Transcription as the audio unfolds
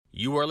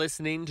You are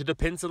listening to the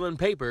Pencil and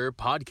Paper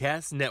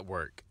Podcast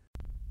Network.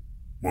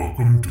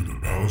 Welcome to the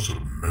Palace of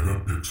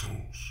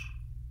Megapixels.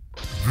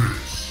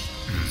 This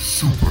is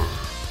Super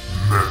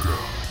Mega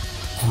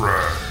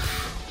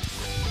Crash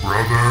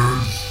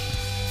Brothers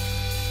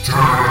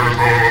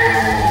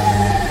Turbo!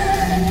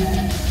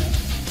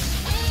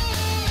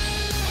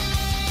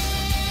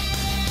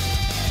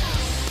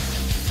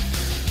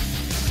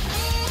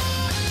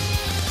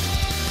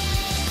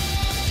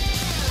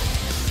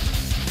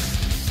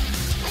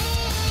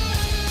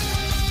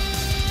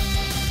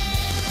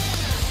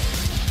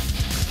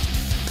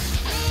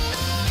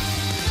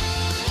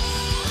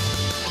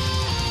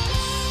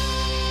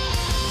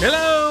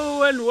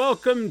 Hello and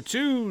welcome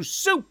to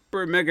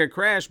Super Mega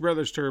Crash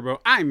Brothers Turbo.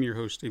 I'm your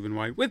host, Stephen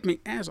White. With me,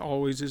 as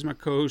always, is my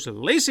co-host,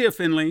 Lacey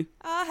Finley.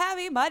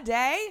 Happy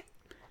Monday.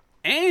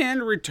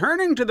 And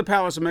returning to the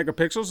Palace of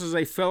Megapixels is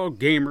a fellow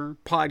gamer,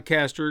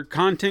 podcaster,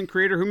 content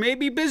creator who may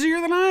be busier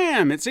than I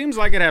am. It seems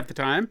like it half the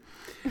time.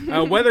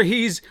 Whether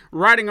he's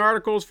writing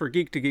articles for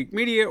Geek to Geek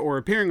Media or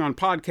appearing on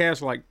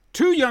podcasts like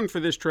Too Young for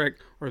This Trek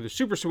or the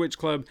Super Switch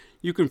Club,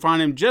 you can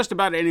find him just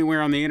about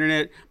anywhere on the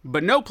internet,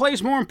 but no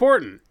place more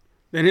important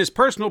than his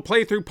personal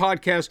playthrough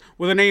podcast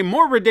with a name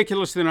more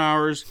ridiculous than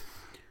ours.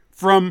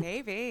 From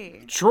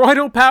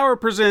Troidal Power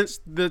presents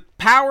the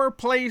Power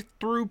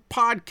Playthrough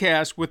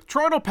Podcast with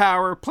Troidal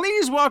Power.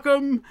 Please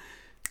welcome,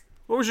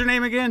 what was your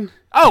name again?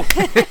 Oh,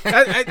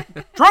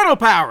 Troidal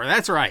Power,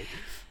 that's right.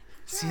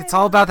 See, it's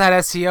all about that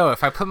SEO.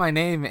 If I put my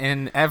name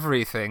in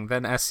everything,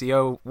 then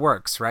SEO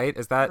works, right?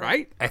 Is that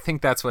right? I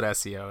think that's what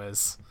SEO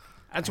is.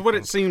 That's what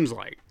it seems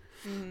like.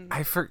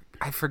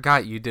 I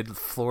forgot you did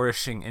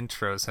flourishing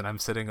intros, and I'm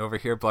sitting over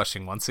here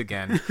blushing once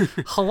again.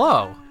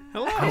 Hello.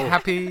 Hello. I'm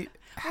happy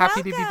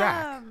to be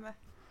back.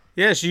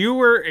 Yes, you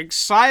were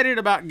excited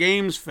about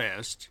Games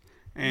Fest,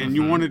 and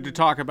you wanted to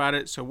talk about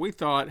it, so we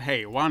thought,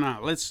 hey, why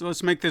not?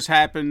 Let's make this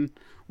happen.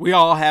 We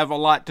all have a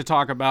lot to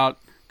talk about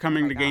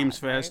coming to Games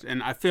Fest, right?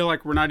 and I feel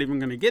like we're not even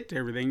going to get to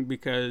everything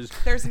because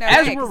there's no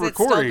as way, we're it's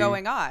recording, still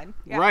going on.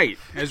 Yeah. Right,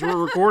 as we're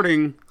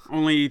recording,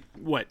 only,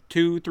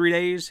 2-3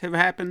 days have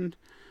happened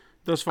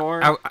thus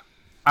far?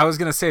 I was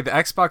going to say the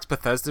Xbox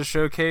Bethesda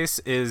showcase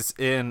is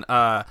in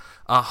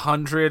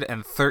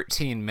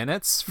 113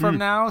 minutes from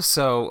now,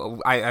 so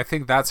I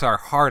think that's our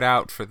hard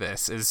out for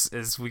this,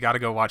 is we got to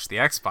go watch the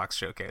Xbox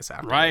showcase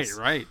after this.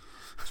 Right.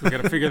 So we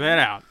got to figure that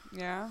out.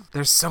 Yeah.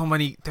 There's so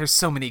many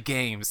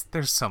games.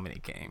 There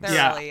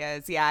really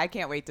is. Yeah, I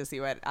can't wait to see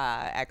what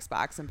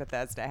Xbox and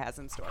Bethesda has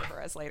in store for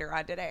us later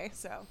on today,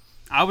 so...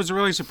 I was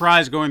really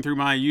surprised going through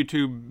my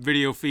YouTube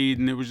video feed,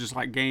 and it was just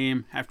like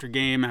game after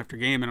game after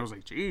game, and I was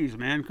like, geez,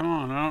 man, come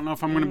on. I don't know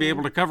if I'm going to be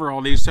able to cover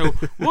all these, so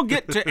we'll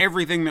get to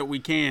everything that we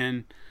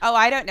can. Oh,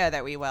 I don't know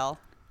that we will.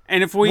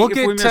 And if we'll get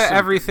to something,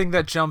 everything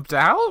that jumped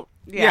out?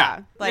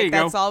 Yeah, like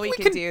that's all we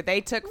can do. They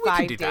took we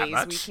 5 days.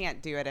 Much. We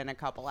can't do it in a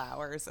couple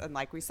hours, and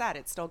like we said,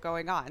 it's still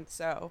going on,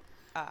 so,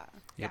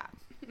 yeah.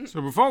 So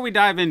before we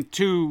dive in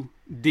too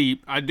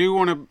deep, I do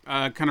want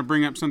to kind of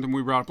bring up something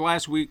we brought up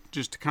last week,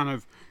 just to kind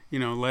of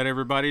let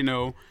everybody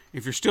know.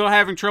 If you're still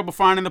having trouble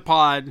finding the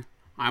pod,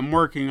 I'm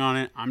working on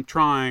it. I'm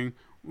trying.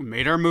 We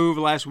made our move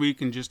last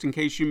week, and just in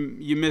case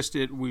you missed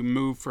it, we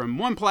moved from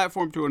one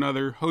platform to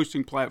another,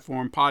 hosting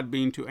platform,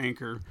 Podbean to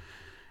Anchor.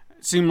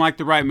 It seemed like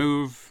the right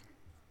move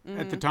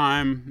at the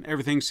time.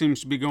 Everything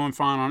seems to be going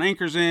fine on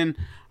Anchor's end.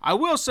 I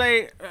will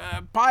say,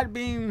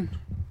 Podbean,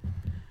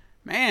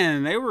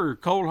 man, they were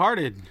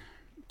cold-hearted.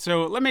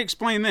 So let me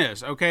explain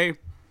this, okay?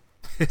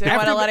 Didn't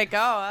want to let it go,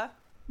 huh?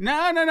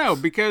 No,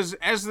 because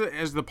as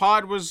the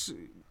pod was,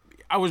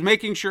 I was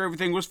making sure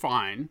everything was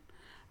fine.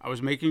 I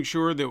was making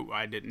sure that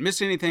I didn't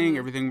miss anything.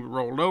 Everything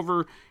rolled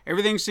over.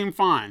 Everything seemed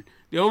fine.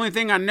 The only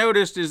thing I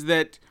noticed is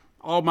that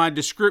all my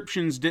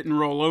descriptions didn't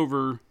roll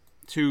over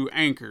to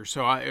Anchor.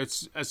 So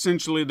it's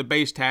essentially the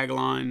base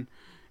tagline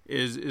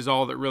is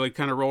all that really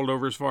kind of rolled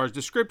over as far as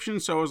description.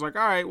 So I was like,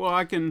 all right, well,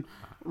 I can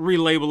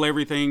relabel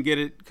everything, get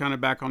it kind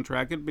of back on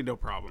track. It'd be no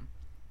problem.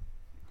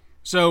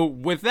 So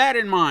with that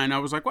in mind, I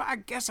was like, well, I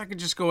guess I could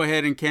just go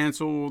ahead and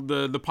cancel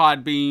the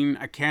Podbean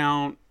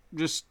account.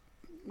 Just,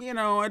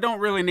 I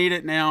don't really need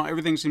it now.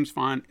 Everything seems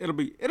fine. It'll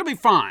be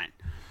fine.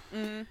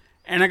 And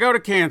I go to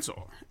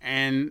cancel,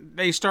 and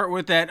they start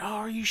with that, oh,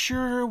 are you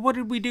sure? What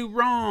did we do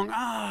wrong?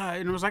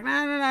 And I was like,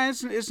 no,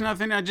 it's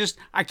nothing. I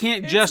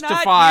can't justify.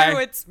 It's not you,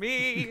 it's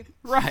me.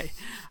 Right.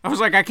 I was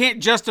like, I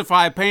can't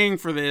justify paying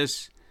for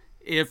this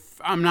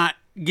if I'm not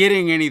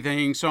getting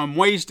anything, so I'm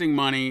wasting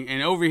money,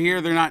 and over here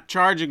they're not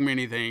charging me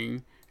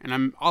anything,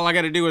 and all I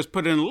got to do is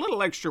put in a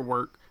little extra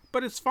work,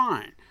 but it's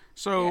fine.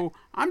 So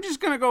I'm just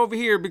gonna go over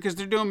here because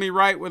they're doing me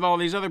right with all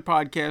these other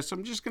podcasts.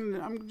 I'm just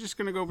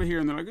gonna go over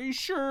here, and they're like, "Are you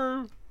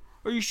sure?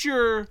 Are you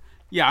sure?"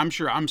 Yeah, I'm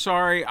sure. I'm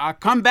sorry. I'll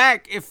come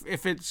back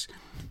if it's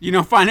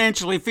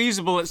financially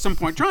feasible at some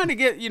point. Trying to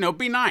get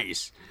be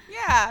nice.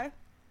 Yeah.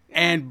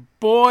 And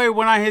boy,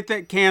 when I hit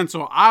that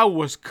cancel, I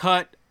was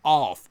cut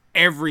off.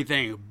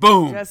 Everything,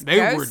 boom, just they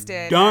ghosted,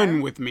 were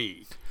done with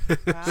me.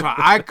 So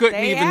I couldn't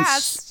they even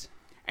asked.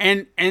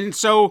 and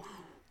so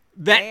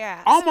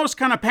that almost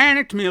kind of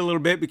panicked me a little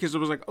bit because it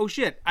was like, oh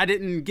shit, I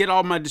didn't get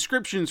all my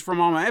descriptions from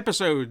all my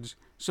episodes.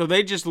 So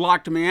they just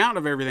locked me out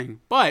of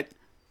everything. But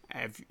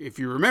if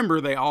you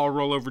remember, they all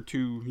roll over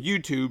to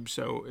YouTube,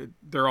 so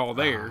they're all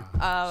there.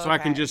 So I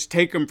can just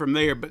take them from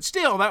there. But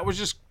still, that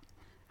was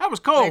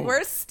cold. Like,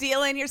 we're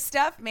stealing your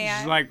stuff, man.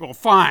 She's like, well,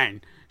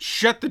 fine.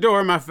 Shut the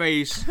door in my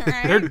face.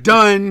 Right. They're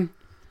done.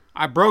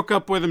 I broke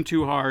up with them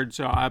too hard,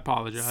 so I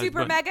apologize.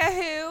 Super Mega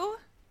Who?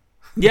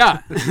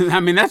 Yeah. I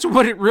mean, that's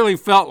what it really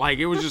felt like.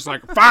 It was just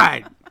like,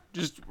 fine.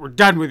 Just, we're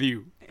done with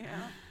you.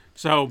 Yeah.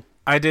 So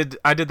I did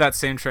that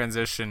same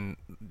transition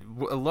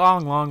a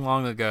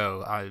long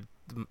ago.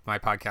 My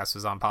podcast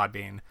was on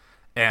Podbean,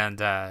 and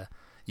that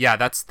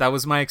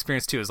was my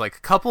experience too. It was like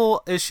a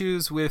couple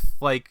issues with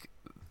like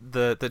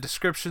the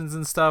descriptions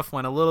and stuff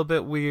went a little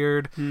bit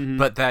weird,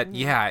 but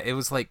it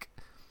was like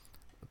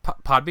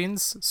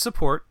Podbean's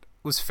support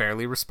was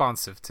fairly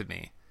responsive to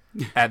me,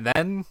 and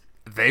then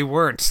they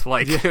weren't.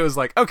 Like it was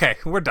like, okay,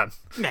 we're done.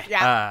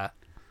 Yeah.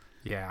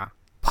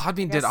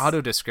 Podbean did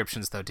auto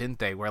descriptions though, didn't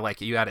they? Where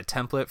like you had a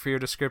template for your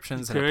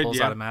descriptions and it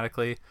pulls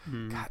automatically.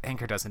 God,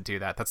 Anchor doesn't do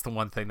that. That's the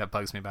one thing that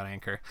bugs me about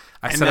Anchor.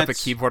 I set up a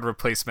keyboard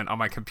replacement on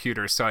my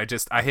computer, so I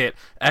hit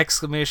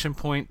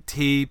 !TPP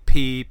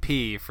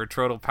for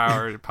Total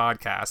Power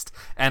Podcast,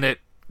 and it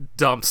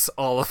dumps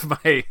all of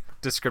my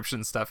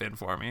description stuff in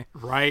for me.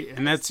 Right,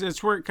 and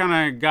that's where it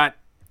kind of got.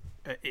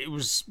 It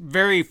was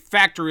very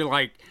factory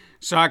like,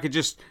 so I could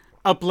just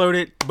upload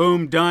it,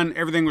 boom, done.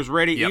 Everything was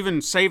ready. Yep.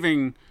 Even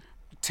saving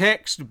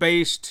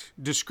text-based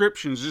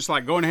descriptions, just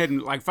like going ahead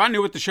and like if I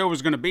knew what the show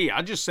was going to be,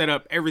 I just set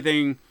up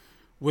everything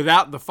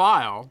without the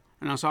file,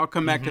 and I'll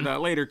come back to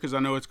that later because I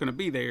know it's going to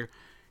be there.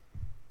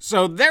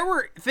 So there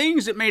were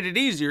things that made it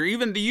easier.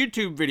 Even the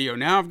YouTube video,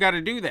 now I've got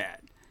to do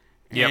that,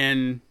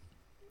 and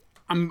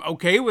I'm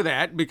okay with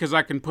that because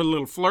I can put a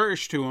little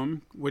flourish to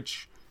them,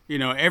 which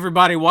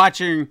everybody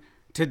watching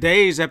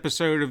today's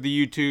episode of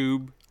the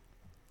YouTube,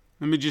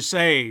 let me just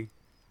say,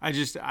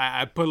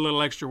 I put a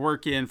little extra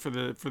work in for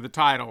the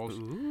titles.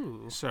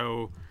 Ooh.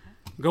 So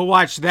go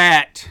watch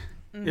that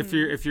if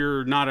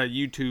you're not a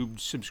YouTube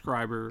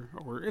subscriber,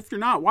 or if you're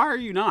not, why are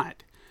you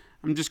not?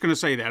 I'm just gonna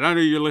say that. I know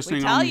you're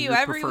listening. We tell on you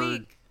every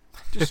week.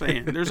 Just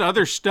saying, there's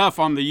other stuff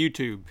on the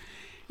YouTube.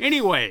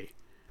 Anyway,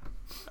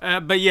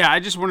 but yeah, I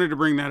just wanted to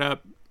bring that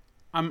up.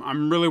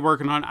 I'm really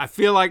working on it. I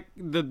feel like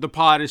the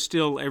pod is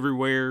still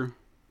everywhere.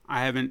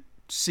 I haven't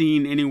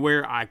seen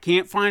anywhere I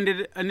can't find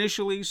it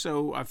initially,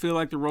 so I feel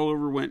like the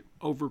rollover went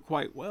over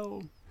quite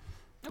well,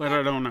 but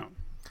I don't know.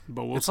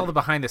 But it's all the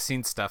behind the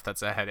scenes stuff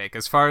that's a headache.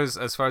 As far as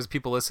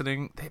people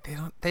listening, they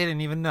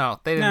didn't even know.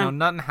 They didn't know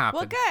nothing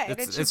happened. Well, good.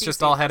 It's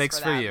just all headaches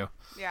for you.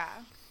 Yeah,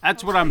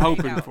 that's what I'm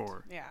hoping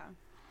for. Yeah.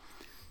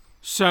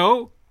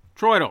 So,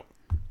 Troidal,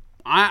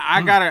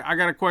 I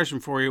got a question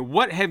for you.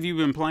 What have you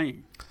been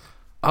playing?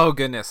 Oh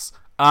goodness.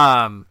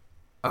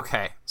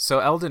 Okay, so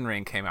Elden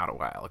Ring came out a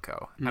while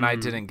ago, and I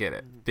didn't get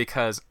it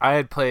because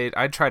I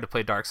tried to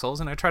play Dark Souls,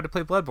 and I tried to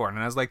play Bloodborne, and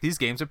I was like, these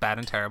games are bad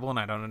and terrible, and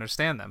I don't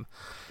understand them.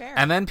 Fair.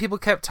 And then people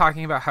kept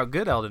talking about how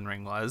good Elden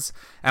Ring was,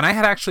 and I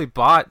had actually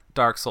bought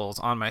Dark Souls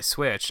on my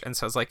Switch, and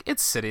so I was like,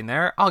 it's sitting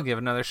there, I'll give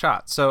it another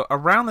shot. So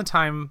around the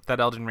time that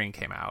Elden Ring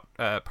came out,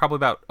 probably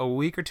about a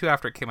week or two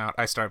after it came out,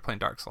 I started playing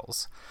Dark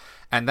Souls.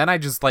 And then I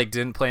just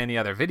didn't play any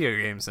other video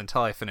games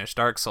until I finished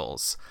Dark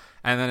Souls.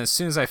 And then as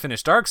soon as I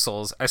finished Dark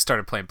Souls, I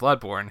started playing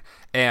Bloodborne.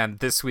 And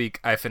this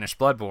week I finished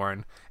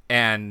Bloodborne.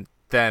 And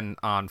then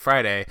on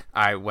Friday,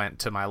 I went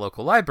to my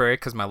local library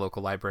because my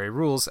local library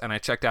rules. And I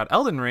checked out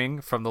Elden Ring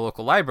from the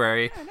local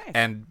library. Oh, nice.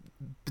 And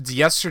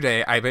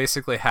yesterday I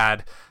basically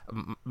had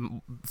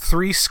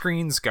 3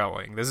 screens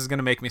going. This is going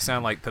to make me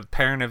sound like the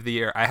parent of the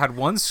year. I had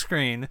one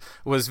screen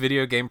was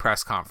video game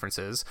press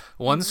conferences,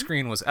 one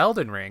screen was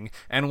Elden Ring,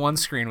 and one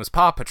screen was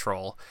Paw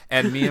Patrol.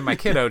 And me and my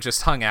kiddo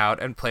just hung out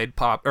and played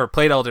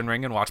Elden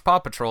Ring and watched Paw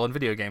Patrol and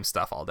video game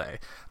stuff all day.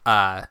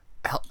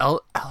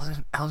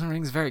 Elden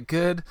Ring's very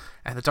good,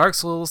 and the Dark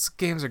Souls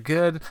games are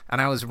good, and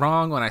I was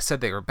wrong when I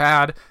said they were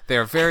bad. They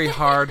are very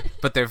hard,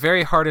 but they're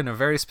very hard in a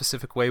very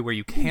specific way where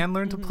you can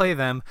learn to play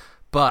them.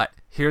 But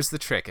here's the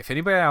trick. If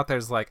anybody out there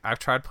is like, I've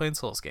tried playing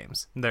Souls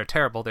games, they're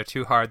terrible, they're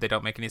too hard, they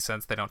don't make any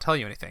sense, they don't tell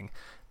you anything.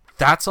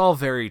 That's all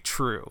very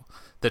true.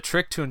 The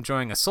trick to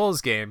enjoying a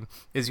Souls game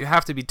is you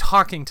have to be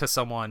talking to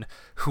someone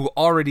who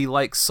already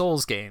likes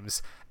Souls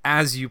games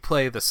as you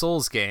play the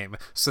Souls game,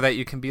 so that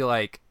you can be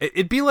like,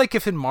 it'd be like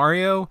if in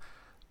Mario,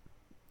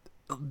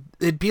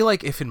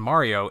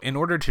 in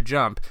order to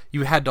jump,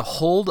 you had to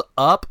hold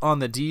up on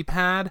the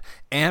D-pad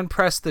and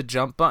press the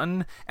jump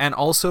button and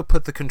also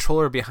put the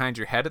controller behind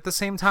your head at the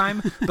same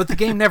time, but the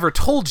game never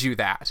told you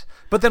that.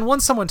 But then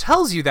once someone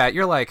tells you that,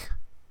 you're like,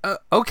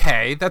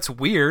 okay, that's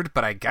weird,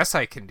 but I guess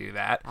I can do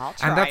that. I'll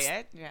try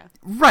it, yeah.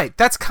 Right,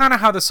 that's kind of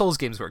how the Souls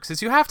games works,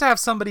 is you have to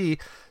have somebody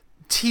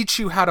teach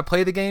you how to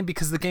play the game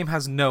because the game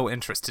has no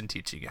interest in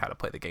teaching you how to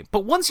play the game.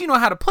 But once you know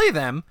how to play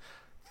them,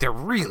 they're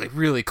really,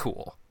 really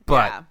cool.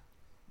 But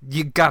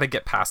you got to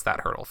get past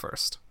that hurdle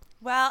first.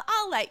 Well,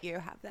 I'll let you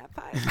have that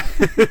pie.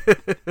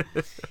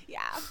 Yeah.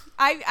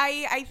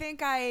 I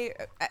think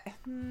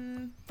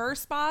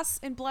first boss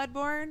in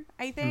Bloodborne,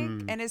 I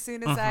think. And as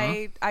soon as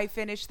I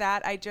finished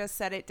that, I just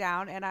set it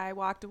down and I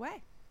walked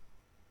away.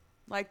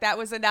 Like, that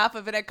was enough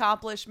of an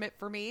accomplishment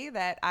for me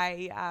that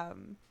I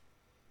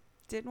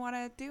didn't want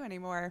to do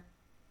anymore.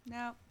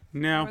 No.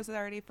 It was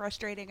already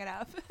frustrating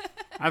enough.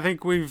 I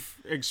think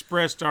we've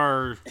expressed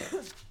our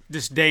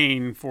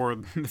disdain for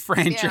the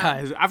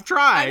franchise. Yeah. I've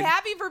tried. I'm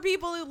happy for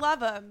people who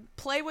love them.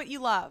 Play what you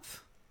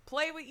love.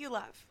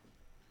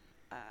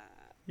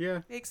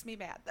 Yeah. Makes me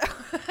mad,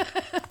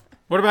 though.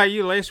 What about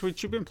you, Lace?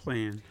 What you been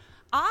playing?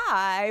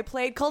 I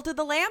played Cult of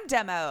the Lamb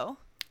demo.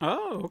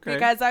 Oh, okay.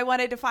 Because I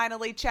wanted to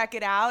finally check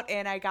it out,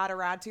 and I got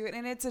around to it,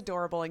 and it's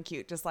adorable and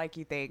cute, just like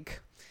you think.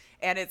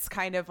 And it's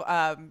kind of,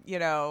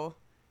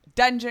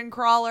 dungeon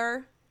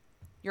crawler.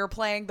 You're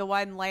playing the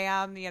one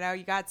lamb, you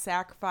got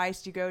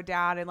sacrificed, you go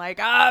down and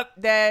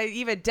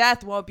even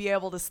death won't be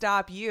able to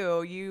stop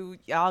you.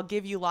 I'll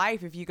give you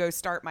life if you go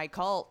start my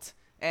cult.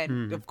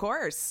 And of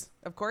course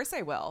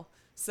I will.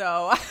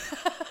 So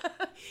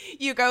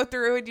you go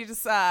through and you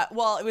just, it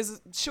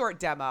was a short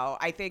demo.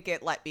 I think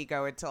it let me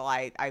go until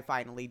I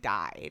finally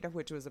died,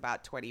 which was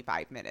about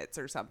 25 minutes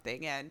or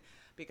something. And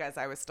because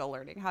I was still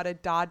learning how to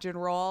dodge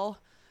and roll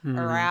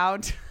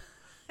around.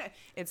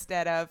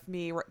 Instead of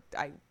me,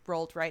 I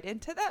rolled right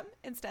into them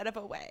instead of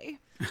away.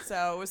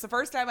 So it was the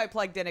first time I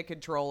plugged in a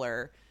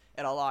controller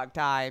in a long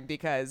time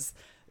because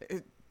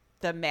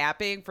the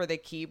mapping for the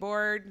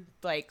keyboard,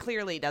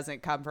 clearly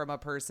doesn't come from a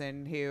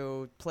person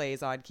who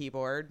plays on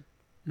keyboard.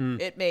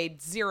 It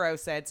made zero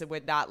sense and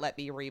would not let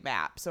me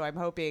remap. So I'm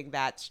hoping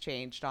that's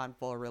changed on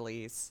full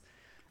release.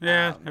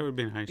 Yeah, that would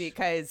be nice.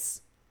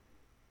 Because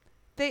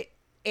the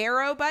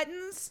arrow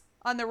buttons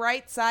on the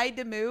right side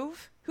to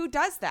move, who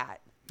does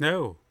that?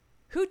 No.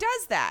 Who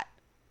does that?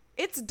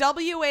 It's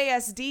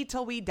WASD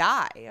till we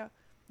die.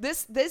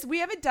 This we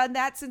haven't done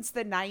that since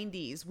the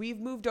 90s. We've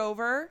moved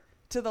over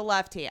to the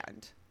left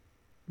hand.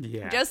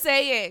 Yeah. Just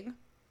saying.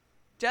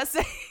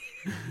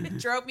 It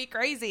drove me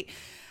crazy.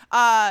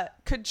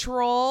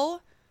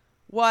 Control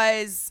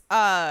was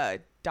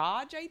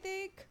dodge, I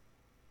think.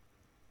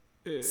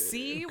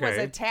 C was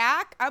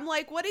attack. I'm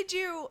like,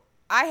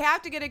 I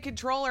have to get a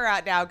controller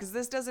out now because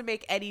this doesn't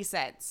make any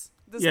sense.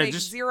 This makes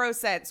zero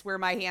sense where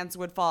my hands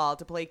would fall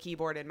to play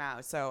keyboard and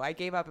mouse. So I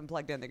gave up and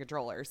plugged in the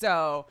controller.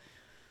 So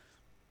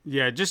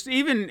yeah, just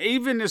even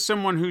as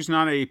someone who's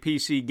not a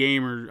PC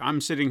gamer,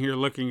 I'm sitting here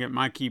looking at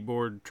my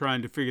keyboard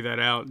trying to figure that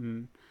out,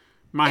 and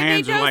my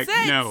hands are like,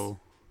 no.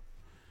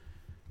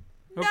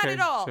 Not at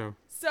all.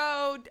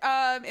 So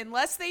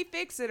unless they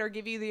fix it or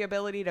give you the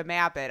ability to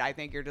map it, I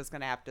think you're just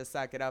going to have to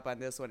suck it up on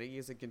this one and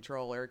use a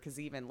controller, because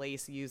even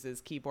Lace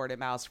uses keyboard and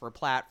mouse for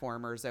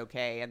platformers,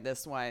 and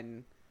this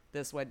one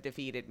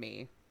defeated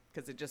me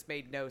because it just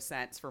made no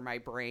sense for my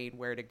brain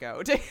where to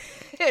go to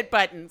hit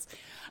buttons.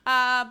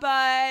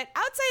 But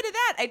outside of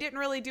that, I didn't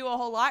really do a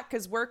whole lot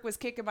because work was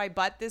kicking my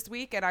butt this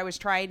week and I was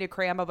trying to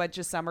cram a bunch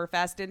of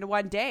Summerfest into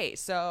one day.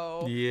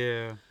 So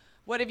yeah.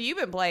 What have you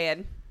been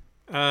playing?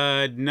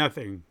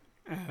 Nothing.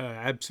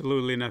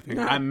 Absolutely nothing.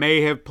 I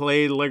may have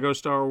played Lego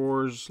Star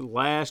Wars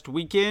last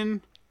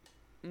weekend,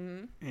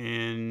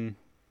 and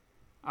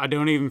I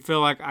don't even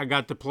feel like I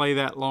got to play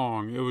that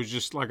long. It was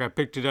just like I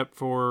picked it up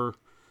for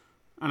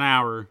an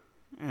hour,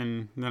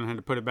 and then I had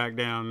to put it back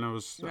down.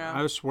 And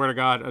I swear to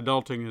God,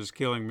 adulting is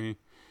killing me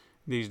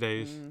these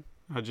days.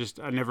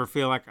 I never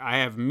feel like I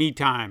have me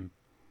time.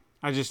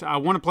 I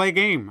want to play a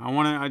game.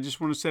 I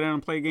just want to sit down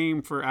and play a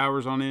game for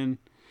hours on end.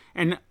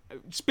 And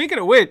speaking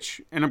of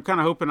which, and I'm kind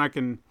of hoping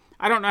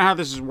I don't know how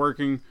this is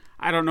working.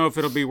 I don't know if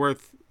it'll be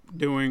worth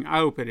doing. I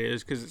hope it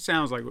is, because it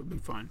sounds like it would be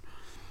fun.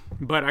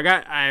 But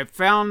I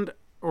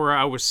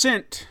was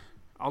sent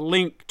a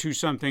link to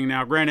something.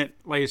 Now, granted,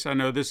 Lace, I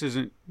know this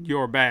isn't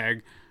your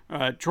bag.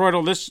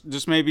 Troidal,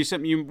 this may be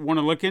something you want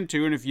to look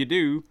into, and if you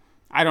do,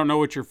 I don't know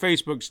what your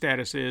Facebook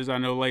status is. I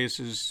know Lace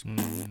is...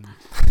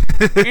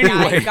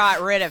 Anyway. I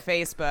got rid of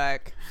Facebook.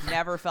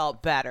 Never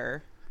felt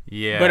better.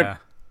 Yeah. But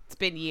it's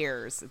been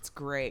years. It's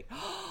great.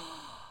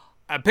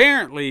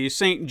 Apparently,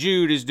 St.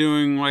 Jude is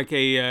doing like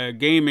a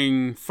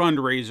gaming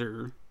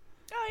fundraiser.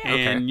 Oh, yeah.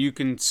 And you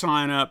can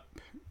sign up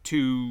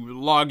to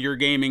log your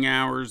gaming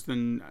hours.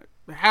 Then,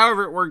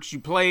 however it works, you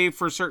play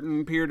for a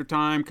certain period of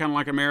time, kind of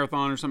like a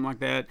marathon or something like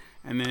that.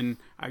 And then,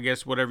 I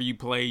guess, whatever you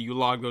play, you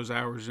log those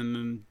hours, and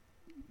then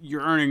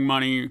you're earning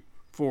money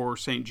for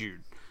St.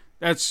 Jude.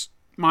 That's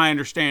my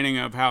understanding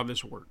of how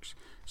this works.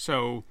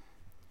 So,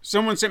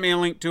 someone sent me a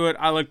link to it.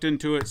 I looked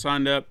into it,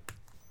 signed up.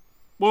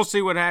 We'll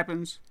see what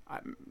happens.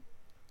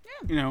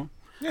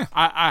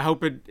 I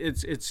hope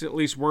it's at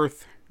least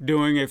worth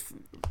doing. If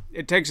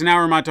it takes an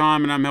hour of my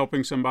time and I'm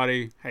helping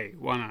somebody, hey,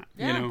 why not?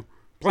 Yeah.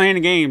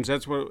 Playing games,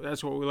 that's what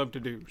we love to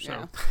do.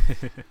 So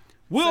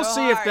we'll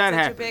see if that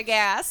happens. Such a big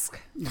ask.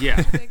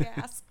 Yeah. Big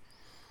ask.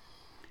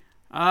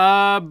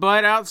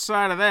 But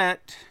outside of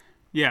that,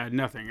 yeah,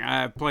 nothing.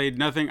 I played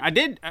nothing. I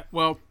did. I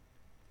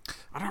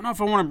don't know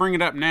if I want to bring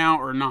it up now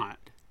or not,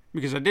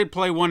 because I did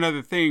play one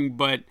other thing,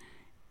 but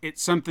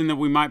it's something that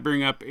we might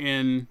bring up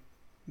in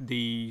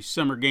the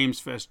Summer Games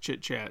Fest chit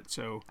chat.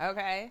 So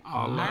Okay.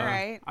 All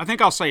right. I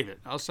think I'll save it.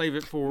 I'll save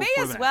it for May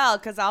for as that. well,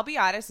 because I'll be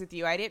honest with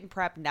you, I didn't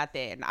prep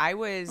nothing. I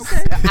was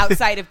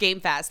outside of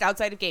Game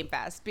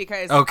Fest,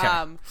 because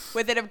Okay.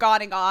 with it have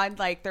gone on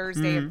like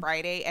Thursday and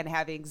Friday and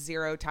having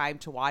zero time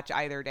to watch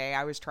either day,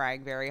 I was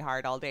trying very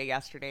hard all day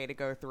yesterday to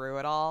go through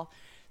it all.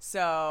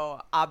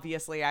 So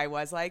obviously I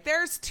was like,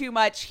 there's too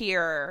much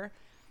here.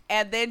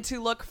 And then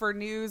to look for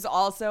news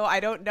also, I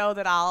don't know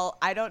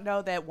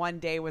that one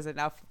day was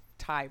enough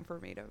time for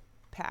me to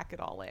pack it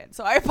all in.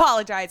 So I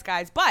apologize,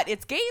 guys, but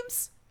it's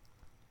games.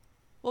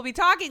 We'll be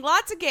talking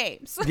lots of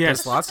games.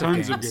 Yes, lots of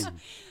tons games.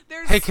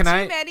 There's Hey, can too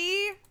I-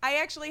 many. I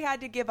actually had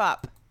to give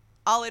up.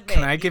 I'll admit.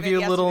 Can I give even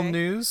you a little yesterday.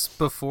 news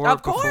before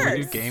Of we do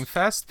course. Game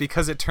Fest?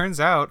 Because it turns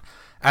out,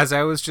 as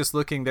I was just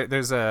looking,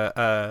 there's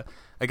a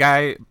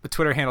guy, a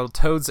Twitter handle,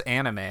 Toads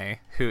Anime,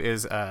 who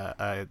is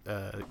a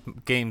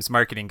games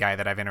marketing guy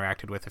that I've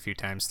interacted with a few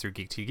times through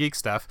Geek to Geek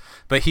stuff.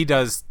 But he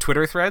does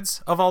Twitter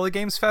threads of all the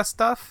Games Fest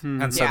stuff,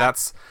 and so Yeah.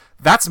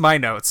 that's my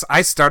notes.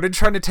 I started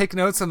trying to take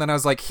notes, and then I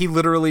was like, he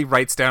literally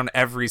writes down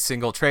every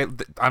single trailer.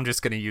 I'm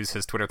just going to use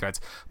his Twitter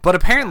threads. But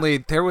apparently,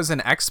 there was an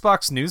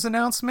Xbox news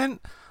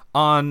announcement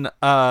on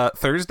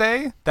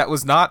Thursday that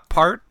was not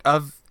part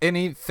of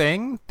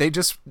anything.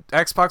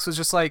 Xbox was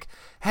just like,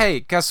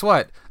 hey, guess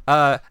what?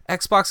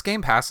 Xbox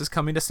Game Pass is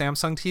coming to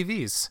Samsung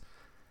TVs.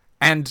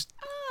 And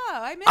Oh,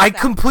 I missed I that.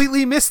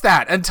 completely missed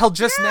that until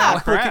just now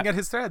crap. looking at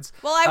his threads.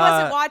 Well, I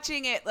wasn't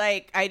watching it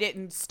like I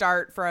didn't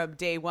start from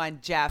day one,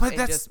 Jeff, But and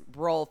that's- just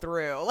roll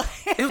through.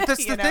 That's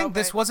You the know, thing.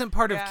 This but- wasn't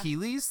part yeah. of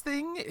Keeley's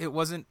thing. It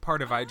wasn't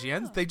part of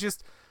IGN's.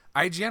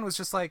 IGN was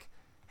just like,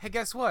 hey,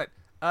 guess what?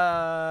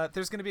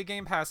 There's going to be a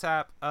Game Pass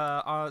app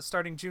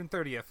starting June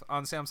 30th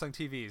on Samsung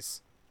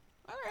TVs.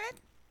 All right.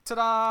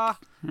 Ta-da!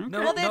 No,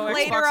 Well, then no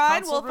later Xbox on,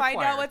 console we'll find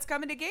required. out what's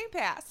coming to Game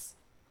Pass.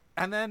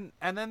 And then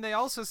they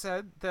also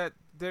said that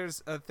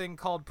there's a thing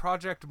called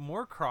Project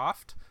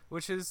Moorcroft,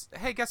 which is,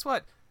 hey, guess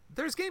what?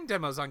 There's game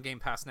demos on Game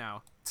Pass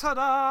now.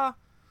 Ta-da!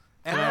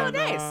 And Oh,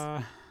 then,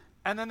 nice.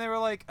 And then they were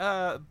like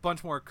a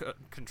bunch more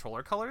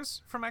controller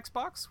colors from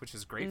Xbox, which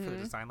is great for the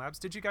design labs.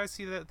 Did you guys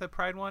see the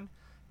Pride one?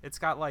 It's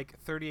got like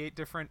 38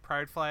 different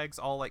Pride flags,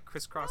 all like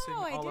crisscrossing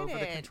No, I all over the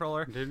didn't.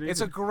 controller. Didn't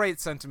It's a either. great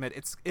sentiment.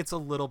 It's a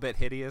little bit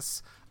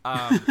hideous,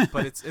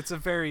 but it's a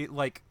very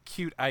like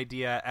cute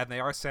idea, and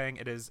they are saying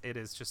it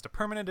is just a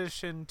permanent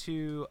addition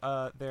to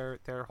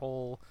their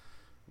whole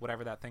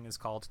whatever that thing is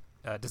called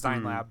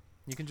design lab.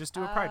 You can just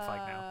do a Pride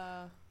flag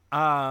now.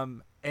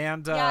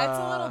 And Yeah, it's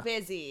a little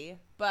busy,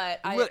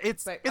 but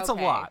it's but, a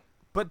okay. lot,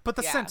 but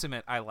the Yeah.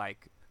 sentiment I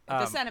like.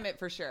 The sentiment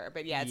for sure,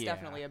 but yeah, it's yeah.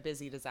 definitely a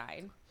busy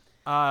design.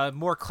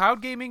 More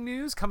cloud gaming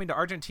news coming to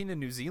Argentina and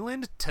New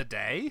Zealand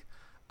today.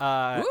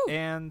 Woo.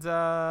 And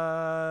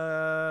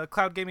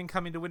cloud gaming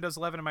coming to Windows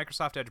 11 and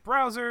Microsoft Edge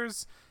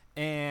browsers.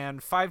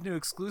 And 5 new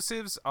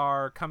exclusives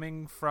are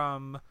coming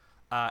from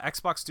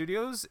Xbox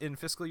Studios in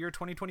fiscal year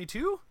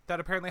 2022 that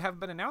apparently haven't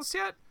been announced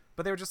yet.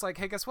 But they were just like,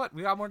 hey, guess what?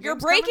 We got more You're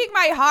games breaking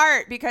coming. my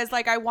heart because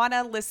like I want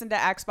to listen to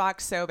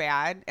Xbox so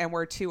bad, and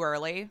we're too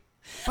early.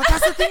 But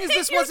that's the thing is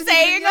this You're wasn't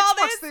even saying the all Xbox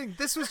this? thing.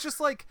 This was just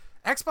like,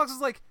 Xbox was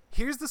like,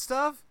 here's the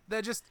stuff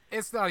that just,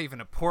 it's not even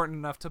important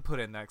enough to put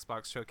in the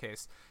Xbox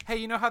showcase. Hey,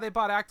 you know how they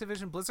bought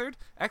Activision Blizzard?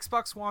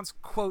 Xbox wants,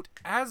 quote,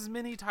 as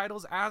many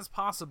titles as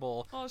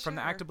possible Oh, from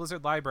the sure. Active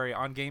Blizzard library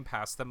on Game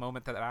Pass the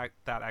moment that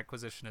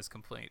acquisition is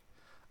complete.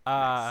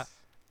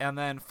 And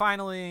then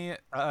finally,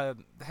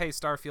 hey,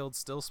 Starfield's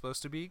still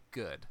supposed to be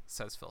good,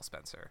 says Phil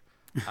Spencer.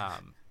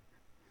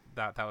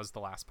 That was the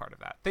last part of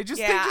that. They just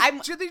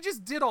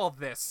did all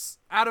this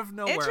out of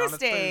nowhere. On a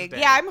Interesting. Thursday.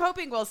 Yeah, I'm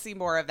hoping we'll see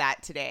more of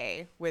that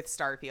today with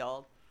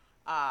Starfield.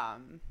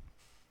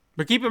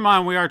 But keep in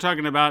mind, we are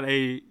talking about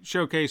a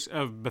showcase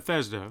of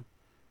Bethesda,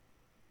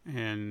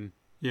 and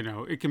you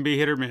know it can be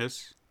hit or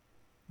miss.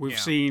 We've Yeah.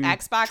 seen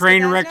Xbox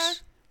train Bethesda?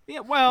 wrecks. Yeah,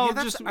 well,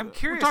 Yeah, just I'm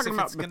curious We're talking if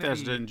about it's gonna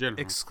Bethesda be in general.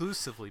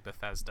 exclusively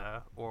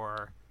Bethesda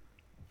or,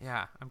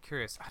 yeah, I'm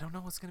curious. I don't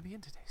know what's going to be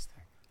in today's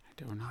thing. I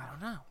don't know. I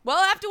don't know. We'll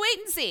have to wait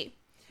and see.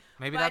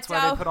 Maybe But, that's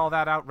why they put all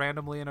that out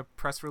randomly in a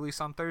press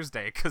release on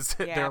Thursday because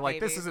Yeah, they're like,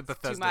 maybe. this isn't It's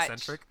too Bethesda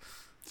centric.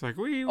 It's like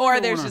we Or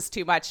don't there's wanna- just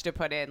too much to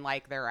put in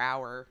like their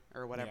hour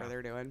or whatever Yeah.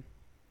 they're doing.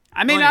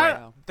 I mean, Well,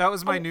 anyway, that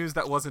was my news.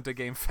 That wasn't a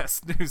Game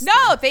Fest news. No,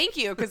 thing. thank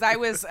you, because I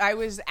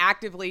was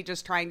actively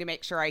just trying to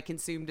make sure I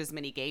consumed as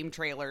many game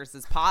trailers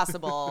as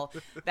possible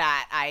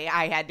that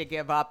I had to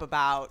give up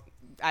about,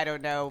 I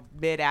don't know,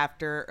 late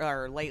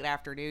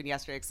afternoon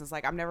yesterday because it's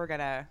like I'm never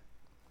gonna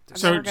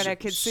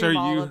consume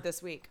all of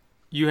this week.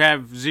 you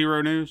have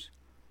zero news.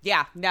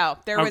 Yeah, no,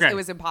 Okay. it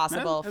was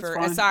impossible That's for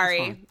fine, that's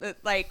sorry,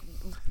 like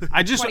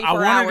I just 24 I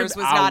wanted hours to,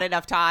 was I, not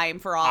enough time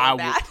for all I of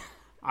that.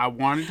 I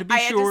wanted to be I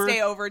had sure. to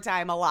stay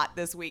overtime a lot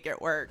this week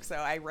at work, so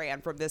I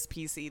ran from this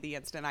PC the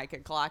instant I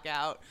could clock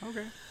out.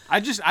 Okay. I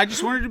just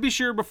wanted to be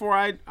sure before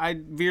I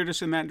veered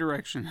us in that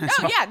direction.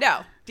 Oh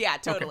yeah,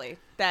 totally.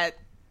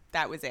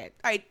 That was it.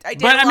 I did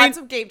But, I lots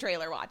mean- of game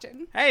trailer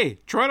watching. Hey,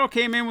 Troidel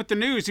came in with the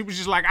news. He was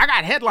just like, I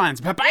got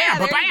headlines. Ba-bam, Yeah,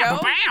 there you ba-bam,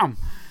 go. ba-bam.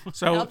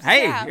 So Helps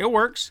hey, out. it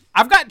works.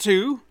 I've got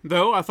two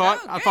though. I Oh,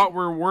 thought good.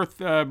 were worth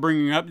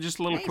bringing up. Just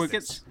little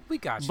quickets. We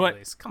got you, But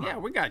Elise. Come on. yeah,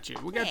 we got you.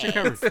 We got you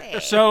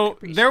covered. So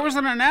there was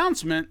an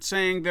announcement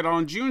saying that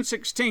on June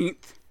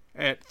 16th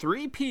at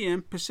 3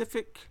 p.m.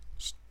 Pacific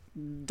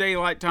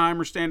Daylight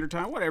Time or Standard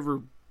Time,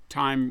 whatever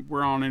time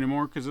we're on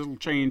anymore, because it'll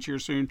change here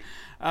soon.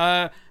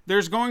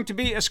 There's going to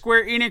be a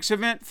Square Enix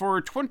event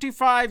for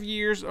 25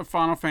 years of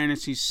Final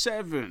Fantasy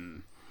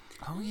VII.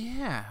 Oh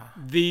yeah.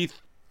 The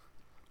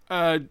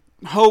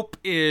hope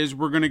is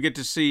we're going to get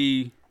to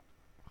see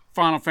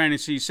Final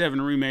Fantasy VII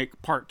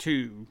Remake Part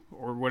 2,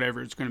 or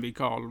whatever it's going to be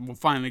called. We'll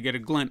finally get a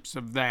glimpse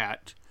of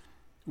that.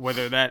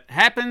 Whether that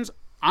happens,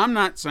 I'm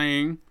not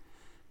saying,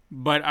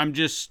 but I'm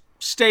just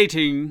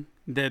stating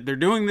that they're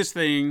doing this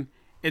thing.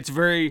 It's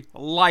very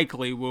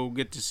likely we'll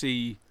get to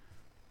see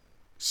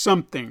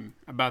something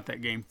about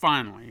that game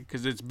finally,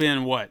 because it's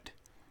been,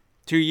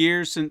 2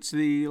 years since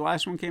the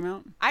last one came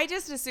out? I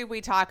just assume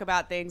we talk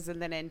about things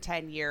and then in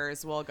 10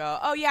 years we'll go,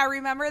 oh yeah,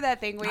 remember that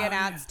thing we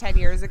announced 10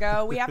 years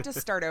ago? We have to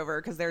start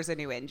over because there's a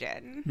new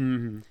engine.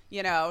 Mm-hmm.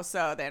 You know,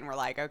 so then we're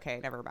like, okay,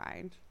 never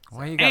mind.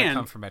 Why you gotta And-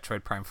 come for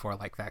Metroid Prime 4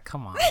 like that?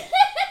 Come on.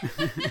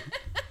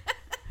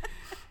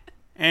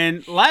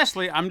 And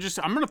lastly, I'm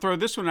going to throw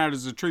this one out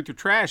as a truth or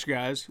trash,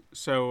 guys.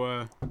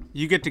 So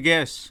you get to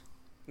guess.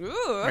 Ooh,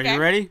 okay. Are you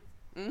ready?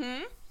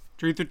 Mm-hmm.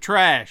 Truth or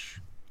trash.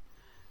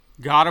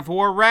 God of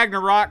War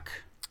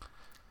Ragnarok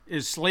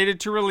is slated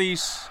to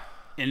release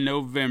in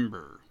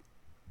November.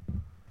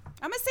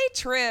 I'm going to say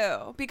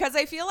true because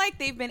I feel like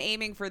they've been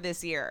aiming for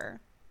this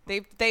year.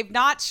 They've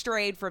not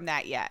strayed from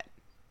that yet.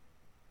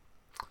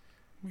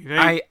 What do you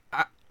think?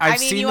 I've I mean,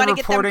 seen you the want to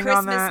get them reporting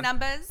on Christmas that.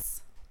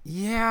 numbers?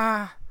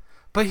 Yeah.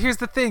 But here's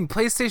the thing,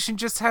 PlayStation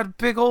just had a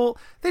big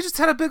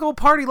old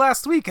party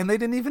last week and they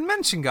didn't even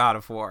mention God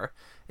of War.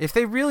 If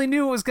they really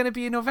knew it was going to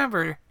be in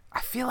November,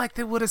 I feel like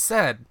they would have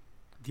said.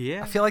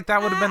 Yeah. I feel like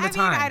that would have been the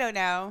time. I don't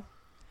know.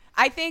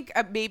 I think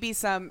maybe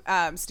some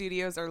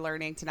studios are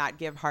learning to not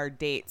give hard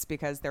dates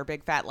because they're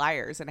big fat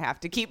liars and have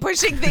to keep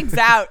pushing things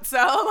out. So,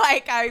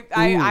 like,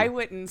 I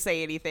wouldn't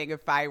say anything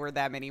if I were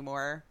them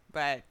anymore.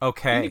 But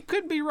Okay. You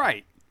could be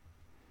right.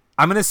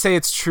 I'm going to say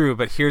it's true,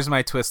 but here's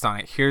my twist on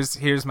it.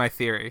 Here's my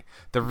theory.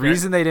 The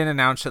reason they didn't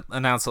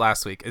announce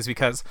last week is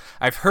because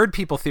I've heard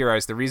people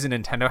theorize the reason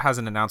Nintendo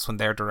hasn't announced when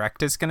their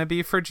Direct is going to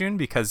be for June,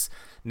 because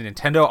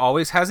Nintendo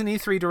always has an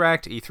E3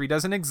 Direct. E3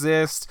 doesn't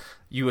exist.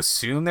 You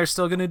assume they're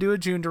still going to do a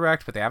June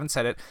Direct, but they haven't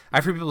said it.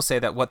 I've heard people say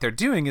that what they're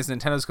doing is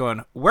Nintendo's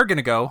going, we're going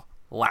to go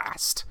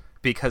last,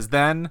 because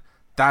then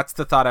that's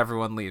the thought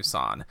everyone leaves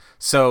on.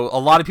 So a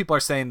lot of people are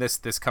saying this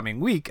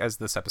coming week, as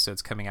this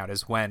episode's coming out,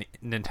 is when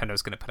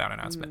Nintendo's going to put out an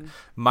announcement.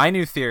 My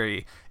new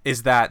theory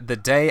is that the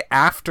day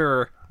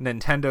after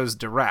Nintendo's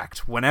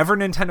Direct, whenever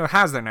Nintendo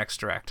has their next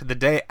Direct, the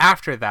day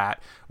after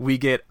that, we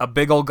get a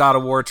big old God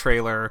of War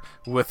trailer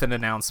with an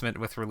announcement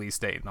with release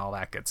date and all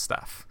that good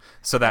stuff.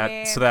 So that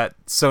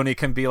Sony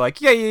can be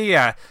like,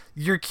 yeah,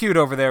 you're cute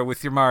over there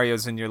with your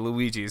Marios and your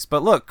Luigis,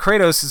 but look,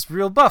 Kratos is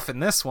real buff in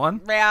this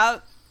one. yeah,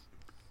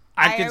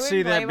 I could wouldn't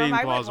see that blame being them.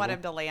 I plausible. wouldn't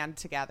want them to land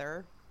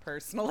together,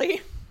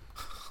 personally.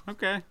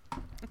 Okay.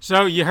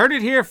 So you heard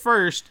it here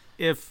first.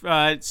 If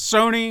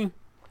Sony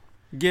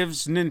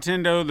gives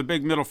Nintendo the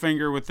big middle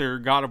finger with their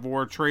God of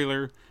War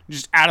trailer,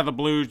 just out of the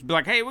blue, be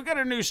like, hey, we got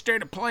a new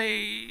state of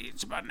play.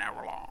 It's about an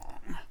hour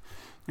long.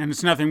 And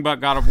it's nothing but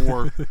God of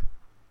War.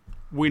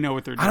 We know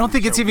what they're doing. I don't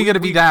think it's So even going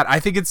to be that. I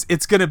think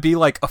it's going to be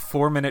like a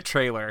 4-minute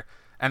trailer,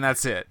 and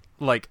that's it.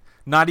 Like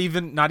not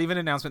even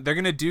announcement. They're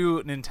going to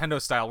do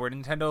Nintendo style, where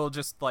Nintendo will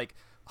just like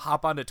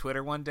hop onto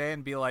Twitter one day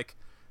and be like,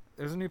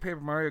 "There's a new Paper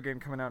Mario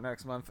game coming out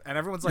next month," and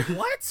everyone's like,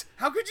 "What?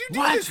 How could you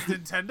do this,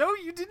 Nintendo?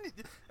 You didn't."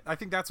 I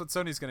think that's what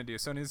Sony's going to do.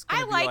 Sony's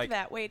going I to be like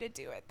that way to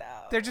do it,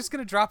 though. They're just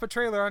going to drop a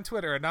trailer on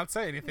Twitter and not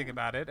say anything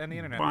about it, and the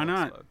internet. Why will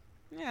not? explode.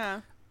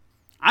 Yeah.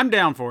 I'm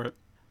down for it.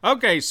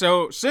 Okay,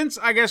 so since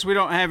I guess we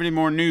don't have any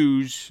more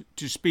news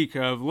to speak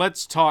of,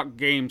 let's talk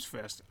Games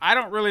Fest. I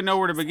don't really know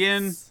where to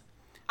begin.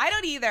 I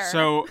don't either.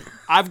 So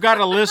I've got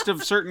a list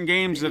of certain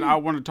games that I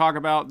want to talk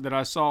about that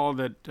I saw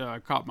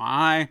that caught my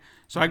eye.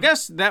 So I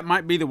guess that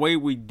might be the way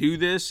we do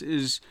this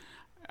is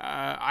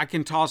I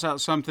can toss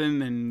out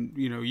something and,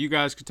 you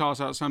guys could toss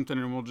out something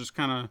and we'll just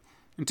kind of,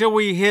 until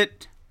we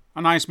hit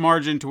a nice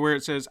margin to where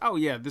it says, oh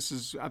yeah,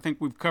 I think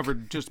we've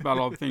covered just about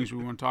all the things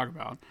we want to talk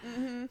about.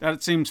 Mm-hmm.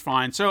 That seems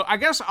fine. So I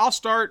guess I'll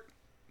start.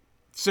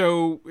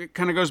 So it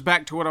kind of goes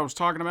back to what I was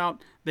talking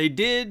about. They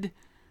did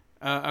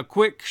a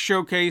quick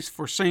showcase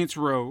for Saints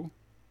Row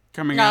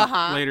coming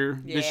out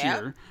later this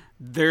year.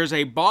 There's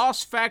a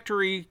Boss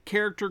Factory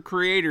character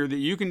creator that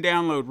you can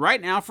download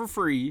right now for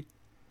free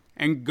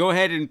and go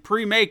ahead and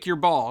pre-make your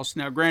boss.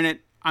 Now,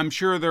 granted, I'm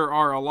sure there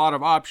are a lot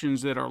of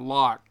options that are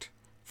locked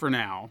for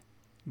now.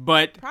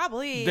 But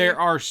probably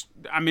there's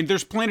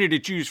plenty to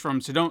choose from,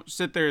 so don't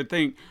sit there and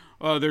think,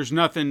 oh, there's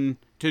nothing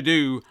to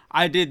do.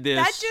 I did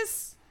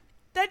this.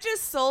 That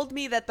just sold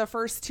me that the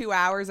first 2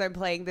 hours I'm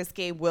playing this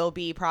game will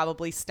be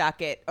probably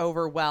stuck at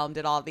overwhelmed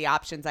at all the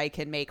options I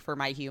can make for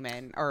my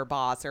human or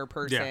boss or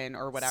person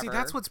or whatever. See,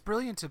 that's what's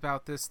brilliant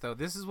about this, though.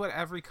 This is what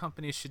every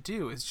company should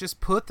do, is just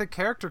put the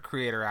character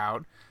creator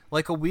out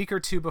like a week or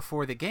two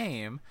before the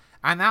game,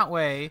 and that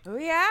way Oh,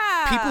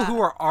 yeah. people who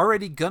are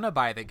already gonna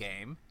buy the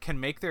game can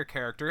make their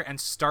character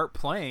and start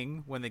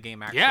playing when the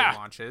game actually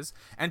launches,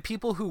 and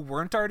people who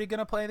weren't already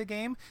gonna play the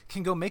game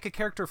can go make a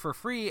character for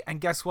free,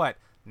 and guess what?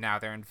 Now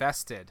they're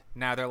invested.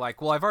 Now they're like,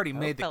 well, I've already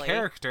made the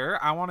character.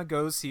 I want to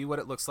go see what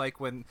it looks like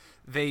when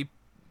they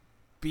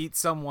beat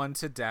someone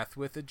to death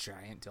with a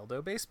giant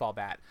dildo baseball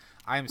bat.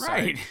 I'm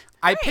sorry.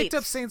 I picked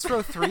up Saints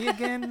Row 3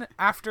 again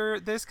after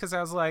this because I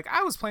was like,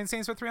 I was playing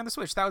Saints Row 3 on the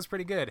Switch. That was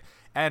pretty good.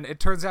 And it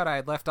turns out I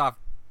had left off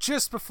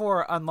just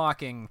before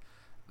unlocking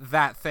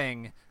that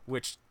thing,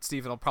 which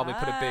Steven will probably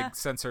put a big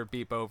censor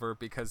beep over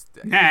because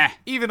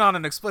even on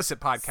an explicit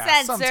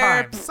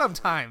podcast,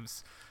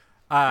 sometimes.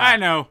 I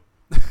know.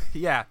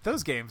 Yeah,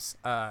 those games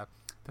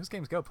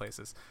go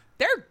places.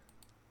 They're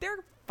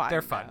fun.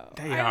 They're fun. Though.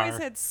 They I always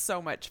are. had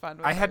so much fun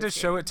with I had to those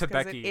show it games to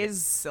 'cause Becky. It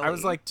is silly. I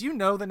was like, do you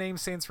know the name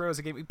Saints Row as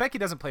a game? Becky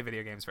doesn't play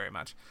video games very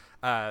much.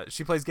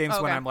 She plays games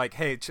when I'm like,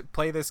 hey,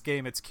 play this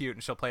game, it's cute,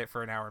 and she'll play it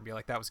for an hour and be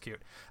like, that was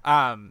cute.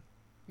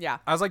 yeah.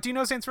 I was like, do you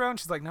know Saints Row? And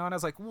she's like, no. And I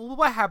was like, well,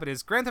 what happened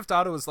is Grand Theft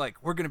Auto was like,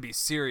 we're going to be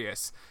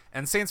serious.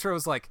 And Saints Row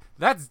was like,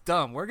 that's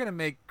dumb. We're going to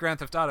make Grand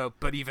Theft Auto,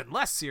 but even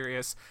less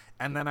serious.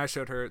 And then I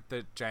showed her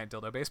the giant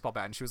dildo baseball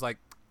bat, and she was like,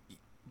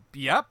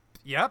 yep,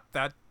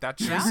 that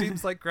sure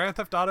seems like Grand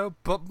Theft Auto,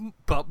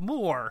 but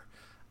more.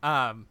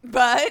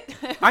 But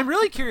I'm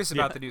really curious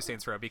about the new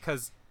Saints Row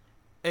because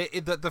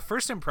the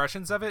first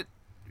impressions of it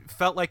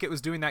felt like it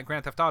was doing that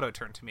Grand Theft Auto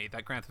turn to me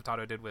that Grand Theft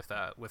Auto did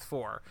with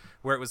 4,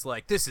 where it was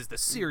like, this is the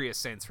serious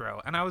Saints Row,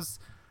 and I was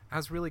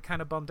really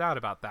kind of bummed out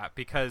about that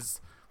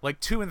because like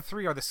 2 and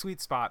 3 are the sweet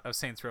spot of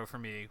Saints Row for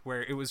me,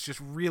 where it was just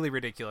really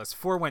ridiculous.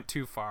 4 went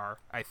too far,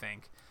 I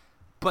think,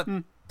 but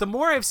the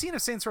more I've seen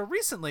of Saints Row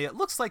recently, it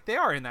looks like they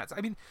are in that. I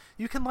mean,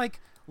 you can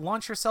like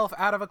launch yourself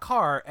out of a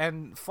car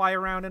and fly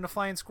around in a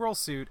flying squirrel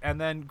suit and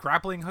then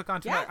grappling hook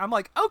onto that. I'm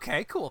like,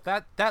 okay, cool.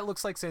 That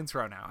looks like Saints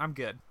Row now. I'm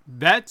good.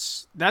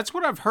 That's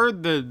what I've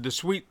heard the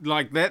sweet,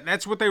 like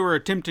that's what they were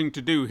attempting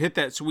to do, hit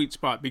that sweet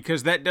spot,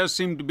 because that does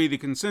seem to be the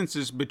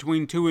consensus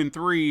between 2 and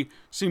 3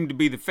 seem to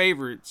be the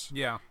favorites.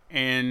 Yeah.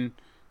 And,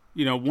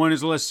 you know, one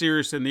is less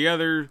serious than the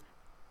other,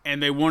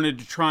 and they wanted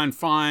to try and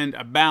find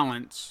a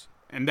balance,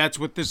 and that's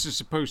what this is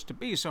supposed to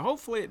be. So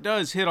hopefully it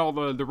does hit all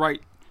the right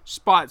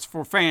spots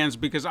for fans,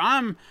 because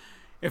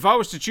if I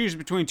was to choose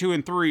between 2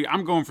 and 3,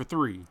 I'm going for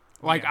 3.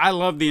 Like, I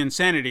love the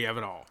insanity of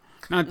it all.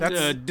 Not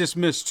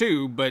dismiss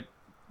 2, but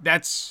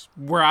that's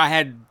where I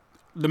had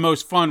the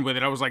most fun with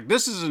it. I was like,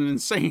 this is an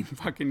insane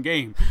fucking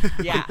game.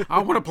 Yeah. I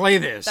want to play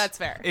this. That's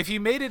fair. If you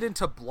made it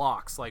into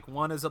blocks, like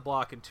 1 is a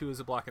block and 2 is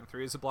a block and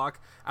 3 is a block,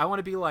 I want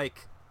to be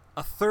like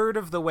a third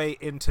of the way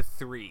into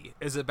 3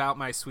 is about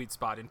my sweet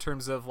spot in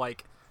terms of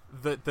like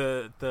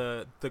the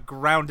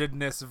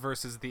groundedness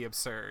versus the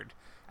absurd.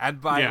 And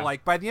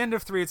by the end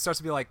of 3, it starts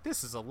to be like,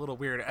 this is a little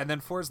weird. And then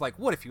 4 is like,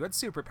 what if you had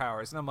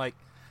superpowers? And I'm like,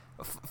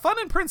 fun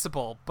in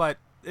principle, but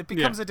it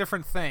becomes a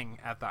different thing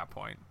at that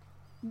point.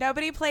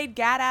 Nobody played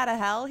Gat Out of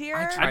Hell here?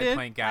 I tried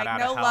playing Gat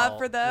Out of Hell. No love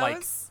for those?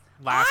 Like,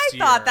 last I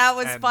year, thought that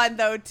was and fun,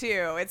 though,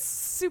 too. It's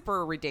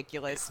super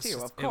ridiculous, too,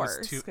 just- of it was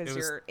course, too- because it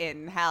was- you're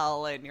in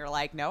hell, and you're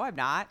like, no, I'm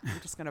not. I'm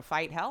just going to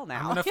fight hell now.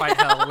 I'm going to fight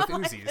hell with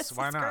Like, Uzis. this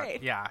Why is not?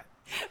 great. Yeah.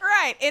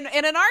 Right, in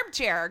an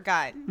armchair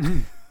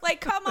gun.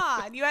 Like, come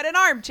on. You had an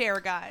armchair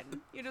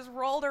gun. You just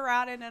rolled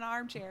around in an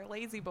armchair.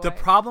 Lazy boy. The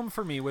problem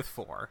for me with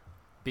 4,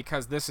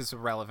 because this is a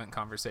relevant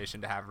conversation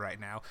to have right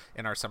now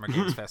in our Summer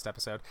Games Fest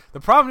episode.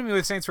 The problem to me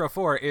with Saints Row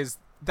 4 is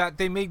that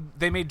they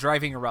made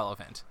driving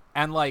irrelevant.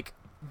 And like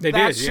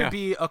that should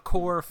be a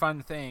core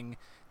fun thing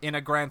in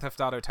a Grand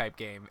Theft Auto type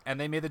game. And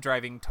they made the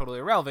driving totally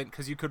irrelevant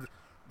because you could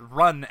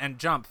run and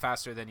jump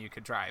faster than you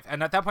could drive.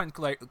 And at that point,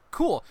 like,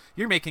 cool,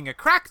 you're making a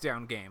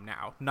Crackdown game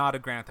now, not a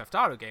Grand Theft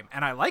Auto game.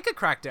 And I like a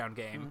Crackdown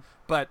game,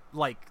 but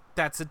like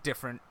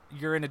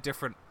you're in a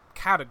different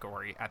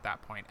category at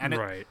that point. And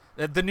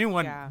the new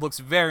one looks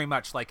very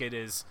much like it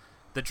is.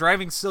 The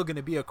driving's still going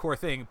to be a core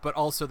thing, but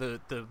also the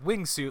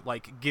wingsuit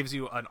like gives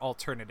you an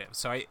alternative.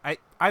 So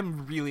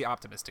I'm really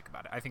optimistic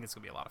about it. I think it's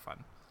going to be a lot of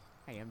fun.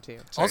 I am, too.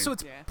 Also,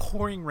 it's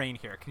pouring rain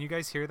here. Can you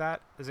guys hear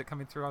that? Is it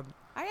coming through on...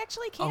 I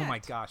actually can't. Oh my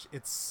gosh,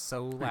 it's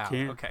so loud.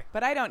 can't. Okay.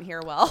 But I don't hear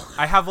well.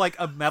 I have like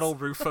a metal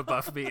roof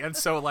above me, and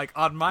so like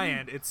on my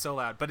end, it's so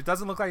loud. But it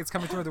doesn't look like it's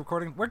coming through the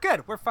recording. We're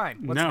good. We're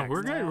fine. What's next?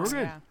 We're good. We're good.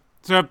 Yeah.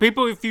 So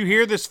people, if you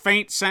hear this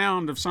faint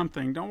sound of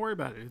something, don't worry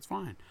about it. It's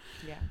fine.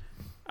 Yeah.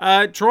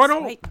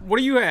 Troidal, what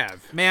do you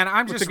have? Man,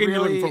 I'm What's just the game you're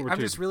looking really, forward I'm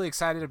to? just really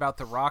excited about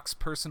The Rock's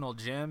personal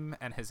gym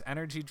and his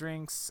energy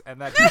drinks,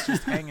 and that he's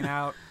just hanging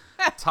out,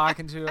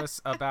 talking to us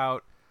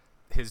about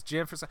his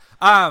gym for.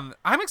 I'm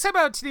excited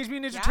about Teenage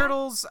Mutant Ninja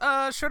Turtles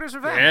Shredder's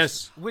Revenge.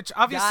 Yes. Which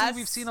obviously Yes.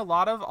 we've seen a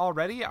lot of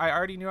already. I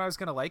already knew I was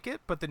going to like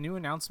it, but the new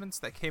announcements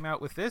that came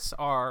out with this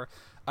are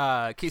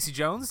Casey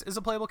Jones is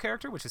a playable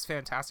character, which is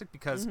fantastic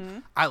because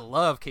I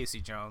love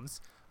Casey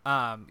Jones.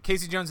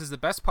 Casey Jones is the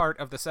best part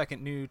of the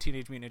second new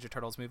Teenage Mutant Ninja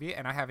Turtles movie,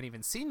 and I haven't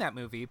even seen that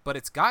movie, but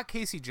it's got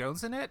Casey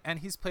Jones in it, and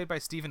he's played by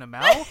Stephen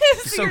Amell.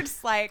 So you're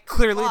just like,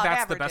 Clearly, law of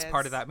that's the best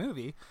part of averages. that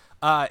movie.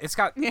 It's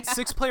got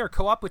 6-player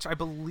co-op, which I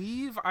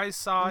believe I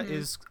saw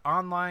is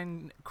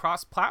online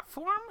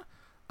cross-platform.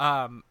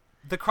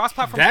 The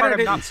cross-platform That I part I'm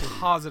didn't not see.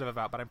 positive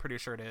about, but I'm pretty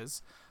sure it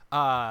is.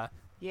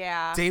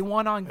 Yeah. Day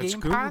one on That's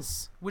Game cool.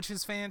 Pass, which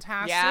is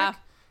fantastic. Yeah.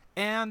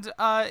 And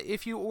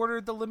if you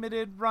ordered the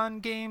limited run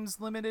games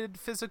limited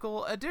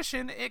physical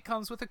edition, it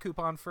comes with a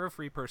coupon for a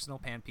free personal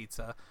pan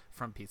pizza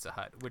from Pizza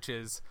Hut, which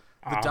is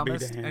the I'll be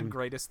dumbest and damned.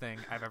 greatest thing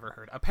I've ever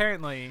heard.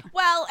 Apparently,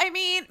 Well, I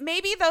mean,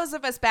 maybe those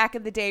of us back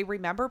in the day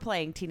remember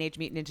playing Teenage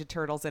Mutant Ninja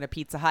Turtles in a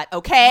Pizza Hut.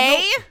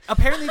 Okay.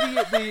 apparently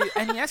the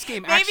NES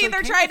game Maybe actually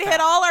they're came trying with to hit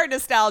that. all our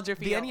nostalgia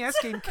The feels. NES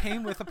game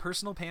came with a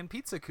personal pan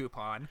pizza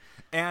coupon,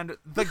 and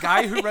the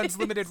guy who runs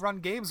limited run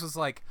games was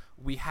like,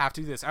 "We have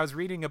to do this." I was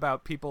reading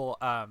about people.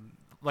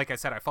 Like I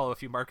said, I follow a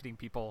few marketing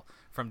people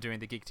from doing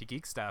the Geek to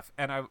Geek stuff,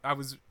 and I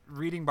was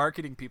reading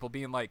marketing people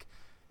being like,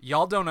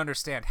 y'all don't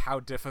understand how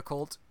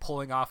difficult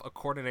pulling off a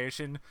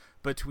coordination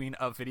between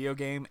a video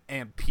game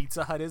and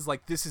Pizza Hut is.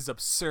 Like, this is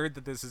absurd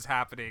that this is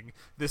happening.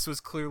 This was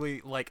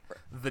clearly like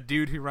the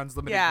dude who runs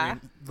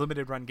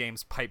limited run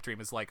games pipe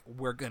dream is like,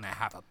 we're gonna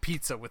have a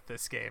pizza with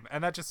this game,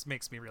 and that just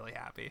makes me really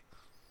happy.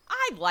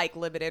 I like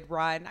limited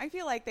run. I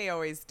feel like they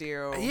always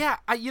do. Yeah,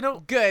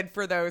 Good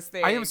for those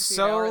things. I am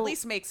or at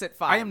least makes it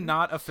fun. I am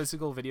not a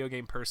physical video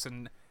game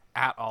person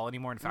at all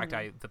anymore. In fact,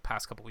 the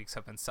past couple weeks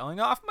have been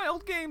selling off my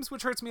old games,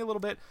 which hurts me a little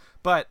bit.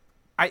 But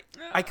I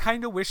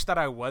kind of wish that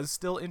I was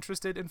still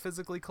interested in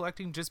physically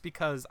collecting, just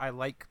because I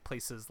like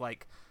places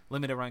like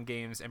limited run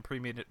games and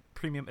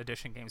premium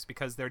edition games,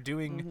 because they're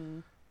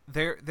doing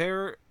they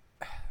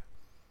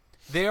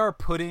are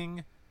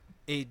putting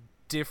a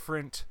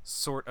different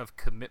sort of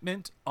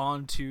commitment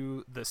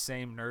onto the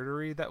same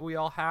nerdery that we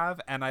all have,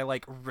 and I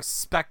like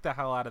respect the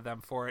hell out of them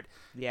for it.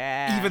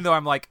 Yeah. Even though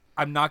I'm like,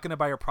 I'm not gonna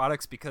buy your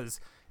products because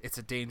it's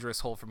a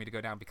dangerous hole for me to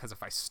go down, because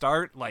if I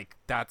start, like,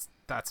 that's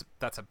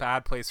a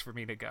bad place for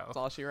me to go. That's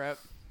all she wrote.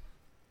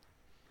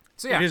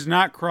 So yeah, It is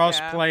not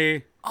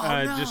cross-play,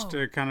 no. just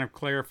to kind of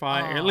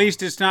clarify. At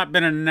least it's not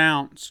been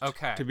announced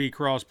Okay. to be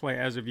cross-play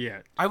as of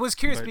yet. I was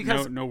curious But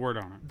because no word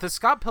on it. the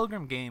Scott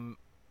Pilgrim game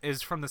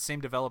is from the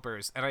same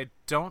developers, and I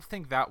don't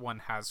think that one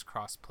has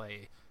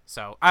crossplay.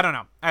 So I don't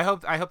know. I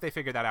hope they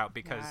figure that out,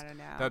 because I don't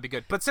know. that would be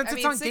good. But since I it's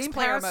mean, on Game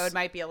six-player Pass, mode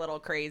might be a little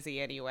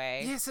crazy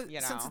anyway. yes, you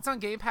know. since it's on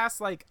Game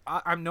Pass, like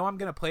I know I'm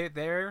gonna play it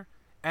there,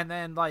 and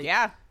then like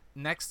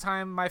next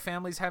time my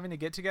family's having to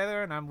get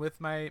together and I'm with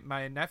my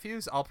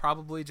nephews, I'll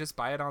probably just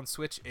buy it on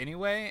Switch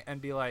anyway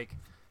and be like,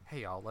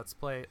 hey y'all, let's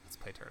play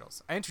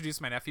Turtles. I introduced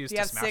my nephews Do you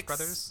to have Smash 6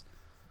 Brothers.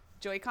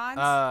 Joy-Cons?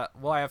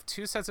 Well, I have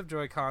 2 sets of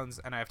Joy-Cons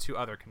and I have 2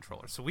 other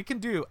controllers, so I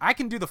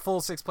can do the full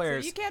 6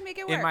 players. So you can make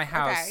it in work. my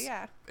house. Okay,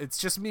 yeah. It's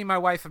just me, my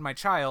wife, and my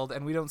child,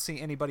 and we don't see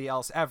anybody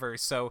else ever.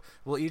 So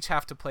we'll each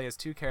have to play as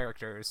 2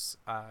 characters.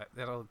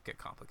 That'll get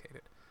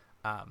complicated.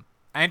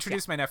 I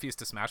introduced my nephews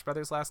to Smash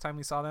Brothers last time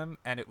we saw them,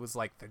 and it was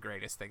like the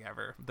greatest thing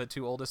ever. The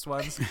 2 oldest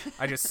ones,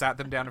 I just sat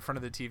them down in front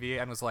of the TV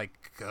and was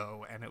like,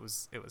 "Go!" and it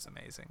was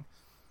amazing.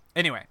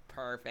 Anyway,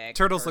 Perfect.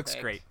 Turtles looks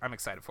perfect. great. I'm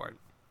excited for it.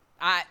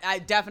 I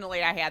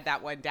definitely I had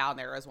that one down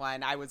there as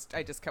one. I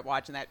just kept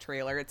watching that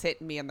trailer. It's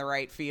hitting me in the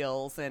right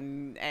feels,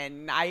 and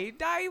I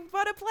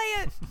want to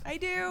play it. I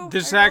do.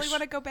 This I really actu-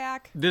 want to go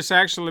back. This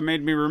actually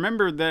made me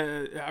remember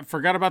that I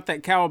forgot about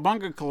that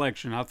Cowabunga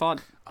collection. I thought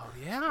Oh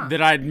yeah.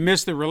 that I'd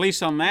missed the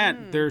release on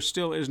that. There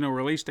still is no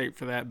release date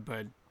for that,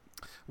 but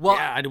Well,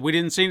 yeah, we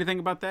didn't see anything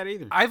about that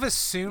either. I've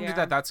assumed Yeah.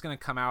 that that's going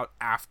to come out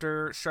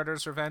after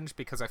Shredder's Revenge,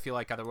 because I feel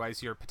like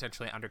otherwise you're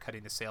potentially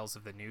undercutting the sales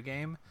of the new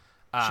game.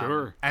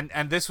 Sure. And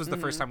this was the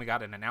first time we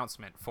got an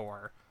announcement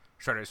for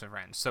Shredder's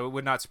Revenge, so it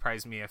would not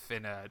surprise me if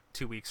in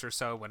 2 weeks or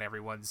so, when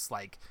everyone's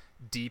like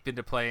deep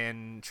into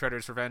playing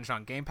Shredder's Revenge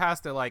on Game Pass,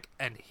 they're like,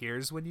 and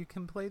here's when you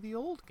can play the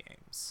old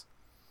games.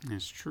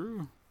 That's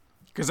true.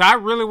 Because I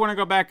really want to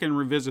go back and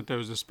revisit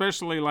those,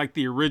 especially like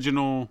the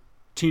original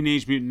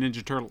Teenage Mutant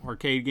Ninja Turtle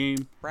arcade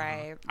game.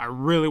 Right. I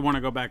really want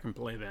to go back and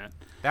play that.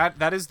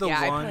 That is the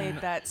Yeah, one. I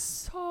played that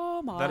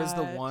so much. That is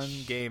the one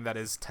game that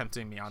is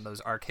tempting me on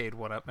those arcade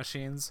 1-up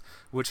machines,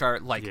 which are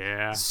like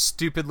Yeah.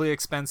 stupidly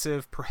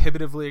expensive,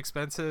 prohibitively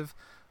expensive.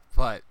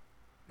 But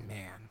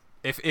man,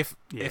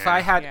 if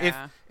I had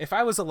Yeah. if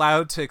I was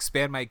allowed to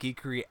expand my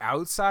geekery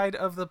outside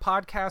of the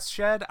podcast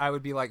shed, I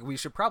would be like, we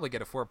should probably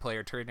get a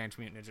 4-player Teenage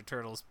Mutant Ninja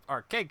Turtles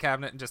arcade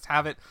cabinet and just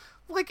have it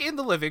like in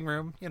the living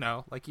room,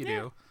 like you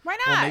do. Why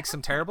We'll not? make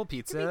some terrible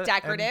pizza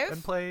decorative.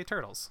 and play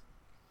Turtles.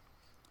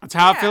 That's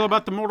how I Yeah. feel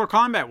about the Mortal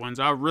Kombat ones.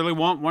 I really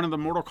want one of the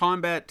Mortal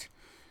Kombat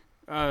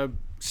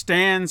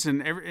stands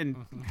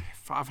and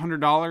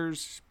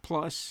 $500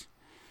 plus.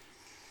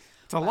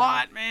 It's a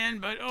lot, man,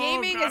 but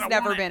Gaming God, has I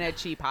never want it. been a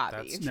cheap hobby.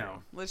 That's true.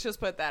 No. Let's just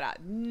put that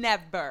out.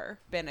 Never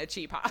been a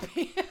cheap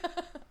hobby.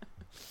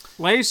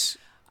 Lace,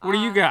 what do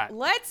you got?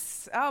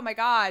 Oh my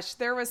gosh,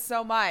 there was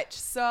so much.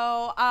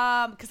 So,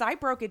 because I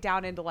broke it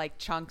down into like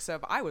chunks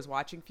of, I was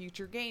watching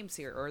Future Games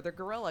here or the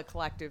Gorilla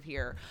Collective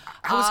here.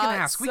 I was gonna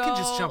ask. We can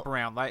just jump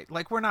around,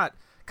 like we're not,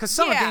 because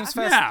Summer Yeah. Games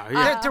Fest.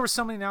 Yeah. There were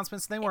so many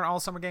announcements. They weren't all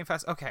Summer Game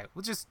Fest. Okay,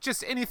 well,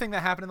 just anything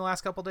that happened in the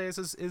last couple days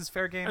is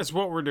fair game. That's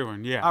what we're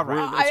doing. Yeah. All right.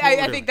 That's what we're I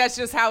doing. think that's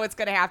just how it's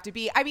going to have to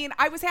be. I mean,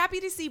 I was happy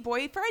to see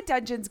Boyfriend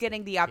Dungeon's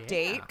getting the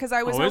update because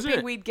I was Oh, is hoping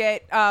it? we'd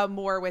get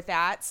more with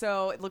that.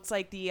 So it looks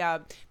like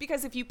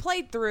because if you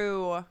played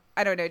through,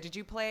 I don't know, did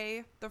you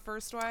play the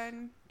first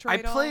one?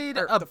 Treadle? played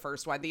Or a- the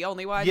first one, the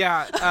only one.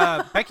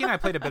 Yeah, Becky and I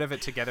played a bit of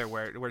it together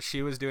where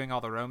she was doing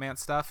all the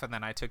romance stuff and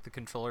then I took the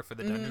controller for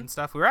the dungeon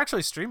stuff. We were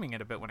actually streaming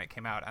it a bit when it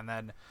came out and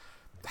then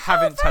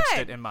haven't touched fun.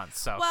 it in months.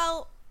 So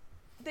Well,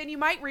 then you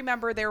might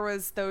remember there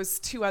was those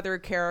two other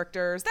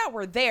characters that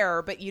were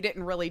there, but you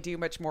didn't really do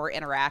much more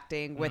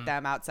interacting with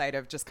them outside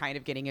of just kind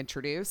of getting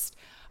introduced.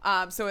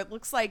 So it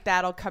looks like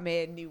that'll come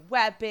in. New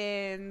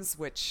weapons,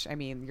 which, I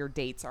mean, your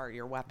dates are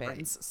your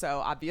weapons. So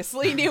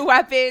obviously new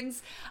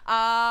weapons.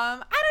 I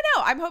don't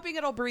know. I'm hoping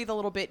it'll breathe a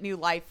little bit new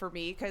life for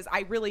me because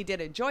I really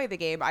did enjoy the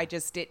game. I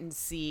just didn't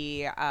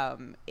see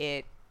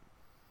it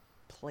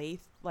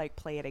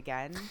play it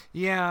again.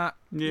 yeah,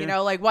 You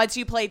know, like once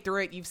you played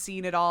through it, you've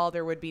seen it all.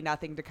 There would be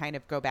nothing to kind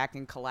of go back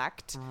and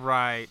collect.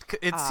 right.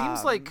 It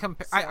seems like so-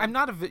 I'm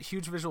not a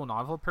huge visual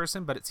novel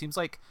person, but it seems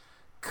like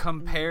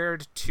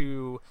compared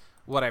to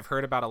what I've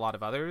heard about a lot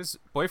of others,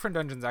 Boyfriend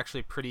Dungeon's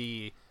actually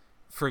pretty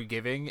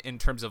forgiving in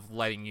terms of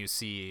letting you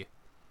see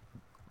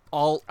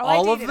all I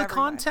of dated the everyone.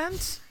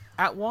 content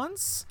at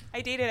once.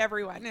 I dated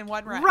everyone in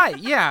one run. Right,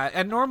 yeah.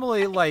 And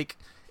normally, like,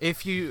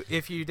 if you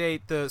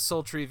date the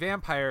sultry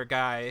vampire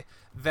guy,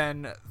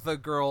 then the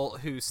girl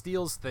who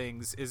steals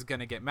things is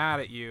gonna get mad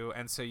at you,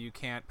 and so you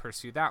can't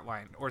pursue that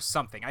line or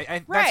something.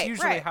 That's Right,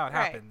 usually right, how it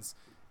right. happens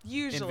in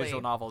Usually.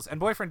 visual novels. And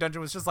Boyfriend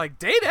Dungeon was just like,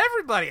 date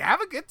everybody,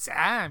 have a good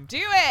time. Do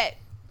it.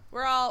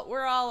 We're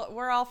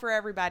all for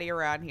everybody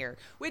around here,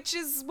 which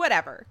is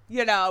whatever,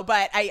 you know,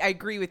 but I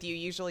agree with you.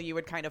 Usually you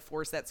would kind of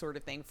force that sort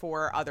of thing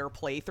for other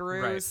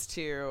playthroughs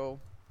to,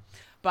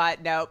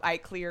 but nope, I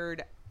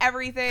cleared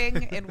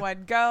everything in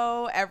one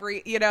go,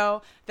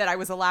 that I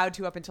was allowed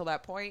to up until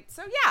that point.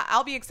 So yeah,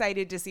 I'll be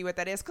excited to see what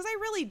that is because I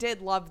really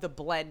did love the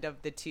blend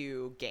of the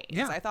two games.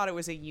 Yeah. I thought it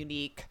was a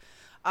unique,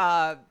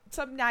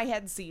 something I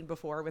hadn't seen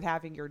before with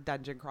having your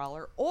dungeon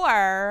crawler,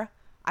 or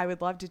I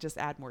would love to just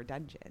add more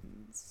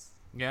dungeons.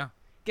 Yeah.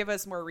 Give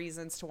us more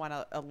reasons to want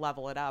to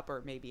level it up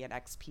or maybe an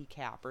XP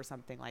cap or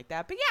something like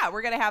that. But yeah,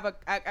 we're going to have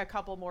a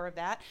couple more of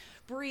that.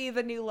 Breathe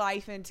a new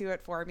life into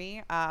it for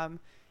me.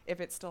 If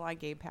it's still on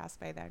Game Pass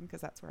by then,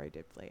 because that's where I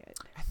did play it.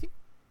 I think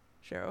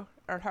So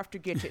I'd have to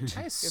get it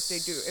I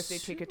if they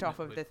take it off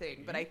assume of it the would thing.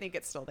 be. But I think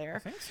it's still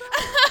there. I think so.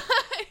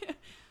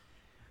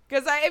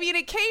 Because I mean,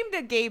 it came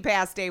to Game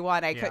Pass day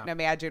one. I Yeah. couldn't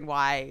imagine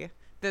why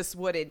this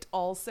wouldn't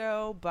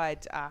also,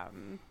 but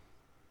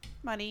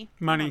money.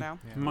 I Money. don't know.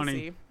 Yeah. We'll Money.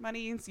 see.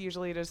 Money is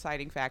usually a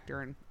deciding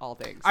factor in all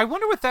things. I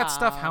wonder with that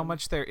stuff how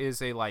much there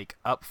is a like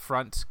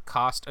upfront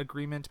cost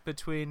agreement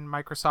between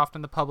Microsoft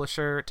and the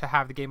publisher to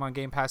have the game on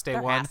Game Pass day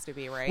There one. has to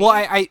be, right? Well,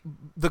 I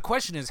the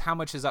question is how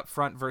much is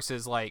upfront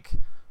versus like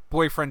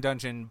Boyfriend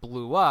Dungeon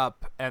blew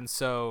up, and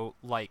so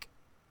like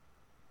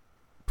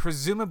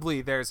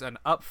presumably there's an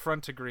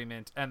upfront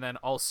agreement and then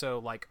also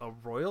like a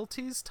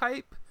royalties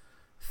type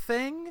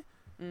thing,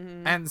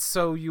 and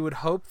so you would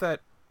hope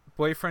that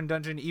Boyfriend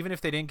Dungeon, even if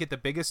they didn't get the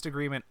biggest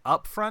agreement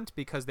up front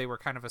because they were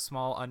kind of a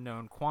small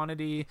unknown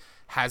quantity,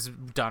 has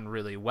done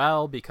really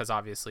well because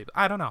obviously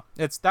I don't know.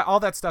 It's that all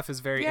that stuff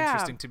is very Yeah.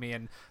 interesting to me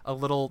and a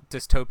little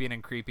dystopian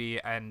and creepy,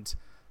 and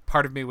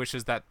part of me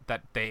wishes that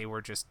they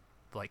were just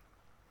like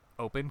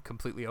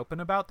completely open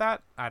about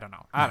that. I don't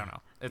know.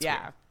 It's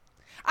yeah. weird.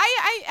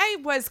 I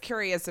was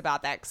curious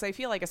about that because I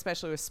feel like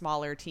especially with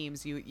smaller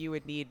teams you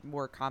would need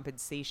more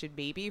compensation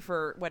maybe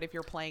for what if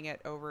you're playing it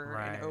over and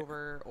Right.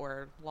 over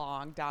or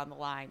long down the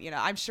line. You know,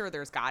 I'm sure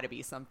there's got to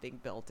be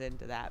something built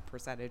into that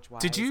percentage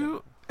wise. Did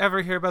you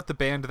ever hear about the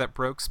band that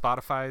broke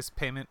Spotify's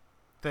payment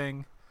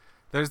thing?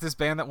 There's this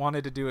band that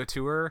wanted to do a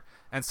tour,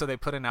 and so they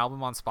put an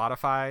album on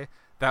Spotify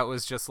that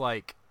was just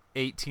like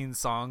 18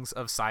 songs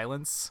of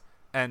silence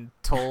and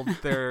told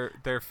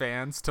their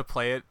fans to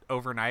play it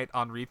overnight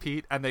on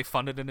repeat, and they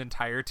funded an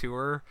entire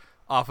tour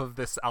off of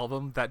this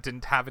album that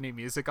didn't have any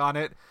music on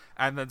it.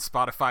 And then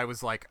Spotify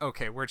was like,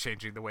 okay, we're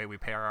changing the way we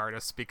pay our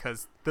artists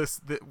because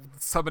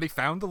somebody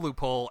found the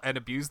loophole and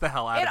abused the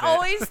hell out of it. It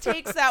always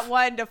takes that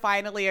one to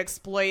finally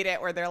exploit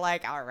it where they're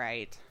like, all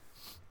right,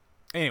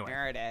 Anyway,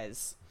 there it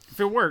is.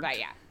 If it worked. But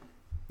yeah.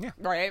 Yeah.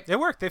 Right. it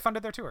worked. They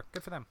funded their tour.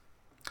 Good for them.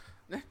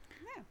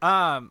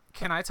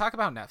 Can I talk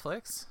about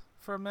Netflix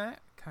for a minute?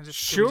 Can we just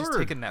Sure.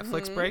 take a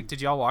Netflix break?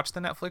 Did y'all watch the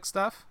Netflix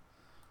stuff?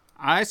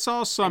 I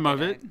saw some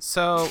of it.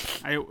 So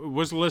It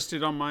was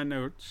listed on my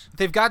notes.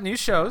 they've got new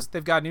shows.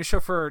 They've got a new show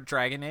for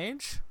Dragon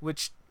Age,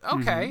 which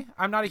okay,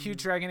 I'm not a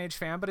huge Dragon Age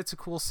fan, but it's a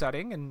cool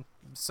setting and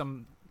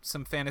some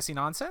fantasy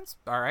nonsense.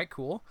 All right,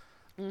 cool.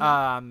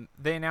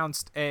 They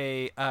announced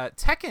a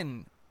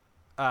Tekken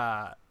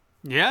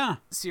Yeah.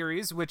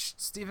 series, which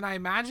Steven, I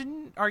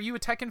imagine, are you a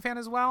Tekken fan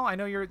as well? I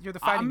know you're the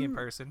fighting game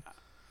person.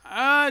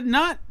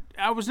 Not.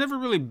 I was never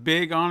really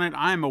big on it.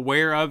 I'm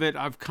aware of it.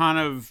 I've kind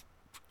of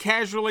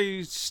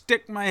casually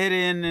stick my head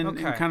in and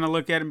Okay. kind of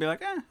look at it and be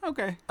like,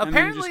 okay. And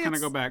then just kind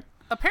of go back.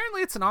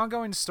 Apparently, it's an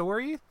ongoing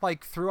story,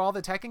 like through all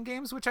the Tekken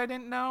games, which I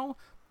didn't know.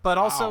 But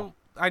also,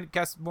 I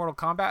guess Mortal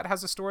Kombat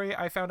has a story.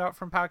 I found out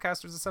from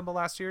Podcasters Assemble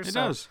last year. It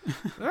does.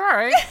 All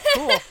right,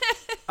 cool.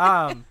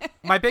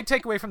 My big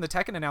takeaway from the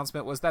Tekken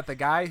announcement was that the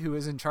guy who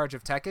is in charge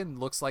of Tekken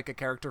looks like a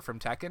character from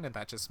Tekken, and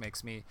that just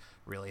makes me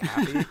really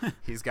happy.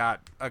 He's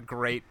got a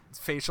great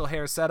facial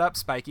hair setup,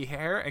 spiky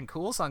hair, and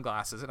cool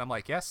sunglasses, and I'm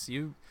like, yes,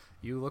 you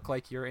look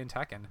like you're in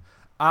Tekken.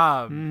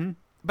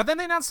 But then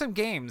they announced some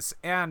games,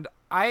 and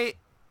I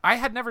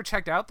had never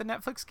checked out the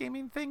Netflix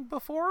gaming thing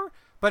before,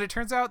 but it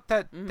turns out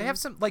that they have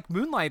some, like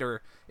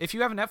Moonlighter. If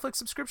you have a Netflix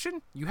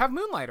subscription, you have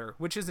Moonlighter,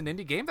 which is an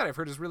indie game that I've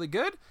heard is really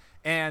good,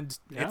 and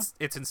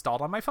it's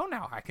installed on my phone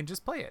now. I can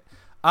just play it.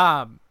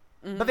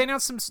 But they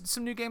announced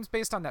some new games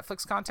based on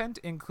Netflix content,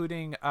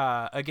 including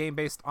a game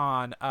based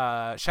on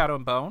Shadow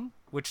and Bone,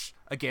 which,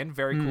 again,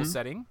 very cool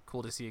setting.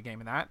 Cool to see a game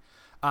in that.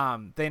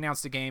 They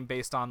announced a game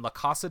based on La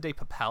Casa de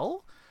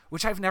Papel,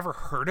 which I've never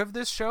heard of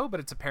this show, but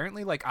it's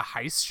apparently like a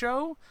heist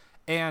show.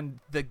 And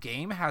the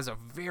game has a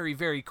very,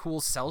 very cool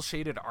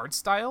cel-shaded art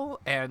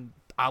style, and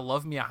I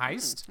love me a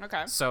heist.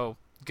 Okay. So,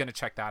 gonna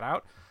check that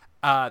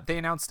out. They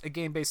announced a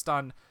game based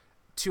on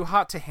Too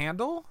Hot to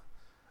Handle,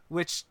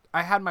 which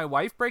I had my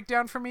wife break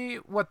down for me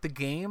what the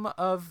game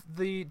of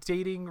the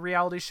dating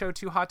reality show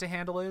Too Hot to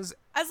Handle is.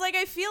 I was like,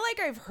 I feel like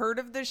I've heard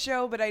of the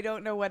show, but I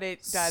don't know what it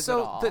does at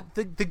all. So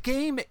the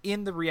game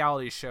in the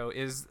reality show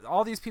is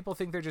all these people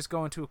think they're just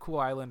going to a cool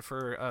island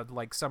for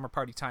like summer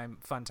party time,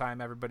 fun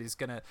time. Everybody's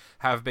gonna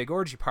have a big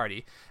orgy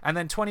party, and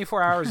then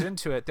 24 hours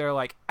into it, they're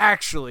like,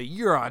 actually,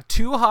 you're on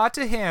Too Hot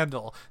to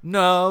Handle.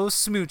 No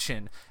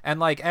smooching.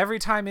 And like every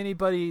time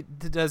anybody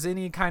does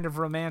any kind of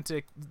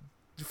romantic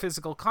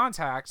physical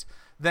contact,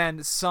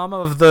 then some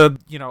of the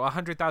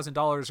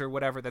 $100,000 or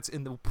whatever that's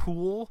in the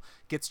pool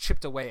gets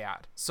chipped away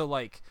at. So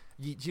like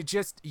you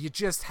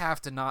just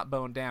have to not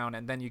bone down,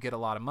 and then you get a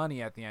lot of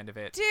money at the end of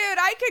it. Dude,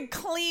 I could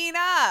clean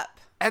up.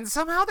 And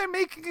somehow they're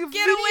making a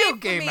Get video away from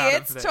game me. out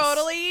It's of this.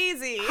 totally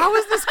easy. How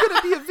is this going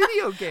to be a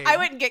video game? I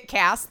wouldn't get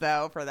cast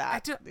though for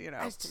that.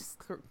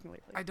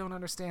 I don't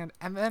understand.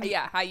 And then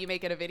Yeah, how you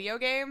make it a video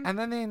game? And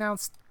then they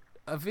announced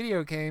a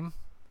video game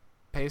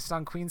based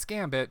on Queen's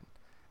Gambit,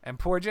 and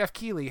poor Jeff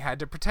Keighley had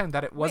to pretend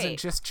that it wasn't Wait.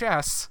 just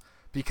chess,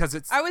 because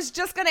I was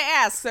just gonna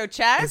ask. So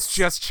chess? it's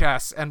just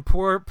chess, and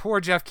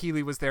poor Jeff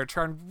Keighley was there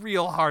trying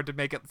real hard to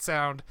make it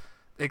sound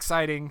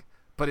exciting,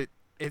 but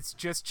it's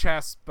just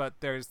chess, but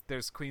there's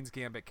Queen's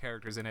Gambit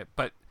characters in it,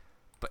 but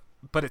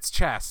it's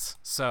chess,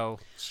 so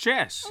It's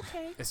chess.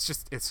 Okay.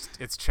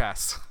 it's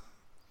chess.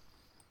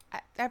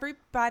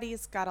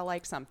 Everybody's gotta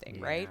like something,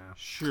 right?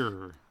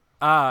 Sure.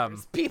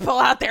 People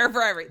out there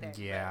for everything.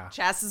 Yeah.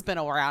 Chess has been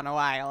around a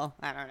while.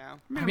 I don't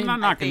know. I mean, I'm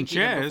not knocking think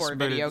even chess, before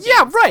but video it's, games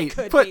Yeah, right.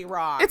 could but be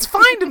wrong. It's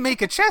fine to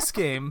make a chess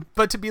game,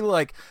 but to be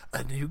like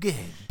a new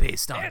game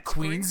based on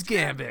Queen's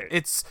Gambit,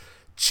 it's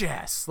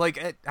chess.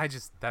 Like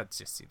that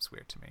just seems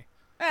weird to me.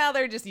 Well,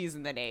 they're just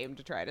using the name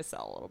to try to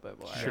sell a little bit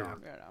more. Sure.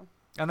 You know.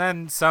 And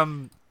then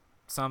some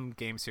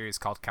game series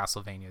called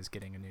Castlevania is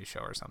getting a new show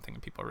or something,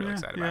 and people are really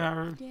excited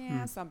about it.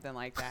 Yeah, something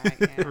like that.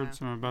 Yeah. Heard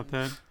something about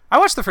that. I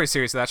watched the first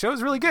series of that show. It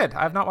was really good.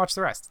 I have not watched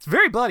the rest. It's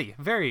very bloody,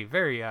 very,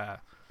 very.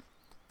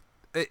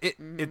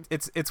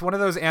 It's one of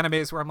those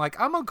animes where I'm like,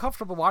 I'm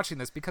uncomfortable watching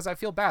this because I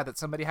feel bad that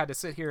somebody had to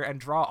sit here and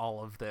draw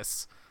all of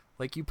this.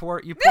 Like you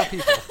poor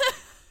people.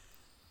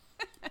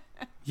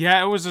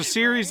 Yeah, it was a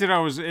series that I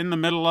was in the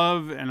middle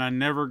of, and I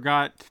never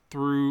got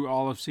through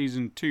all of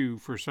season 2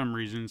 for some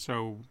reason.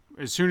 So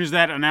as soon as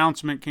that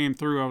announcement came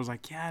through, I was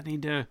like, yeah, I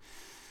need to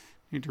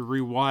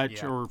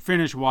rewatch or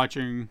finish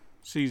watching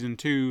season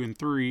 2 and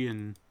 3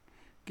 and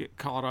get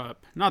caught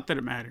up. Not that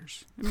it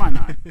matters. It might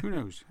not. Who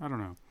knows? I don't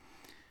know.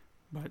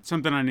 But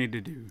something I need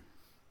to do.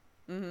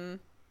 Mm-hmm.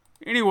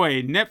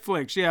 Anyway,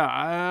 Netflix.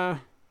 Yeah.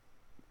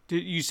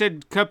 You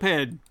said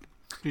Cuphead.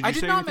 Did you I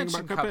did say not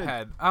anything mention about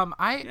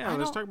Cuphead.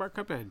 Let's talk about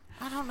Cuphead.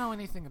 I don't know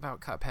anything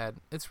about Cuphead.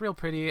 It's real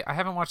pretty. I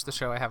haven't watched the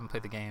show. I haven't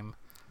played the game.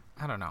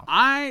 I don't know.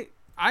 I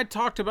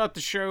talked about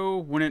the show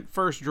when it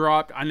first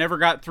dropped. I never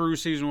got through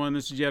season 1.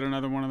 This is yet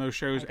another one of those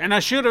shows, and I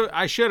should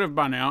have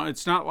by now.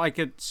 It's not like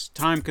it's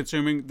time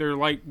consuming. They're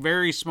like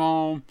very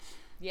small.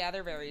 Yeah,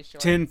 they're very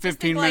short. 10, Just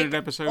think 15-minute like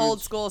episodes.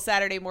 Old school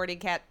Saturday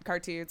morning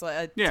cartoons,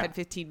 like 10,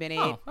 15 minute.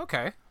 Oh,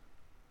 okay.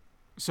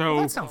 So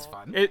Well, that sounds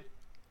fun. It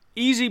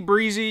easy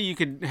breezy. You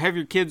could have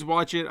your kids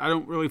watch it. I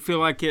don't really feel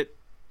like it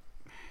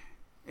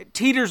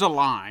teeters a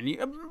line,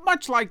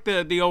 much like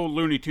the old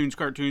Looney Tunes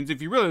cartoons.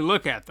 If you really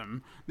look at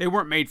them, they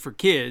weren't made for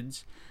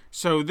kids.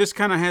 So this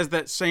kind of has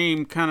that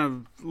same kind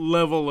of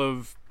level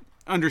of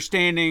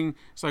understanding.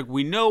 It's like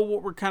we know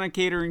what we're kind of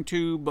catering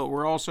to, but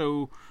we're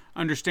also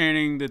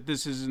understanding that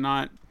this is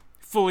not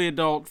fully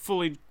adult,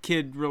 fully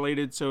kid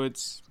related. So it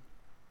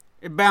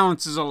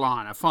balances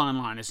a fine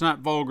line. It's not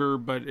vulgar,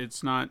 but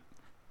it's not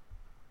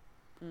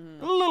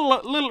a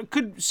little.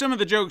 Some of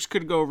the jokes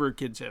could go over a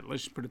kid's head.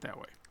 Let's just put it that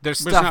way. There's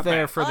But it's stuff not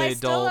there bad. for the I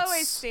still adults.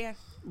 always stand.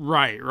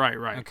 Right.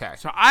 Okay.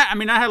 So I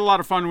mean, I had a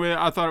lot of fun with it.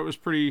 I thought it was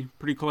pretty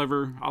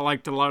clever. I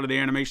liked a lot of the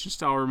animation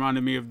style.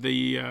 Reminded me of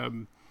the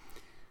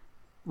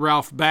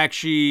Ralph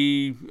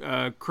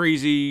Bakshi,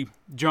 crazy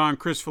John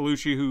Chris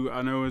Felucci, who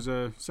I know is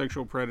a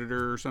sexual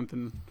predator or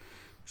something,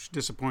 which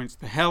disappoints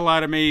the hell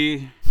out of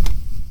me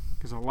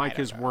because I like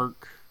his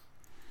work.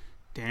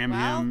 Damn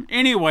Well, him.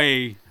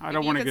 Anyway, I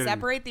don't want to You get can in.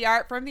 separate the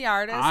art from the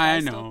artist.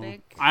 I still know.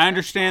 think I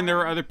understand there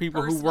are other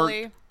people who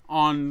personally. worked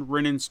on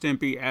Ren and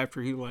Stimpy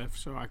after he left,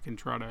 so I can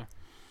try to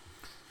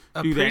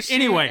do that. Appreciate-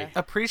 Anyway,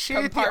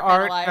 Appreciate the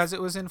art Compartmentalize. as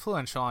it was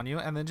influential on you,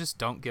 and then just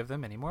don't give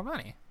them any more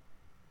money.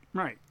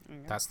 right.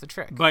 That's the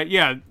trick. But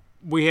yeah,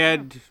 we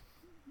had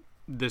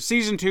the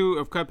season 2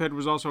 of Cuphead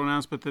was also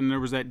announced, but then there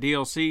was that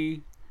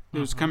DLC that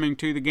was coming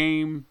to the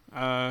game.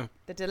 The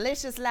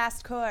delicious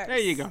last course. There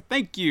you go.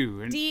 Thank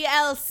you. And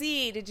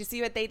DLC. Did you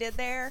see what they did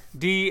there?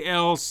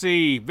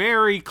 DLC,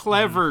 very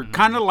clever,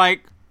 kind of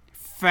like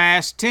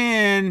Fast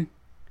 10.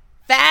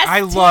 Fast I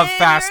love 10,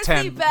 Fast your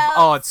 10. seatbelts.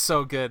 Oh, it's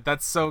so good.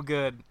 That's so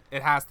good.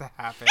 It has to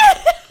happen.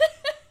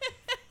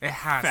 It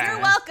has Fast. to.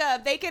 You're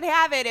welcome. They can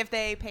have it if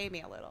they pay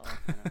me a little.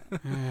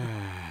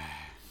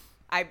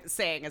 I'm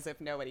saying as if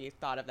nobody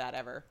thought of that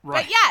ever.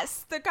 Right. But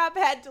yes, the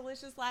Cuphead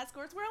Delicious Last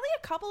Course. We're only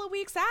a couple of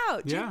weeks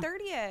out. Yeah. June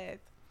 30th.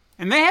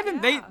 And they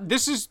haven't. Yeah.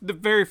 This is the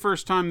very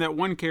first time that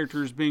one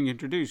character is being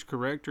introduced,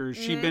 correct? Or has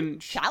she been?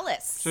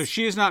 Chalice. So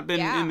she has not been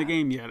in the Yeah.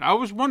 game yet. I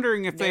was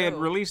wondering if they had No.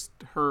 released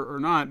her or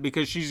not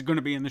because she's going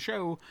to be in the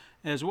show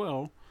as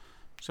well.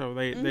 So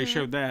they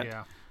showed that.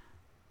 Yeah.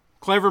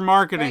 Clever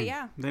marketing. Right,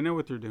 yeah. They know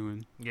what they're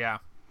doing. Yeah.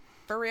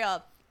 For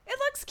real. It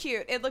looks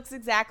cute. It looks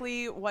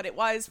exactly what it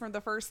was from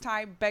the first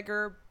time.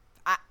 Beggar.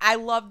 I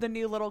love the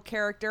new little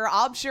character.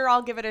 I'm sure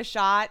I'll give it a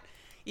shot,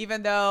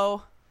 even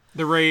though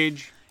The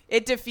Rage.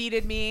 it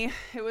defeated me.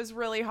 It was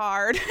really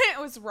hard. It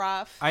was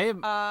rough. I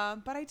am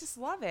But I just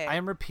love it. I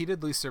am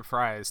repeatedly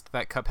surprised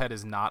that Cuphead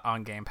is not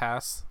on Game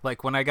Pass.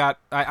 Like when I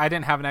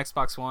didn't have an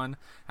Xbox One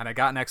and I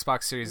got an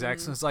Xbox Series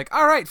X and it's like,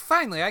 all right,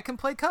 finally I can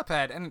play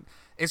Cuphead, and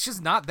it's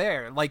just not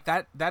there. Like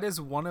that is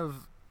one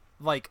of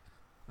like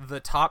the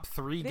top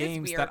 3 It is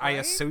games weird, that I right?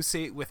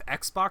 associate with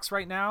Xbox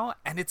right now,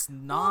 and it's well,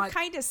 not.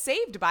 kind of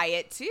saved by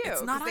it too.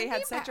 It's not 'cause they on had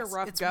Game such a Pass.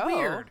 rough It's go.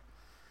 weird.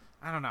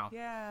 I don't know.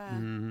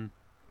 Yeah.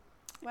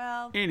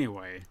 Well,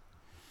 Anyway,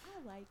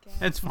 I like it.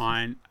 that's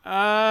fine.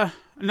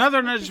 Another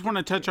one I just want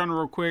to touch on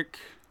real quick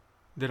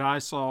that I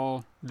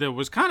saw that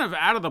was kind of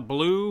out of the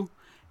blue,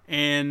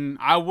 and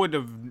I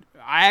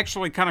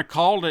actually kind of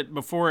called it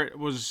before it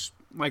was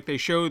like they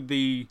showed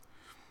the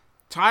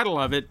title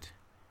of it,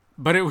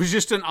 but it was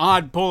just an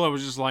odd pull. I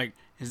was just like,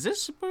 is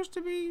this supposed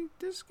to be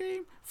this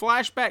game?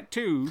 Flashback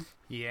 2,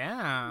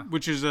 Yeah.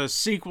 which is a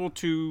sequel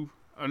to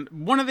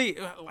one of the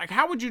like,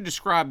 how would you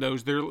describe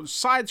those? They're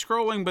side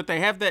scrolling, but they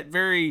have that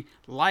very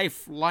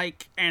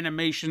lifelike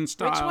animation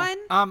style. Which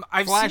one?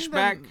 I've seen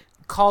Flashback. them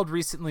called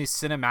recently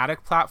cinematic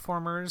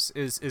platformers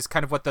is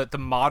kind of what the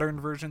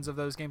modern versions of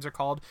those games are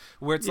called,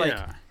 where it's like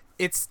Yeah.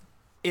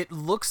 it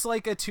looks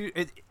like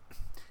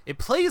it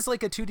plays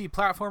like a 2D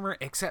platformer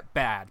except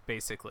bad,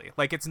 basically.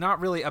 Like it's not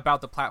really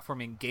about the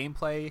platforming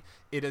gameplay,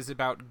 it is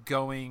about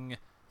going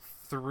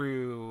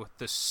through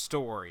the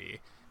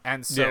story.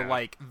 And so Yeah.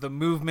 like the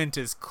movement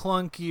is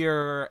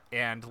clunkier,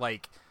 and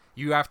like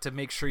you have to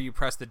make sure you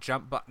press the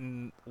jump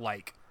button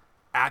like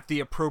at the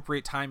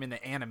appropriate time in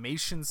the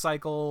animation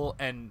cycle,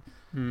 and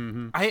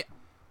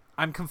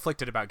I'm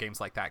conflicted about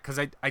games like that because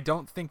I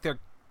don't think they're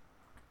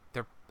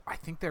I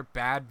think they're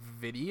bad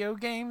video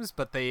games,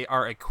 but they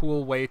are a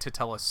cool way to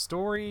tell a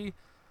story.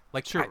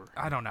 Like Sure.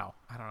 I don't know.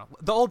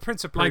 The old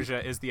Prince of Like-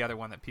 Persia is the other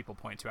one that people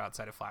point to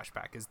outside of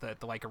Flashback. Is the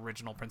like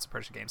original Prince of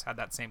Persia games had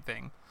that same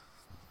thing.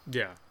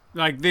 Yeah.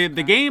 Like the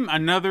game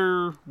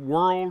Another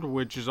World,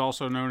 which is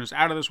also known as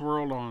Out of This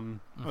World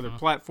on other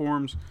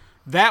platforms,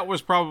 that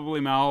was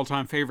probably my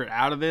all-time favorite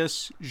out of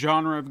this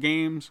genre of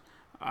games.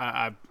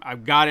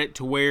 I've got it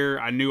to where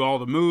I knew all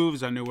the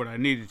moves, I knew what I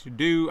needed to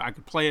do, I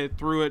could play it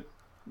through it,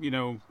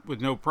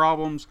 with no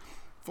problems.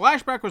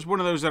 Flashback was one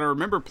of those that I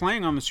remember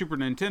playing on the Super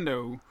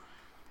Nintendo,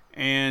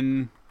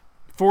 and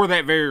for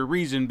that very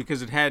reason,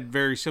 because it had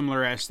very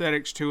similar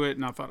aesthetics to it,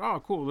 and I thought,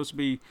 oh, cool, this will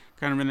be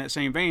kind of in that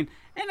same vein.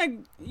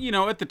 And,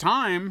 at the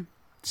time,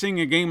 seeing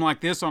a game like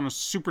this on a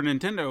Super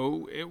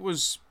Nintendo, it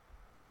was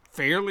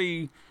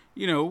fairly,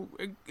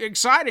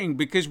 exciting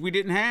because we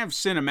didn't have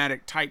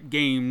cinematic type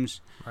games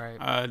Right.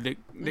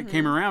 that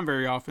came around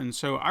very often.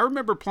 So I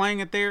remember playing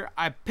it there.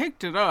 I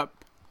picked it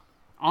up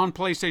on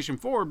PlayStation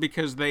 4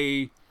 because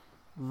they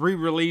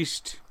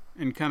re-released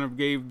and kind of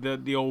gave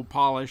the old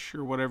polish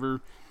or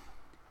whatever.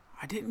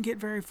 I didn't get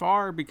very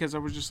far because I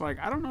was just like,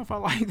 I don't know if I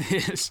like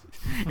this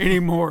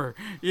anymore,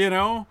 you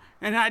know?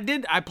 And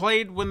I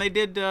played when they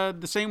did the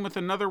same with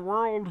Another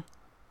World.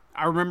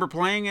 I remember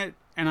playing it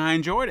and I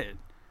enjoyed it.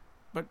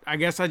 But I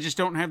guess I just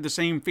don't have the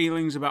same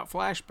feelings about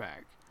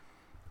Flashback.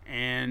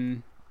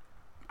 And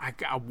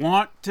I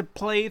want to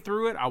play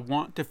through it. I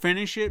want to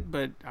finish it,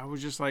 but I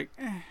was just like,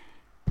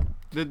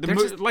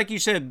 like you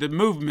said, the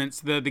movements,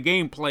 the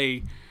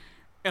gameplay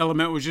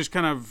element was just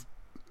kind of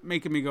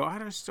making me go, I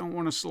just don't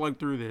want to slug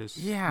through this.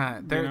 Yeah,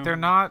 they're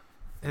not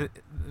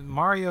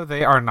Mario.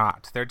 They are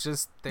not. They're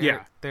just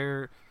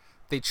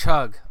they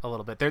chug a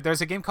little bit.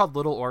 There's a game called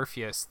Little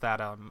Orpheus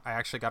that I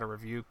actually got a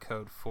review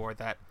code for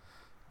that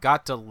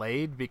got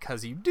delayed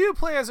because you do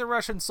play as a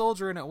Russian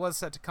soldier and it was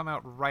set to come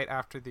out right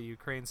after the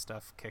Ukraine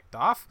stuff kicked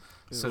off.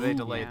 So they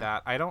delayed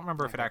that. I don't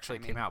remember if it actually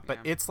came out, but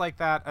it's like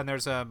that. And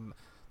there's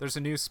a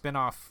new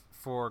spin-off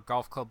for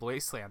Golf Club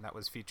Wasteland that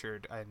was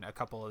featured in a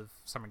couple of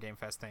Summer Game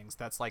Fest things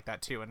that's like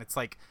that too. And it's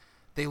like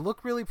they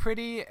look really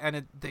pretty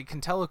and they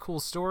can tell a cool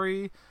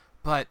story,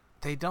 but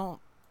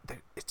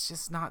it's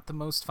just not the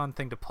most fun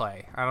thing to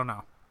play. I don't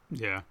know.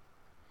 Yeah.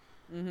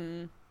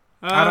 Mm-hmm.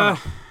 I don't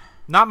know.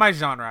 Not my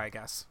genre, I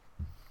guess.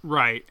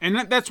 Right.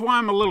 And that's why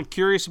I'm a little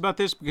curious about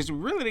this, because we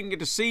really didn't get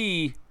to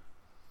see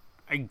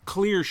a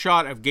clear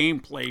shot of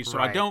gameplay, so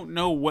I don't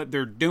know what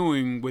they're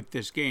doing with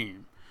this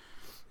game.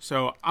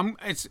 So I'm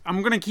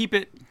going to keep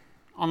it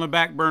on the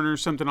back burner,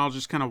 something I'll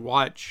just kind of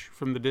watch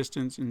from the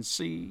distance and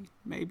see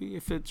maybe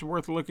if it's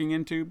worth looking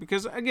into,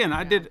 because again,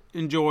 I did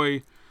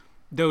enjoy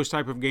those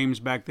type of games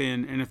back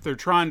then, and if they're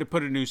trying to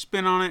put a new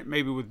spin on it,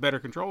 maybe with better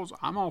controls,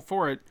 I'm all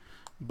for it,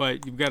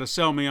 but you've got to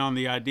sell me on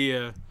the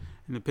idea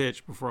and the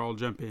pitch before I'll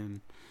jump in.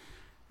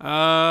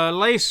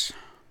 Lace,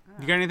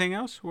 you got anything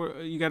else?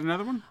 You got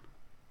another one?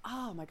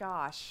 Oh my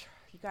gosh.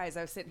 You guys,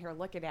 I was sitting here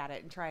looking at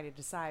it and trying to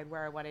decide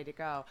where I wanted to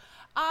go.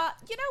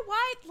 You know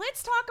what?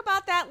 Let's talk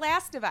about that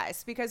Last of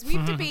Us, because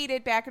we've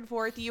debated back and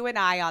forth, you and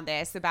I, on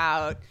this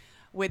about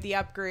would the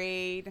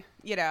upgrade,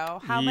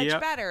 how much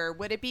better?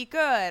 Would it be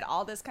good?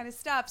 All this kind of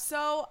stuff.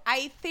 So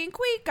I think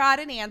we got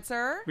an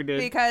answer. We did.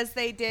 Because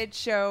they did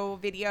show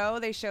video.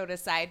 They showed a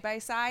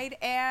side-by-side,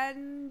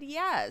 and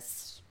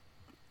yes.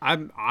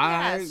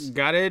 I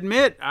gotta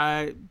admit,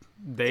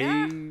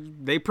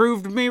 they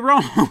proved me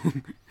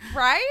wrong.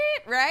 Right?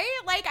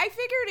 Like, I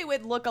figured it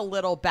would look a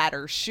little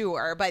better,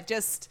 sure, but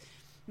just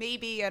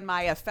maybe in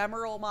my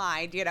ephemeral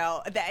mind,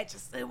 that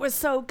it was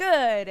so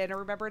good, and I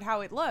remembered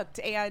how it looked,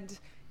 and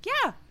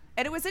yeah,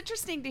 and it was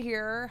interesting to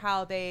hear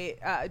how they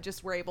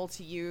just were able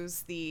to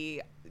use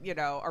the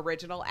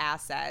original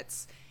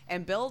assets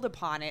and build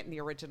upon it in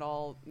the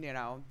original,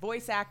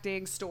 voice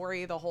acting,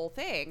 story, the whole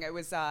thing. It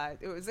was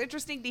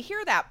interesting to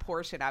hear that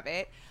portion of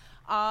it.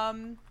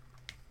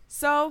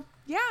 So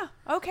yeah,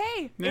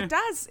 okay, It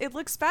does. It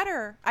looks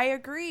better. I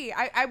agree.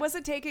 I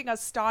wasn't taking a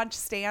staunch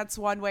stance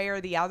one way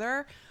or the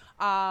other.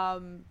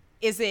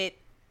 Is it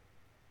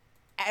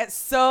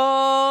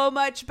so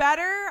much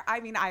better? I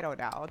mean, I don't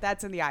know.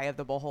 That's in the eye of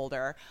the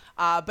beholder.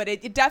 But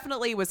it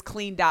definitely was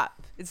cleaned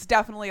up. It's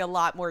definitely a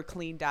lot more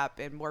cleaned up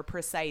and more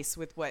precise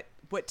with what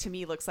to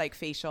me looks like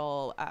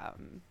facial.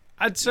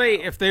 I'd say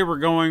if they were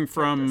going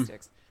from,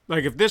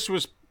 like, if this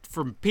was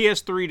from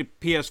PS3 to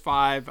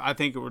PS5, I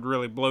think it would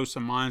really blow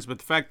some minds. But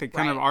the fact they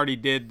kind of already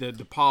did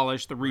the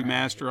polish, the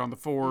remaster on the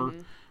 4,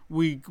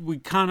 we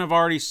kind of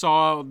already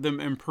saw them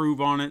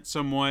improve on it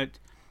somewhat.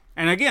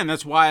 And again,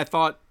 that's why I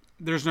thought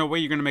there's no way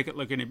you're going to make it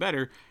look any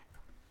better.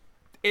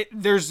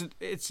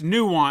 It's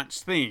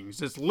nuanced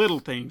things. It's little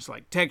things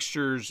like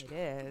textures,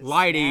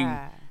 lighting,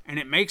 and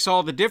it makes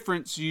all the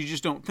difference. You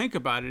just don't think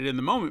about it in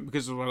the moment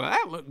because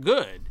that looked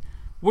good.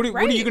 What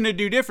are you going to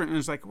do different? And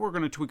it's like, we're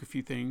going to tweak a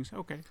few things.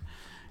 Okay.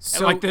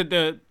 So, like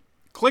the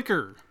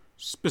clicker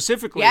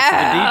specifically for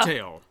the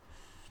detail.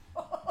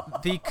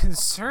 The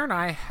concern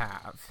I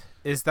have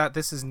is that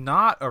this is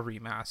not a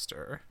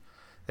remaster.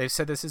 They've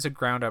said this is a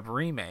ground-up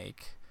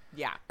remake.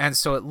 Yeah. And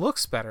so it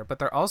looks better, but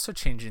they're also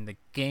changing the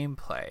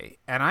gameplay.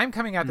 And I'm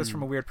coming at this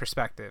from a weird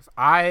perspective.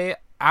 I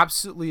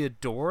absolutely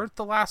adored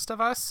The Last of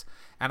Us,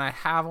 and I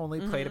have only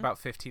played about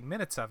 15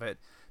 minutes of it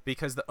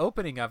because the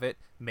opening of it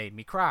made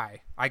me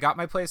cry. I got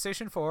my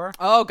PlayStation 4.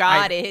 Oh,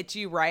 God, it hit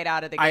you right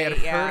out of the gate. I had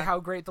heard how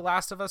great The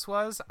Last of Us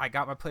was. I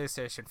got my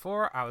PlayStation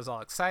 4. I was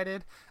all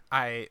excited.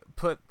 I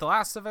put The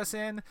Last of Us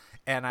in,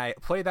 and I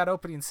played that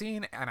opening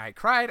scene, and I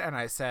cried, and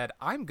I said,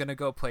 I'm going to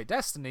go play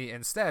Destiny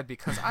instead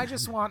because I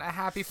just want a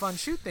happy, fun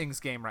shoot things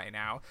game right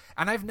now.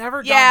 And I've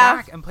never gone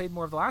back and played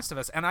more of The Last of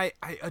Us, and I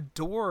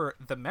adore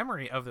the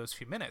memory of those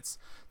few minutes.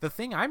 The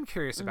thing I'm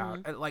curious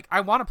about, like,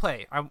 I want to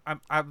play. I'm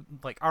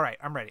like, all right,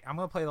 I'm ready. I'm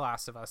going to play The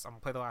Last of Us. I'm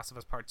going to play The Last of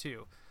Us Part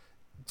 2.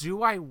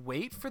 Do I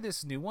wait for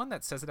this new one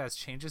that says it has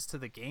changes to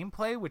the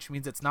gameplay, which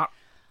means it's not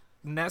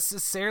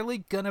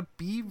necessarily gonna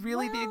be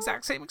really the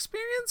exact same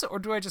experience, or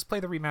do I just play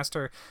the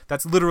remaster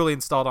that's literally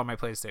installed on my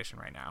PlayStation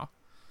right now?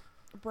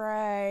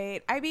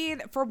 Right. I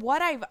mean, from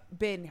what I've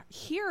been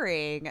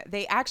hearing,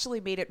 they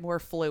actually made it more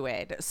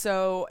fluid.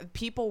 So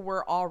people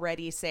were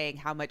already saying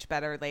how much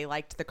better they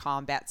liked the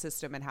combat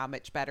system and how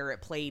much better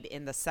it played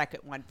in the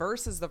second one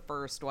versus the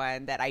first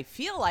one, that I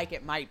feel like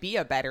it might be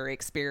a better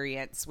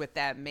experience with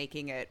them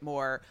making it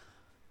more,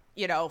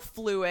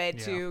 fluid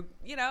to,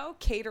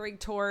 catering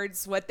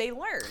towards what they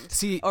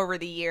learned over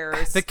the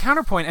years. The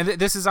counterpoint, and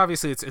this is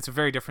obviously it's a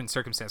very different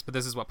circumstance, but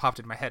this is what popped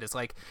in my head. Is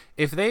like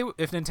if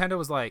Nintendo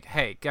was like,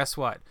 hey, guess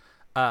what?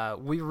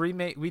 We were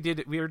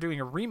doing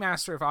a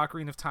remaster of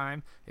Ocarina of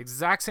Time,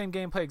 exact same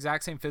gameplay,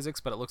 exact same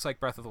physics, but it looks like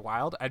Breath of the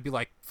Wild. I'd be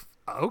like,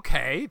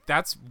 okay,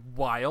 that's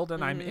wild,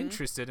 and I'm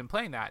interested in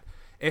playing that.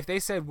 If they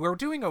said we're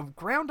doing a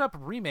ground up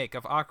remake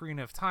of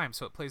Ocarina of Time,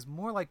 so it plays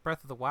more like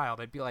Breath of the Wild,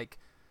 I'd be like,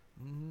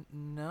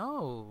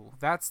 no,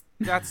 that's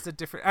the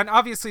different, and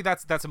obviously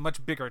that's a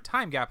much bigger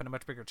time gap and a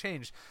much bigger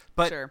change,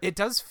 but Sure. It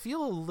does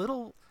feel a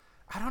little,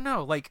 I don't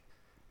know, like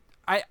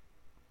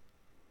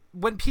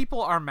when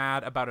people are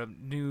mad about a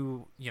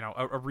new,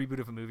 a reboot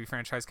of a movie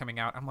franchise coming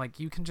out, I'm like,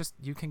 you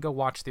can go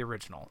watch the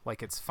original,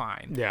 like it's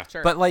fine. Yeah.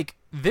 Sure. But like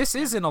this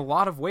is in a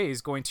lot of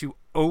ways going to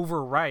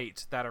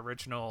overwrite that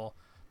original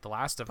The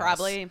Last of Us.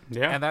 Probably.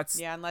 Yeah. And that's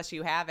Unless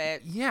you have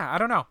it. I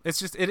don't know. It's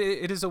just it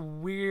is a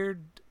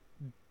weird,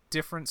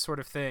 different sort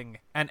of thing,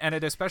 and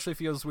it especially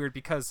feels weird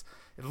because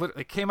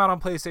it came out on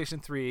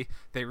PlayStation 3,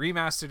 they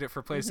remastered it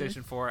for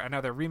PlayStation 4, and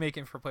now they're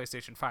remaking it for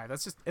PlayStation 5.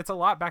 It's a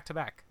lot back to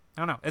back.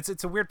 I don't know.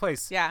 It's a weird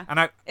place. Yeah.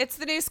 And It's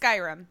the new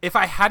Skyrim. if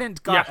I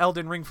hadn't got Yeah.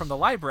 Elden Ring from the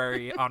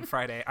library on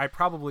Friday, I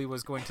probably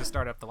was going to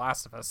start up The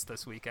Last of Us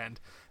this weekend.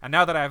 And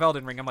now that I have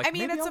Elden Ring, I'm like, I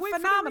mean, maybe it's I'll a wait for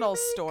the phenomenal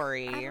remake.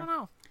 story. I don't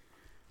know.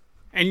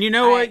 And you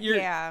know what?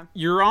 yeah.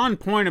 You're on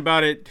point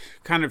about it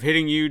kind of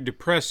hitting you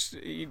depressed,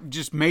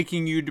 just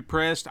making you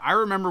depressed. I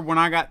remember when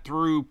I got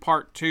through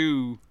part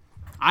 2,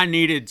 I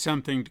needed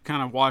something to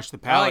kind of wash the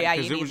palate. yeah,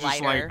 you because it need was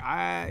just lighter.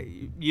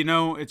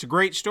 like, it's a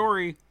great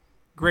story,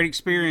 great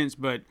experience,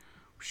 but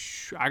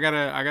I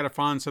gotta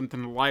find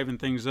something to liven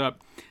things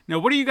up. Now,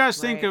 what do you guys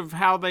think Right. of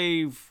how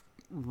they've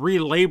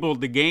relabeled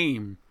the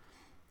game?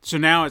 So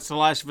now it's The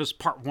Last of Us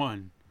Part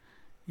 1.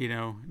 Do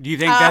you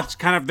think that's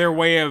kind of their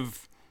way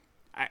of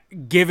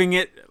giving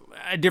it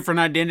a different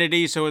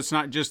identity, so it's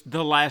not just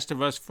The Last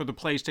of Us for the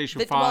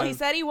PlayStation 5? Well, he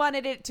said he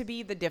wanted it to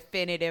be the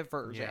definitive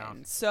version. Yeah.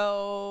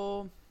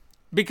 So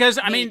Because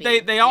I mean,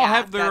 maybe. they all Yeah,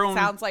 have their that own.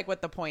 Sounds like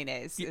what the point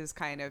is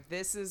kind of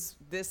this is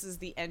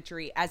the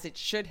entry as it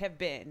should have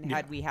been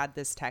had we had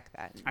this tech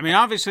then. I mean,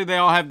 obviously they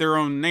all have their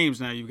own names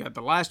now. You've got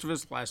The Last of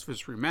Us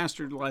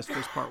Remastered, The Last of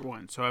Us Part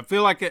 1. So I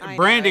feel like I know,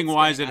 branding it's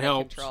wise, it getting out of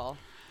helps. control.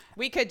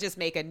 We could just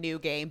make a new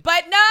game,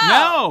 but no.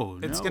 No,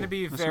 It's no. going to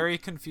be very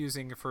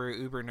confusing for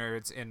Uber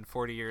nerds in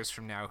 40 years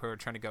from now who are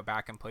trying to go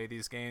back and play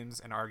these games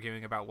and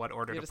arguing about what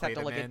order You to just play have to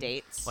them look in. at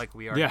dates. Like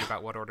we argue Yeah.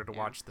 about what order to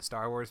watch the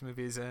Star Wars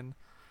movies in.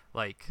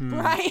 Like,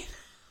 Right.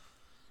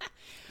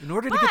 in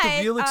order to get the But,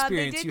 real they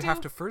experience, did you have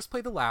do- to first play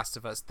The Last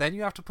of Us, then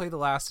you have to play The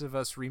Last of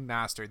Us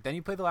Remastered, then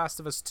you play The Last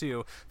of Us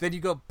 2, then you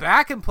go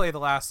back and play The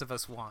Last of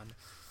Us 1.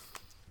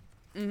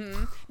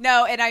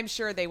 No, and I'm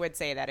sure they would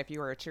say that if you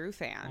were a true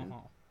fan.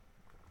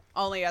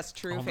 Only us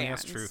true Only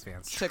fans us true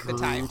fans. took the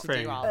time to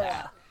fans. do all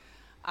that.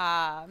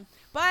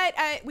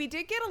 But we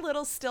did get a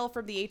little still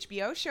from the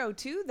HBO show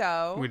too,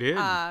 though. We did.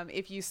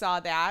 If you saw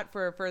that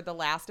for The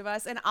Last of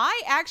Us, and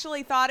I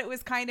actually thought it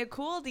was kind of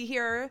cool to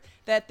hear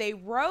that they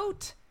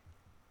wrote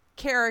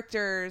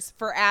characters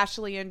for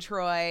Ashley and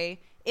Troy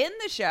in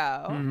the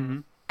show,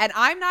 and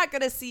I'm not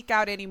going to seek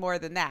out any more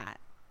than that.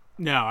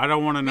 No, I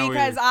don't want to know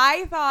Because either.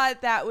 I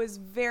thought that was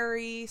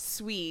very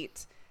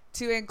sweet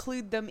to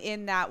include them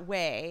in that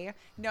way.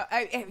 No,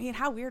 I mean,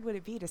 how weird would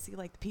it be to see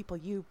like the people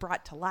you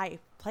brought to life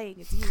playing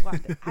as you on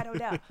I don't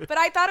know. But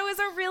I thought it was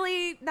a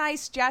really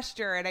nice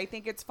gesture, and I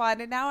think it's fun.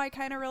 And now I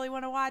kind of really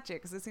want to watch it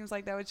because it seems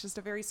like that was just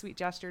a very sweet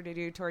gesture to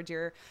do towards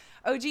your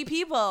OG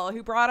people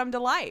who brought them to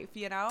life,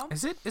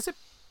 Is it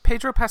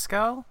Pedro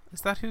Pascal?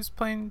 Is that who's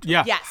playing?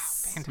 Yeah.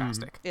 Yes.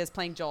 Fantastic. Is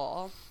playing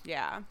Joel.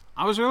 Yeah.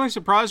 I was really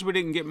surprised we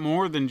didn't get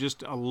more than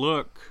just a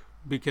look,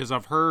 because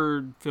I've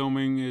heard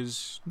filming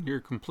is near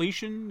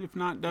completion, if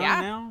not done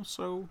Yeah. now.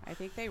 So I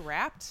think they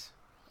wrapped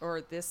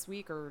or this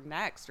week or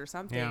next or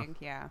something.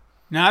 Yeah.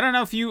 now I don't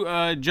know if you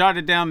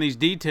jotted down these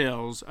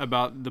details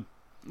about The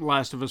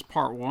Last of Us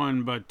Part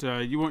 1, but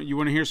you want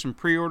to hear some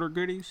pre-order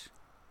goodies?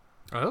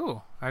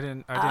 Oh, I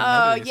didn't know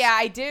Oh these. yeah,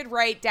 I did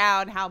write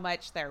down how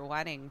much they're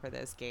wanting for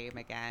this game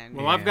again.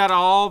 Well, I've got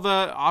all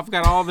the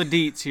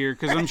deets here,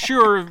 because I'm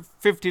sure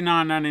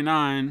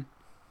 $59.99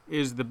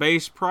 is the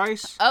base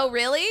price. Oh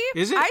really?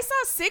 Is it? I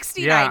saw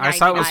 $69.99. Yeah, I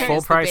saw it was full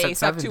as the price at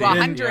base, up to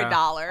 $70.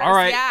 $100. All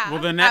right, Yeah. well,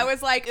 then I that-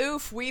 was like,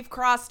 oof, we've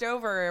crossed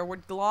over. We're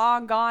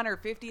long gone or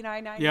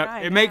 $59.99. Yeah,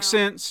 it makes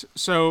sense.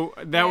 So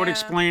that would Yeah.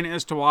 explain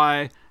as to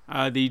why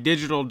the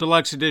digital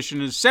deluxe edition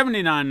is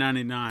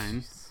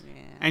 $79.99,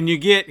 and you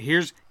get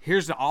here's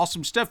the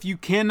awesome stuff you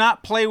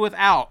cannot play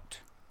without.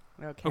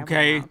 Okay.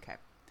 Okay.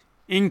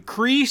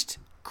 Increased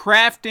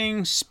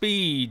crafting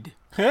speed.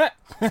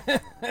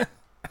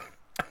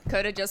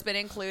 Could have just been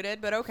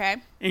included, but okay.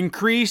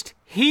 Increased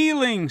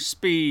healing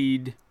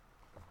speed.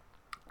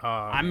 Oh,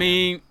 I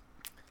mean,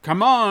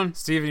 come on.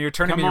 Steven, you're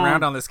turning Come me around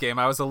on. on this game.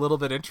 I was a little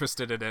bit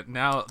interested in it.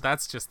 Now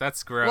that's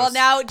gross. Well,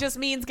 now it just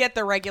means get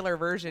the regular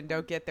version.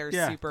 Don't get their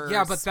Yeah. super.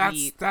 yeah, but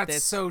sweet, that's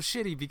this- so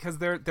shitty because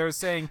they're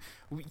saying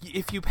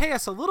if you pay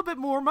us a little bit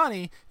more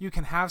money, you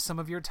can have some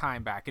of your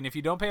time back, and if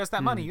you don't pay us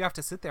that money, you have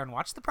to sit there and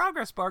watch the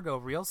progress bar go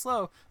real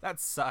slow. That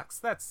sucks.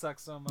 That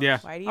sucks so much. Yeah.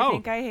 Why do you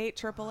think I hate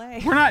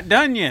AAA? We're not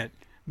done yet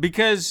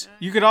because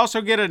you could also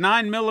get a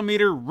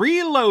 9mm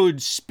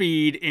reload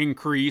speed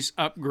increase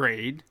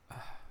upgrade,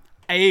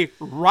 a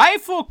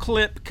rifle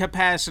clip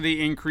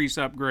capacity increase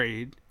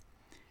upgrade,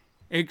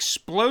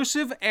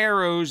 explosive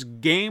arrows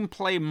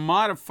gameplay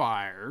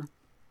modifier,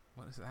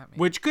 What does that mean?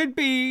 which could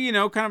be,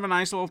 kind of a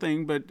nice little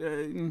thing, but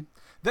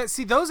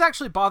Those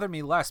actually bother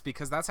me less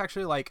because that's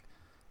actually like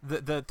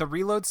the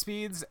reload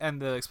speeds and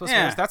the explosive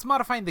Yeah. arrows, that's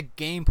modifying the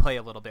gameplay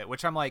a little bit,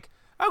 which I'm like,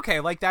 okay,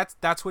 like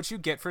that's what you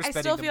get for I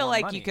spending still the feel more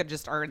like money. you could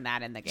just earn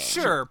that in the game.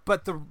 Sure,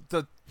 but the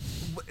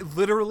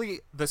literally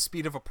the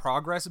speed of a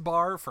progress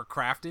bar for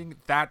crafting,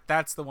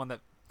 that's the one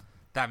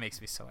that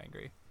makes me so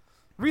angry.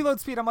 Reload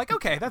speed, I'm like,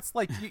 okay, that's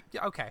like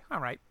okay, all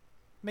right.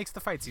 Makes the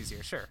fights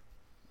easier, sure.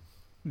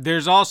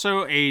 there's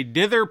also a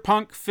dither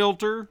punk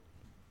filter.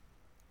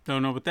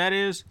 Don't know what that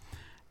is.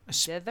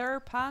 Dither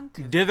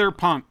punk. Dither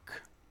punk.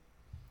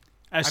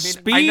 A I mean,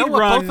 speed I know what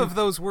run. both of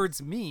those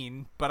words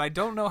mean, but I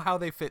don't know how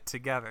they fit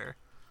together.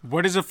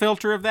 What is a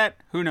filter of that?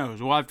 Who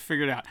knows? We'll have to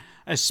figure it out.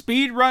 A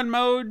speed run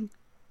mode,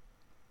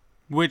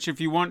 which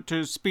if you want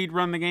to speed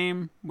run the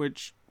game,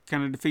 which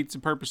kind of defeats the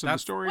purpose of the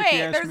story. if you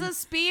Wait, ask there's me. a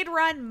speed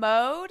run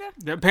mode?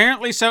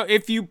 Apparently so.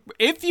 If you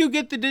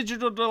get the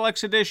digital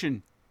deluxe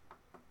edition,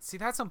 See,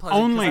 that's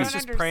unpleasant Only- because I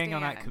that's don't just preying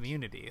on that understand.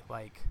 community.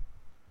 Like,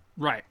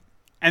 right,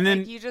 and then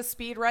Like you just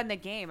speed run the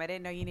game. I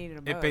didn't know you needed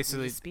a mode.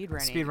 basically- speed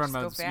running. speed run Just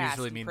go modes fast.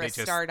 usually You mean they press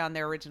just- start on the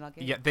original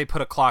game. yeah, they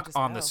put a clock Just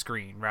on the go.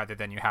 screen rather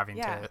than you having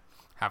Yeah. to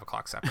have a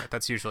clock separate.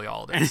 That's usually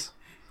all it is.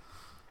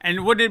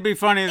 and wouldn't it be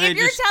funny? They If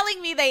you're just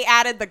telling me they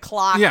added the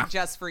clock Yeah.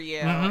 just for you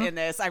in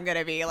this, I'm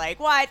gonna be like,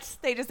 "What?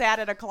 They just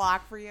added a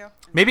clock for you?"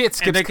 Maybe it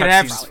skips they could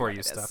have- cutscenes for Probably you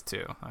what it is. stuff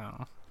too. I don't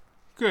know.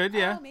 good,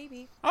 yeah. Oh,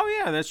 maybe. Oh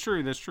yeah, that's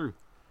true. That's true.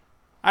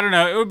 I don't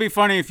know. It would be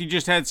funny if you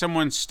just had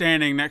someone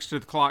standing next to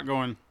the clock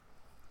going,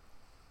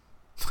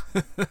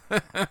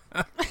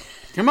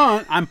 "Come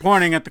on!" I'm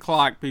pointing at the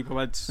clock, people.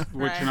 That's what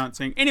Right. you're not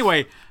seeing.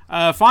 Anyway,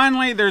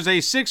 finally, there's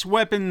a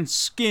 6-weapon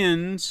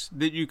skins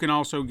that you can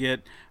also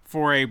get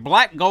for a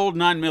black gold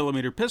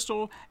 9mm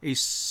pistol, a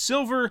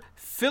silver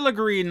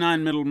filigree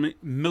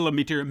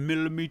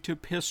 9mm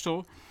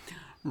pistol,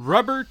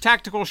 rubber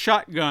tactical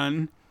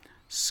shotgun,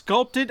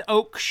 sculpted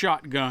oak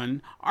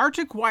shotgun,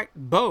 Arctic white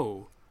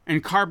bow,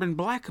 and carbon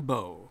black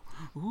bow.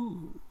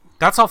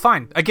 That's all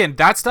fine. Again,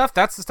 that's the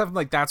stuff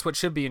like that's what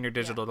should be in your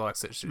digital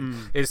deluxe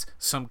edition. Is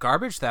some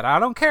garbage that I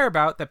don't care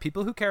about that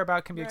people who care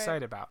about can be Right.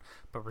 excited about.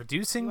 But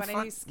reducing You want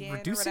a new skin or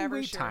reducing whatever,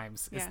 wait sure.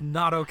 times Yeah. is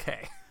not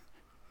okay.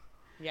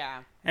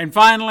 Yeah. And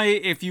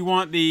finally, if you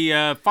want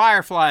the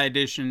Firefly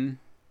edition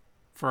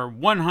for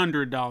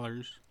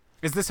 $100,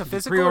 Is this a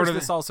physical or is pre-order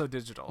this also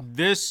digital?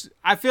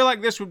 I feel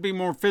like this would be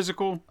more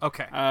physical.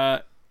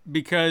 Okay.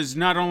 Because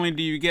not only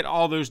do you get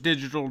all those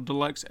digital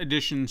deluxe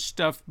edition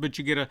stuff, but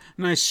you get a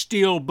nice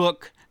steel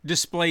book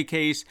display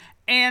case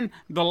and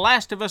The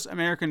Last of Us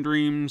American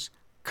Dreams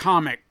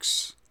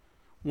comics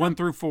 1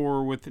 through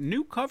 4 with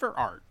new cover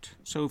art.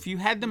 So if you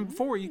had them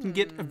before, you can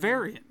get a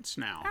variants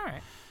now. all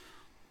right.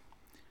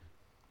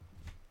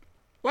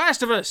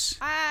 Last of Us.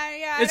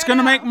 I It's don't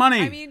gonna know. make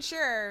money. I mean,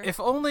 sure. If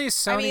only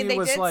Sony I mean, they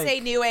was did like say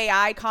new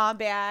AI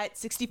combat,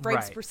 60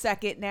 frames Right. per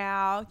second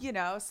now,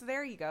 so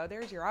there you go.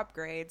 There's your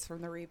upgrades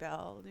from the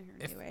rebuild,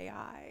 your new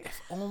AI.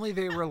 if only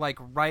they were like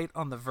right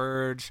on the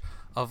verge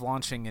of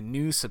launching a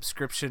new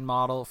subscription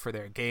model for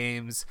their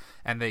games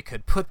and they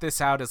could put this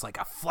out as like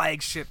a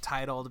flagship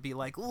title to be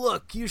like,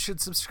 look, you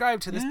should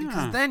subscribe to this Yeah.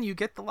 because then you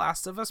get The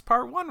Last of Us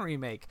Part 1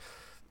 remake.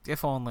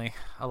 If only,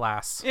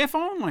 alas. If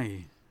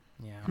only.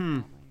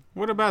 Yeah.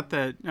 What about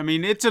that? I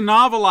mean, it's a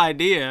novel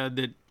idea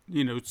that,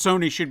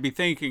 Sony should be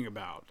thinking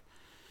about.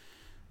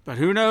 But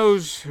who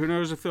knows? Who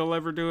knows if they'll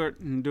ever do it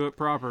and do it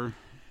proper.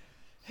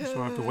 So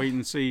we'll have to wait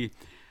and see.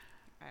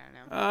 I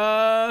don't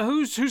know.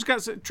 Who's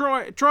got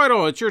Troy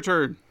Doyle, it's your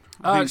turn.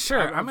 I think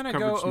Sure. I've I'm going to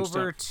covered go some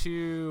over stuff.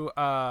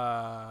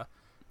 to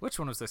which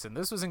one was this in?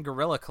 This was in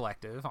Guerrilla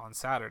Collective on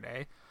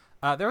Saturday.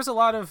 There was a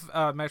lot of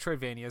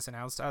Metroidvanias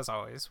announced, as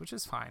always, which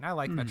is fine. I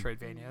like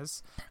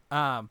Metroidvanias.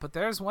 But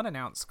there's one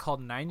announced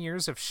called 9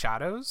 Years of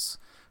Shadows,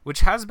 which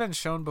has been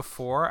shown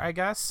before, I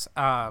guess.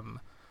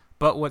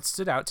 But what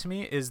stood out to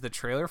me is the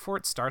trailer for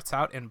it starts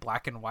out in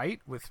black and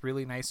white with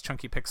really nice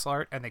chunky pixel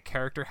art, and the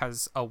character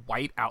has a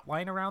white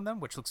outline around them,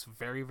 which looks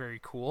very, very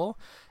cool.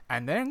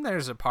 And then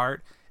there's a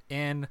part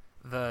in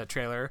the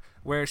trailer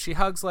where she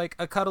hugs like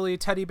a cuddly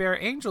teddy bear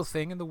angel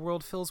thing and the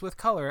world fills with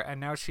color, and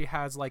now she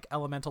has like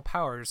elemental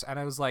powers, and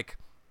I was like,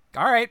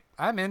 all right,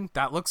 I'm in.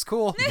 That looks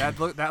cool. That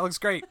looks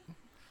great.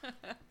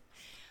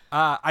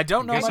 I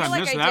don't know guess I much. feel I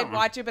like missed I that did one.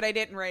 watch it, but I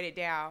didn't write it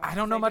down. I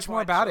don't know much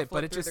more about it,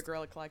 but it just the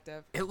Gorilla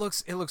Collective. it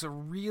looks a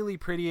really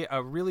pretty,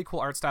 a really cool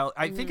art style.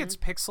 I think it's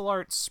pixel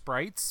art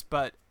sprites,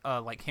 but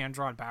like hand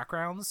drawn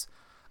backgrounds.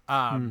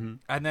 And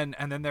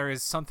then there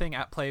is something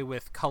at play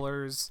with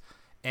colors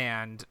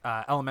and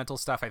elemental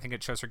stuff. I think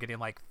it shows her getting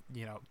like,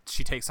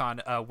 she takes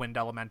on a wind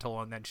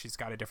elemental and then she's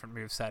got a different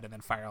moveset and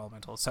then fire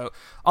elemental. So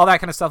all that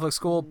kind of stuff looks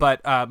cool,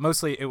 but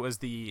mostly it was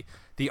the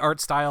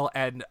art style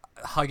and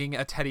hugging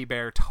a teddy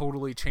bear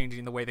totally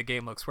changing the way the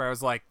game looks, where I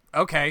was like,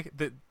 okay,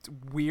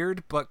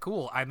 weird but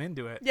cool. I'm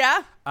into it.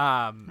 Yeah.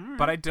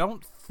 But I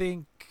don't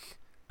think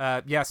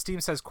Steam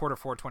says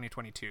Q4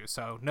 2022.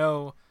 So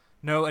no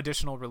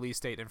additional release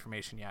date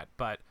information yet,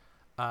 but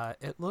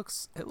it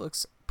looks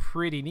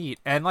pretty neat.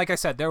 And like I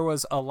said, there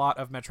was a lot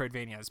of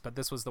Metroidvanias, but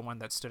this was the one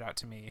that stood out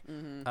to me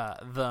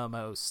the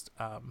most.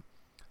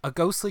 A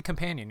ghostly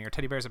companion. Your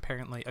teddy bear is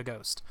apparently a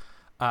ghost.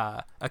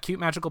 A cute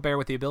magical bear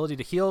with the ability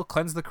to heal,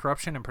 cleanse the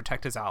corruption, and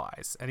protect his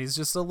allies. And he's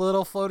just a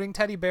little floating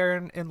teddy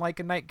bear in like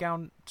a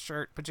nightgown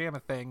shirt pajama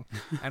thing.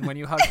 And when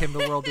you hug him, the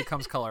world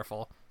becomes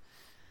colorful.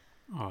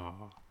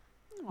 Oh,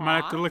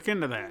 might have to look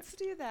into that. Let's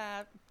do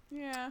that.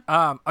 Yeah.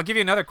 I'll give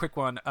you another quick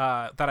one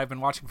that I've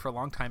been watching for a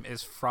long time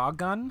is Frog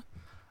Gun.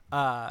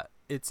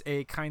 It's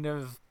a kind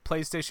of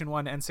PlayStation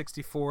 1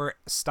 N64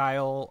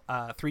 style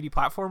 3D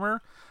platformer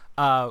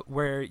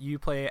where you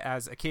play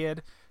as a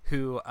kid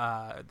who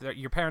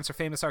your parents are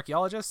famous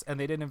archaeologists and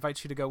they didn't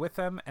invite you to go with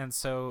them, and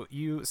so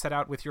you set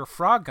out with your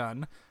frog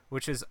gun,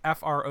 which is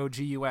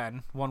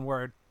FROGUN, one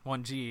word,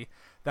 one G.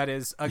 That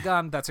is a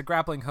gun that's a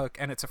grappling hook,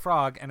 and it's a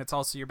frog, and it's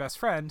also your best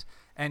friend,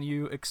 and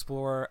you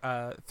explore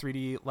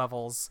 3D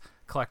levels,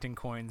 collecting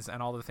coins,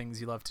 and all the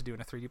things you love to do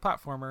in a 3D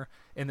platformer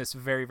in this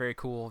very, very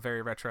cool,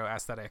 very retro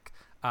aesthetic.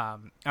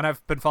 And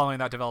I've been following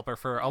that developer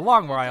for a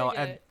long while,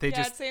 and they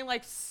it's saying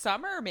like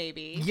summer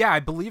maybe. Yeah, I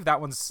believe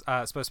that one's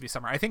supposed to be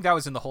summer. I think that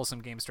was in the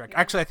Wholesome Games Direct.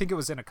 Actually, I think it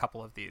was in a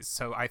couple of these,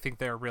 so I think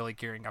they're really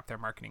gearing up their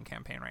marketing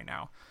campaign right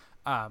now.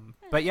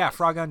 But yeah,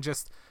 Frog Gun,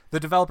 just the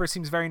developer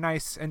seems very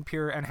nice and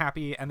pure and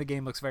happy, and the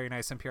game looks very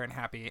nice and pure and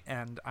happy,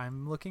 and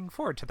I'm looking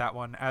forward to that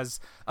one as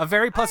a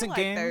very pleasant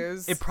game.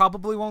 Those. It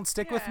probably won't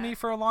stick with me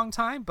for a long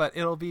time, but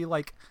it'll be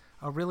like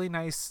a really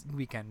nice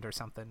weekend or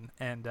something.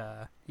 And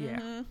I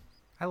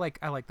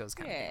like those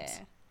kind of games.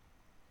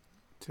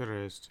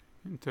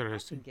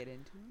 Interesting. Get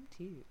into them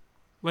too.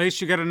 Lace,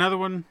 you got another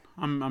one?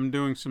 I'm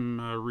doing some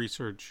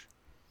research.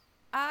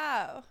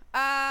 Oh,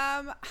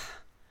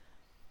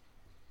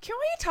 can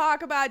we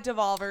talk about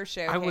Devolver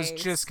Showcase? I was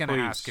just going to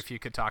Please. ask if you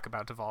could talk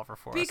about Devolver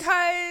for us.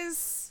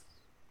 Because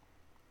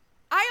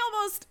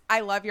I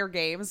love your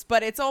games,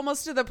 but it's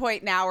almost to the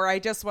point now where I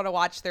just want to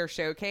watch their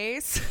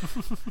showcase.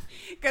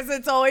 Because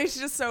it's always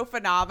just so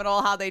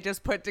phenomenal how they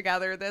just put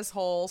together this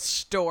whole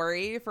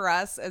story for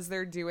us as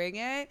they're doing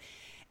it.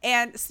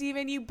 And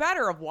Steven, you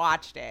better have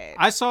watched it.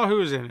 I saw who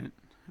was in it.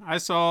 I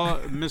saw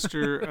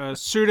Mr.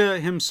 Suda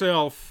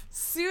himself.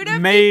 Suda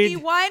made-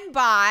 51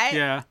 bot.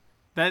 Yeah,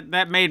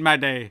 that made my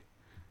day.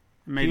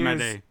 Made my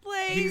day.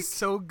 Like, He's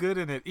so good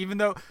in it, even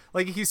though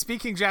like he's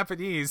speaking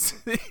Japanese.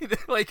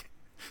 Like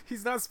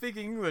he's not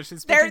speaking English.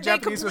 He's speaking they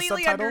Japanese with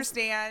completely subtitles.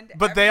 understand.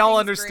 But they all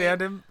Everything's understand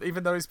great. him,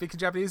 even though he's speaking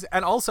Japanese.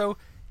 And also,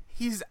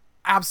 he's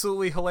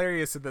absolutely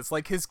hilarious in this.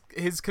 Like his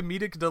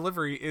comedic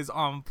delivery is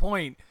on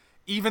point.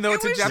 Even though It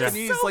it's in was just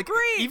Japanese, so like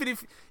great. even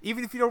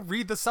if you don't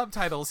read the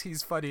subtitles,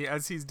 he's funny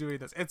as he's doing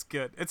this. It's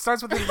good. It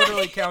starts with him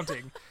literally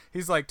counting.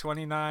 He's like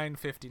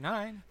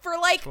 29.59, For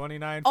like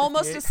 29.58.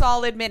 almost a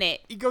solid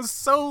minute. He goes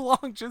so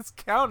long just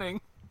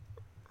counting.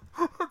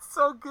 It's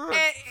so good.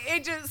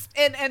 It just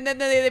and then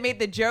they made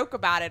the joke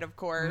about it, of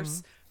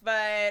course.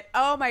 But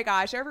oh my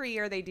gosh, every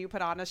year they do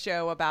put on a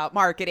show about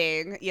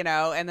marketing,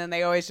 and then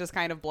they always just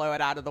kind of blow it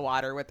out of the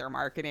water with their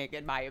marketing,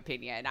 in my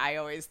opinion. I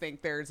always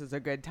think theirs is a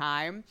good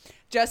time.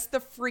 Just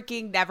the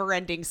freaking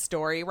never-ending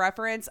story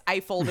reference, I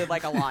folded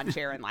like a lawn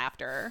chair in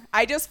laughter.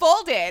 I just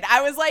folded.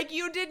 I was like,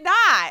 you did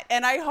not.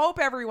 And I hope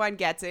everyone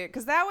gets it,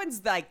 because that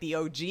one's like the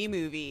OG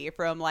movie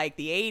from like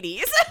the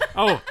 80s.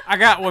 Oh, I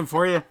got one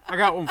for you.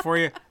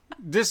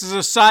 This is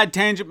a side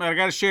tangent, but I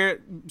got to share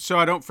it so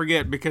I don't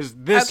forget, because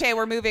this. Okay,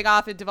 we're moving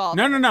off into Devolver.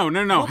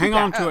 No. Hang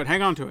on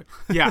to it.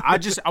 Yeah,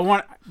 I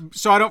want,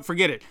 so I don't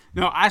forget it.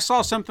 No, I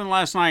saw something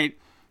last night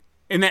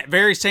in that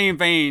very same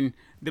vein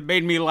that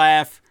made me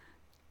laugh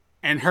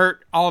and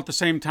hurt all at the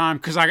same time,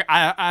 because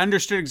I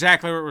understood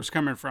exactly where it was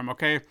coming from,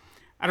 okay?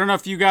 I don't know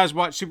if you guys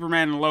watch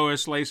Superman and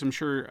Lois. Lace, I'm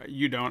sure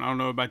you don't. I don't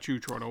know about you,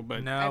 Chortle,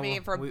 but. No, I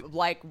mean, from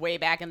like way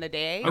back in the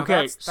day.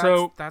 Okay.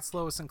 that's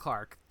Lois and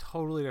Clark.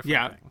 Totally different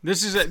Yeah, thing.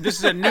 this is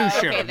a new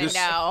show. Okay, then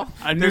no.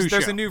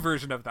 There's a new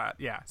version of that.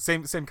 Yeah,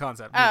 same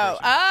concept. new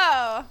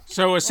version.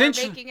 So We're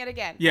essentially, making it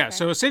again. yeah. Okay.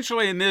 So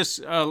essentially, in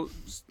this,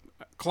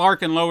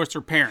 Clark and Lois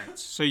are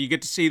parents, so you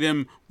get to see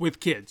them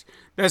with kids.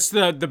 That's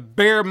the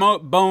bare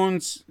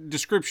bones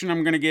description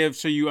I'm going to give,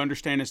 so you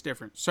understand it's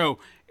different. So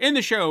in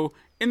the show,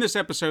 in this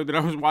episode that I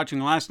was watching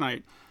last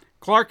night,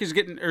 Clark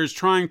is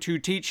trying to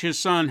teach his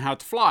son how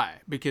to fly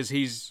because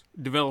he's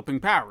developing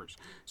powers.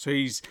 So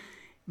he's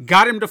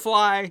got him to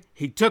fly.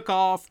 He took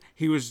off.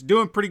 He was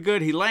doing pretty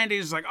good. He landed.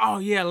 He's like, oh,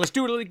 yeah, let's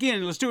do it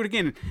again. Let's do it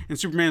again. And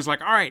Superman's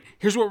like, all right,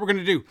 here's what we're going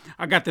to do.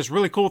 I got this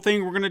really cool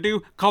thing we're going to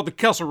do called the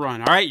Kessel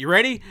Run. All right, you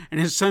ready? And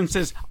his son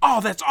says,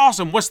 oh, that's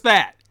awesome. What's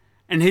that?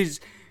 And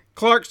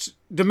Clark's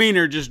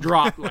demeanor just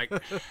dropped like,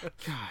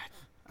 God.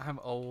 I'm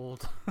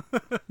old.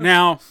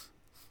 Now,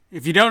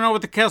 if you don't know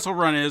what the Kessel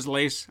Run is,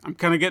 Lace, I'm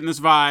kind of getting this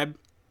vibe.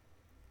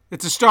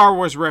 It's a Star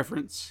Wars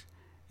reference.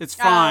 It's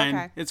fine.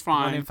 Okay. It's fine.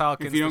 Millennium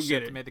Falcon if you don't the get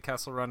ship it. that made the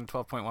Kessel Run in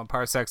 12.1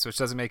 parsecs, which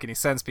doesn't make any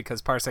sense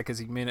because parsec is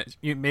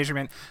a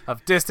measurement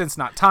of distance,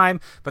 not time.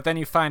 But then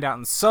you find out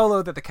in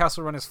Solo that the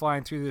Kessel Run is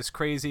flying through this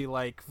crazy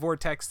like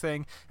vortex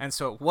thing, and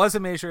so it was a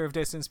measure of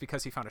distance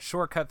because he found a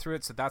shortcut through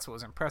it. So that's what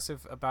was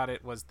impressive about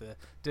it, was the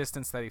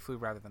distance that he flew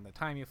rather than the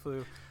time he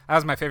flew. That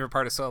was my favorite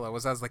part of Solo. I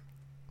was like,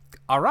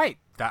 all right,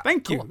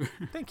 Thank cool. you.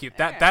 Thank you.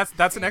 That's an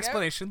There you go.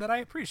 explanation that I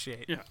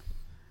appreciate. Yeah.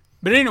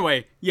 But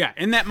anyway, yeah,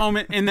 in that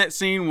moment, in that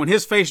scene, when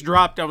his face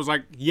dropped, I was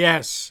like,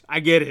 yes, I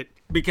get it.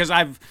 Because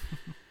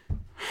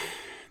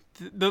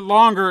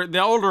the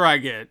older I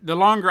get, the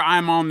longer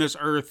I'm on this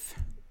earth,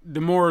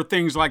 the more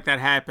things like that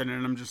happen.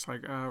 And I'm just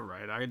like, all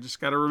right, I just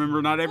got to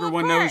remember not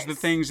everyone knows the course.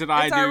 things that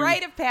I It's do. our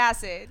rite of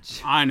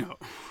passage. I know.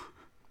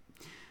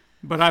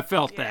 But I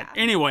felt that.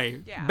 Yeah.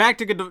 Anyway, Yeah. back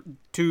to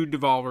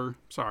Devolver.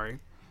 Sorry.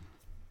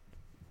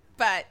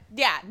 But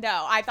yeah,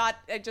 no, I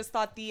just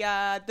thought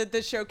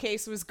the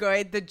showcase was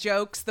good. The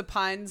jokes, the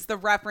puns, the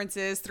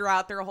references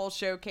throughout their whole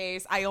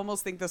showcase. I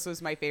almost think this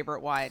was my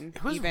favorite one.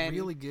 It was even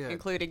really good.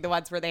 including the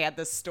ones where they had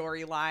the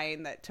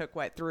storyline that took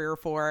 3 or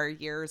 4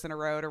 years in a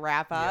row to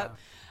wrap up.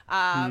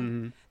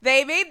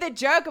 They made the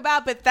joke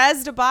about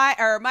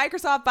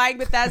Microsoft buying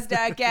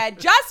Bethesda again,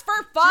 just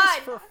for fun.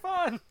 Just for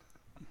fun.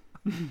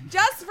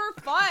 Just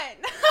for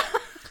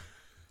fun.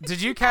 Did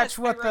you catch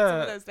I what wrote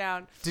some of those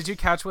down. Did you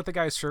catch what the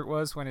guy's shirt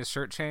was when his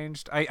shirt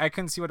changed? I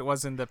couldn't see what it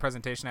was in the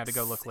presentation. I had to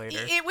go look later.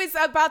 It was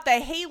about the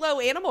Halo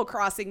Animal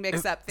Crossing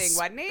mix-up thing,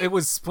 wasn't it? It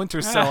was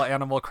Splinter Cell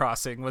Animal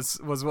Crossing was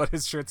what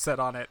his shirt said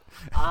on it.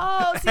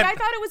 Oh, see, I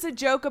thought it was a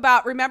joke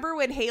about, remember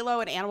when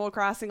Halo and Animal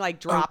Crossing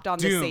dropped on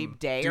the same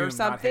day Doom, or not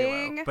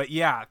something? Halo. But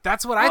yeah,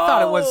 that's what I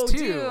thought it was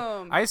too.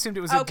 Doom. I assumed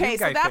it was a Okay, Doom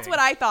so guy that's thing. what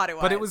I thought it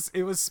was. But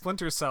it was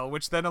Splinter Cell,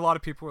 which then a lot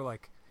of people were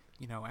like,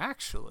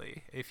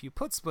 actually, if you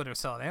put Splinter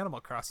Cell and Animal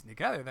Crossing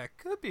together, that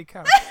could be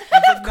kind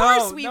of... Of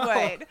course we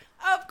would.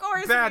 Of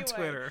course Bad we would.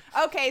 Twitter.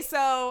 Okay,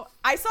 so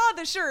I saw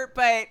the shirt,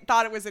 but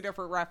thought it was a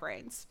different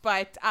reference.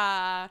 But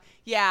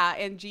yeah,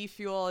 and G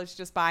Fuel is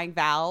just buying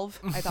Valve.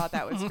 I thought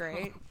that was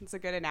great. It's a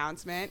good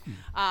announcement.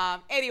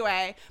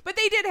 Anyway, but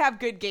they did have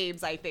good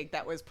games, I think,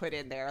 that was put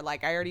in there.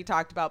 Like I already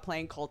talked about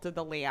playing Cult of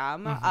the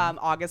Lamb,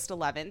 August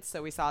 11th.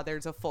 So we saw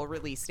there's a full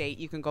release date.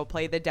 You can go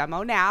play the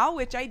demo now,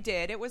 which I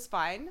did. It was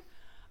fun.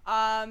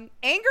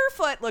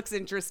 Angerfoot looks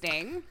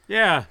interesting.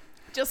 Yeah.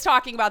 Just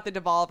talking about the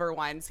Devolver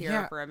ones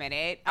here for a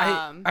minute.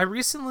 I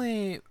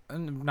recently,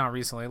 not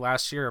recently,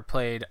 last year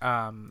played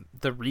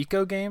the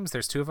Rico games.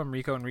 There's 2 of them,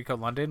 Rico and Rico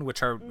London,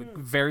 which are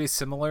very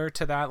similar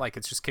to that. Like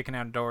it's just kicking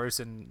out doors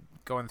and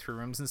going through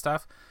rooms and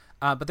stuff.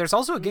 But there's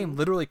also a game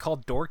literally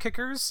called Door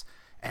Kickers,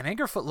 and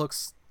Angerfoot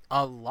looks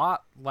a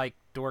lot like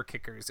Door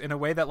Kickers in a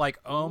way that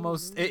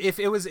almost, if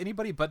it was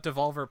anybody but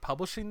Devolver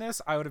publishing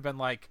this, I would have been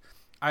like,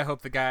 I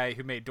hope the guy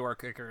who made Door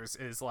Kickers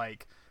is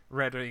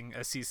readying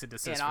a cease and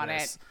desist for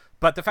this.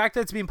 But the fact that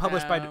it's being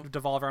published by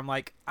Devolver, I'm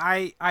like,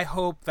 I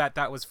hope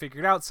that was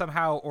figured out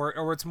somehow,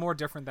 or it's more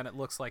different than it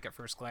looks like at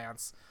first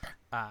glance.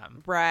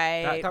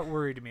 Right. That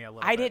worried me a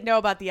little. I didn't know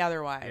about the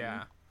other one.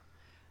 Yeah.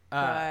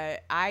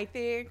 But I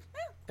think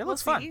It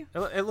looks fun.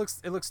 It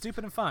looks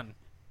stupid and fun.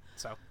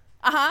 So.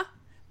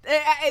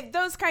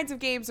 Those kinds of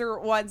games are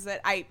ones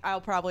that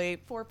I'll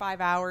probably 4 or 5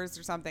 hours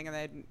or something and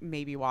then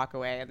maybe walk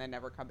away and then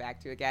never come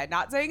back to again.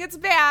 Not saying it's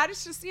bad.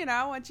 It's just,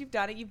 once you've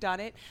done it, you've done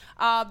it.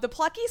 The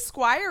Plucky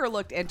Squire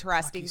looked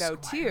interesting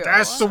too.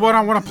 That's the one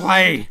I want to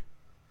play.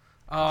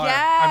 Oh,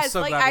 Yes. I'm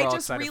so glad I we're all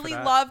just excited for really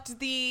that. loved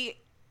the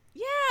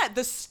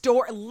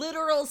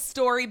literal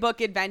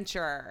storybook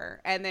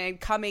adventure and then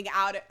coming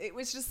out. It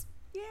was just,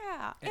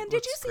 yeah. And did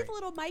looks you see great. the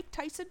little Mike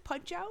Tyson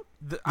punch out?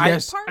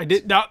 Yes, part? I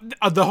did. Now,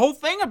 the whole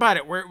thing about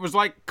it, where it was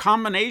like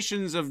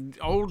combinations of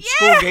old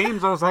school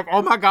games, I was like,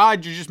 oh my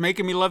God, you're just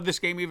making me love this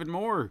game even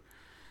more.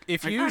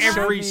 If Like, you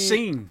showed every me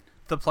scene.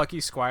 the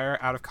Plucky Squire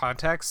out of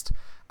context,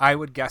 I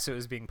would guess it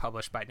was being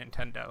published by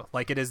Nintendo.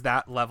 It is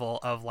that level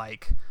of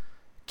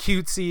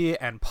cutesy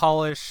and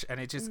polish,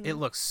 and it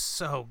looks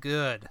so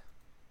good.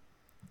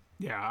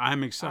 Yeah,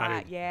 I'm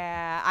excited.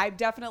 Yeah, I'm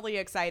definitely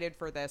excited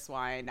for this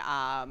one.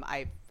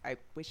 I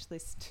wish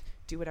list,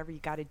 do whatever you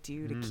got to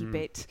do to keep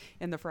it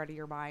in the front of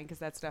your mind, because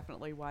that's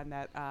definitely one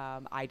that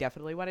I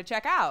definitely want to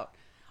check out.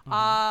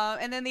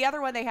 And then the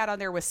other one they had on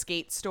there was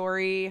Skate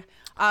Story,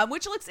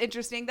 which looks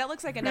interesting. That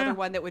looks like another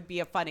one that would be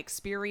a fun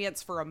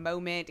experience for a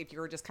moment if you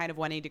were just kind of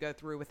wanting to go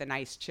through with a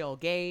nice chill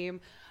game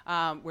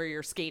where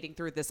you're skating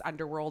through this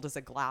underworld as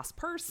a glass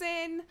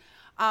person.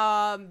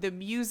 The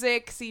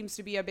music seems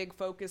to be a big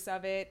focus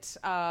of it,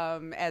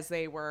 as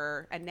they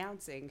were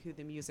announcing who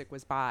the music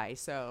was by.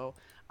 So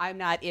I'm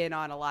not in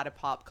on a lot of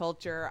pop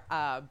culture.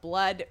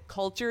 Blood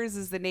Cultures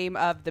is the name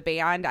of the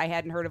band. I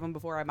hadn't heard of them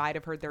before. I might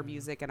have heard their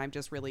music, and I'm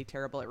just really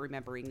terrible at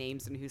remembering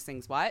names and who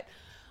sings what.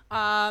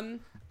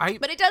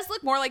 But it does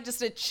look more like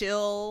just a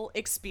chill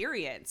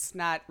experience,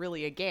 not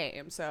really a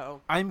game.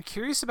 So I'm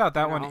curious about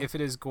that one, if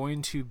it is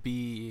going to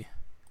be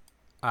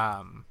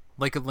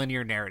like a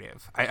linear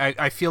narrative.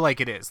 I feel like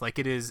it is. Like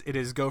it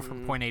is go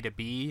from point A to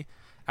B,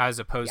 as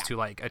opposed to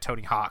like a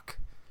Tony Hawk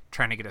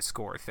trying to get a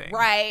score thing.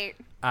 Right.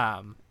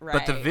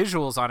 But the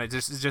visuals on it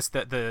just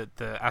that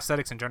the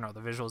aesthetics in general, the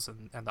visuals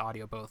and the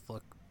audio both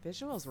look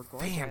visuals were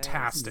gorgeous.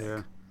 Fantastic.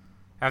 Yeah.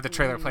 I have the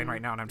trailer playing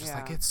right now, and I'm just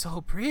like, it's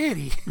so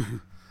pretty.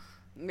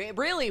 It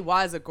really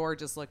was a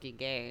gorgeous looking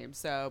game.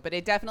 So, but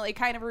it definitely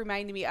kind of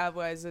reminded me of,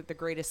 was it The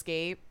Great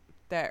Escape?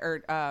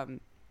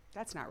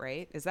 That's not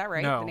right. Is that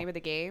right? No. The name of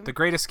the game? The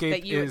Great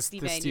Escape is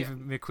the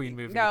Stephen McQueen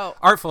movie. No.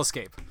 Artful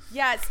Escape.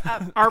 Yes.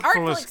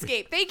 Artful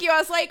Escape. Thank you. I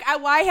was like,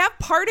 I have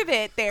part of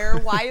it there.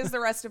 Why is the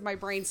rest of my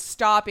brain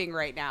stopping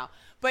right now?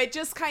 But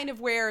just kind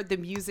of where the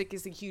music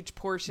is a huge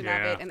portion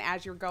of it. And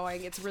as you're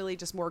going, it's really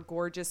just more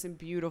gorgeous and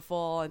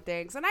beautiful and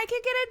things. And I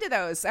can get into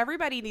those.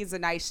 Everybody needs a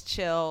nice,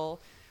 chill,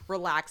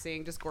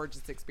 relaxing, just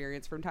gorgeous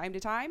experience from time to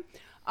time.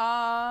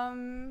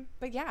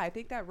 But yeah, I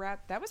think that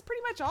was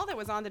pretty much all that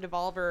was on the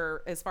Devolver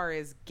as far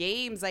as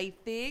games. I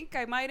think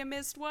I might have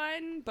missed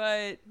one,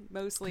 but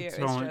mostly it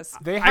was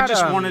just I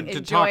just wanted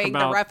to talk enjoying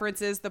about the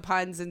references, the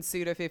puns in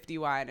Suda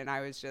 51, and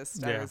I was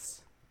just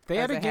they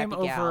had a game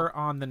over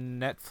on the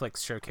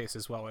Netflix showcase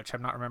as well, which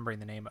I'm not remembering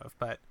the name of,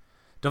 but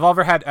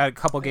Devolver had a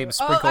couple games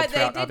sprinkled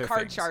throughout other things. They did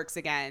Card Sharks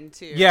again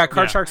too. Yeah,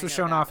 Card Sharks was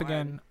shown off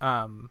again.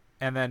 And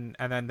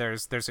then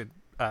there's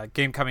a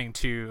game coming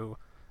to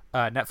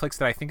Netflix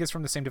that I think is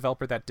from the same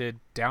developer that did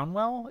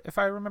Downwell, if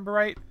I remember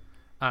right,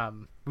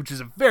 which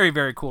is a very,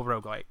 very cool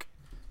roguelike.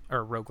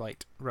 Or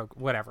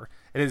whatever.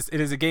 It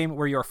is a game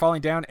where you're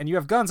falling down and you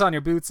have guns on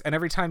your boots, and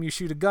every time you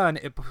shoot a gun,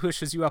 it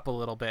pushes you up a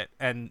little bit.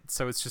 And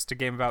so it's just a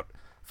game about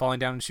falling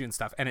down and shooting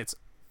stuff, and it's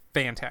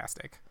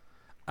fantastic.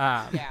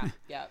 But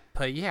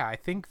yeah, I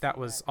think that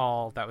was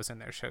all that was in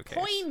their showcase.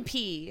 Point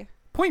P.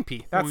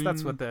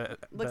 That's what the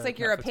looks like.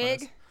 You're a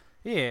pig.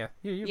 Yeah,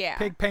 you're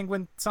pig,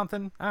 penguin,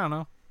 something. I don't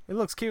know. It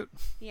looks cute.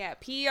 Yeah,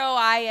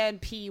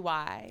 POINPY.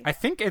 I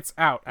think it's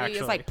out, actually.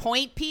 It's like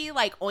Point P,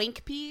 like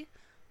Oink P.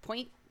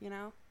 Point, you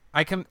know.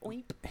 I can...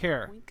 Oink.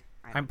 Here. Oink.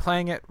 I'm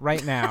playing it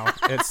right now.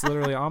 It's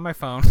literally on my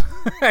phone.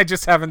 I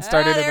just haven't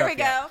started it up yet. There we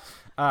go.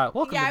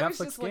 Welcome to Netflix I was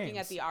just looking games.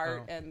 at the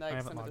art and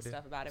like some of the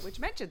stuff about it, which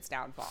mentions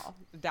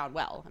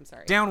Downwell. I'm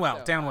sorry.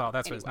 Downwell. That's anyway.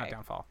 what it's not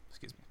Downfall.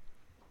 Excuse me.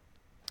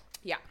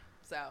 Yeah.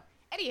 So,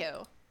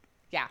 anywho.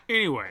 Yeah.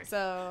 Anyway.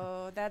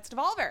 So, that's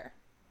Devolver.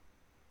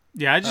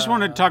 Yeah, I just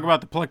wanted to talk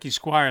about the Plucky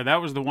Squire.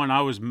 That was the one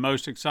I was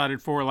most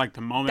excited for. Like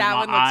the moment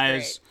my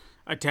eyes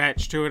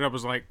attached to it, I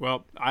was like,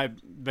 "Well,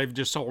 they've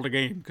just sold a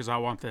game because I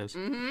want this.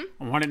 I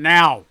want it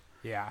now."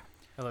 Yeah,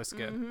 it looks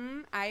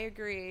good. I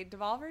agree.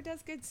 Devolver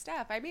does good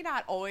stuff. I may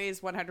not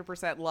always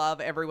 100%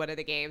 love every one of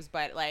the games,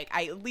 but like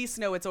I at least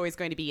know it's always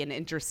going to be an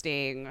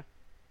interesting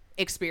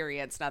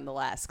experience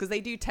nonetheless, because they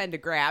do tend to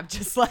grab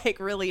just like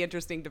really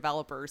interesting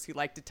developers who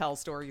like to tell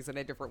stories in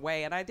a different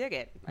way, and I dig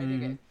it.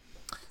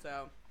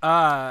 So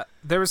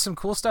there was some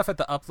cool stuff at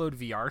the Upload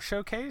VR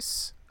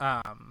showcase.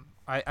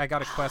 I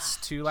got a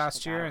Quest 2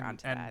 last year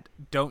and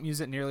don't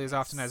use it nearly as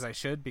often as I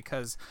should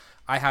because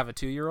I have a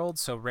 2-year-old,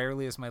 so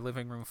rarely is my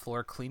living room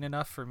floor clean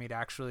enough for me to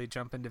actually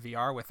jump into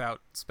VR without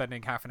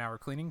spending half an hour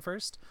cleaning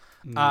first.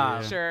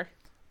 Sure.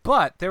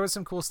 But there was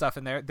some cool stuff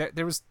in there.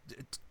 There was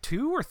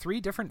 2 or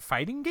 3 different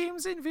fighting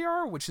games in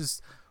VR, which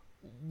is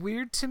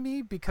weird to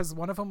me because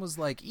one of them was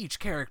like each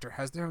character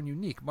has their own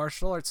unique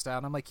martial arts style,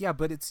 and I'm like, yeah,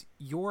 but it's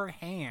your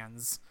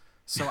hands,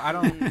 so I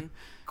don't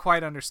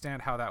quite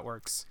understand how that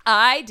works.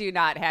 I do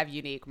not have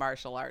unique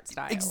martial arts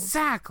styles.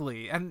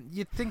 Exactly, and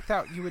you'd think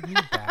that you would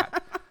need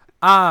that.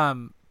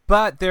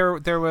 But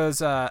there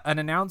was an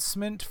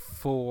announcement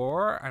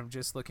for, I'm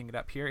just looking it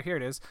up here. Here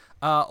it is.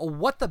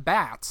 What the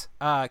Bat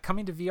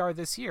coming to VR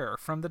this year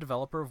from the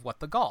developer of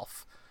What the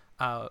Golf.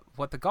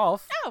 What the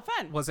Golf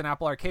fun. was an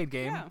Apple Arcade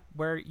game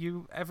where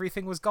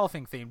everything was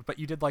golfing themed, but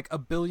you did like a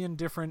billion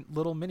different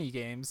little mini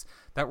games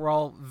that were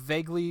all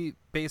vaguely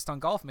based on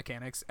golf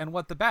mechanics. And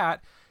What the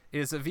Bat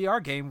is a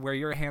VR game where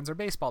your hands are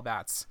baseball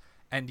bats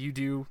and you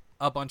do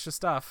a bunch of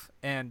stuff,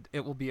 and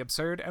it will be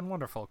absurd and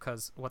wonderful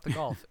because What the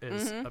Golf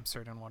is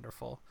absurd and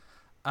wonderful.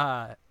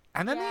 And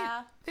then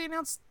they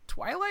announced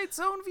Twilight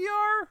Zone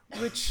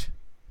VR, which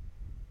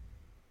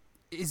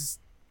is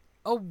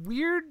a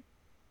weird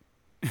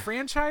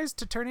franchise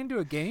to turn into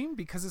a game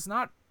because it's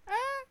not.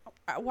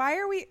 Why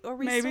are we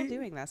still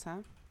doing this, huh?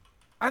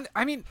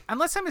 I mean,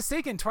 unless I'm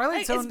mistaken, Twilight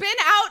Like, Zone. it's been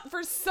out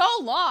for so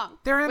long.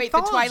 They're Wait, the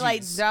Twilight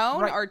anthologies.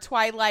 Zone Right. or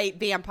Twilight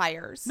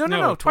Vampires? No, No,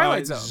 Twilight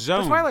Twilight Zone.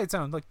 Zone. The Twilight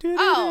Zone. Like,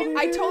 Oh,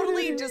 I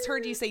totally just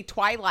heard you say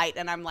Twilight,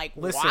 and I'm like,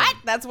 Listen. what?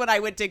 That's what I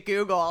went to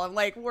Google. I'm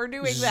like, we're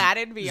doing that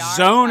in VR.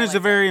 Zone is a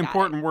Twilight very Zone, got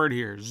important it. word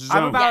here. Zone.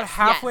 I'm about Yes,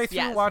 halfway yes, through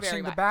yes, very watching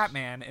the much.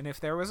 Batman, and if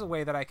there was a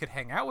way that I could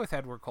hang out with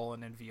Edward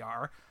Cullen in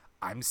VR,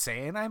 I'm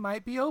saying I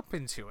might be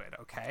open to it.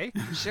 Okay.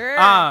 Sure.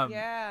 Um,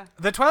 Yeah.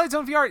 The Twilight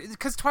Zone VR,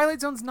 because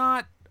Twilight Zone's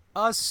not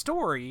a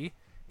story,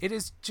 it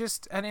is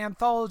just an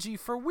anthology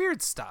for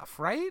weird stuff,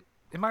 right?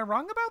 Am I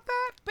wrong about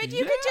that? But you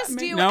Yeah, could just I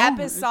mean, do no,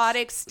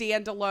 episodic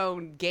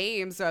standalone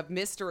games of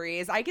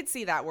mysteries. I could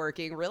see that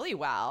working really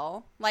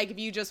well. Like if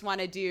you just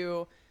want to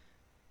do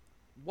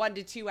 1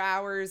 to 2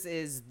 hours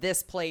is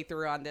this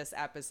playthrough on this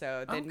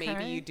episode, then maybe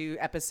Okay. you do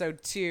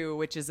episode 2,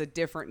 which is a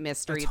different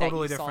mystery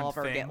totally that you different solve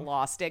or get thing.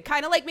 lost in.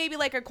 Kind of like maybe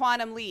like a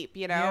Quantum Leap,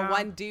 you know? Yeah.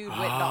 One dude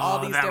went to all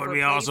these that would different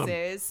be awesome.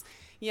 places,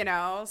 you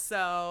know?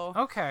 So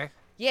Okay.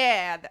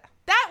 yeah,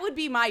 that would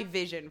be my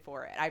vision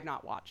for it. I've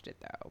not watched it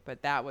though,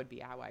 but that would be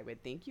how I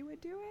would think you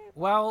would do it.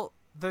 Well,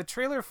 the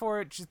trailer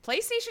for it just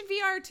PlayStation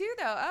VR too,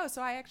 though. Oh,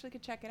 so I actually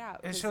could check it out.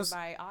 It Because shows-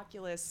 my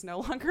Oculus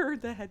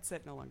the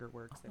headset no longer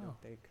works. I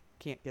don't think.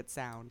 Can't get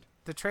sound.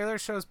 the trailer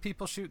shows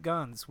people shoot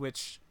guns,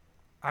 which,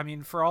 I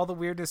mean, for all the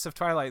weirdness of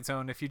Twilight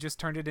Zone, if you just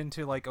turned it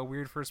into like a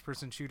weird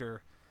first-person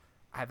shooter,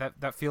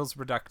 that feels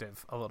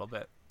reductive a little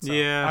bit. So,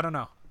 Yeah. I don't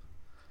know.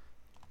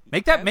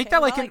 Make that like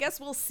well, I an guess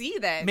we'll see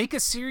then. make a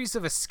series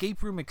of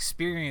escape room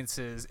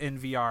experiences in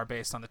VR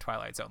based on the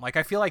Twilight Zone. Like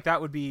I feel like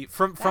that would be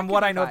from could what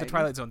be I know of the fun.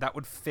 Twilight Zone, that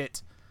would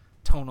fit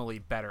tonally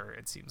better.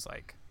 It seems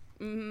like.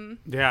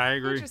 Yeah, I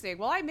agree. Interesting.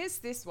 Well, I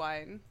missed this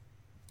one,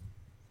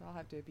 so I'll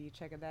have to be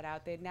checking that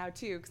out then now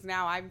too, because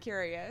now I'm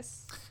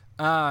curious.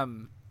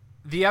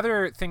 The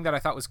other thing that I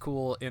thought was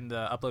cool in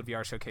the Upload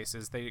VR showcase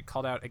is they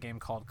called out a game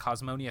called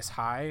Cosmonius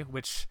High,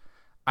 which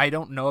I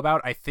don't know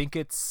about. I think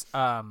it's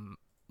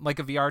like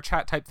a VR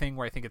chat type thing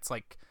where I think it's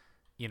like,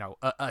 you know,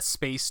 a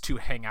space to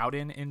hang out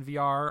in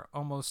VR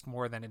almost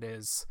more than it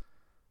is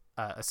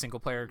a single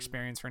player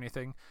experience or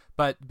anything.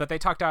 But they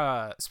talked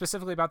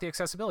specifically about the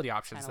accessibility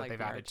options Kinda that like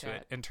they've VR added to chat.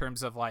 it in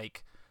terms of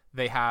like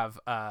they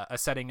have a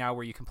setting now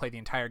where you can play the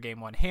entire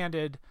game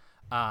one-handed.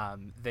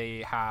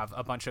 They have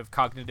a bunch of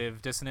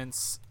cognitive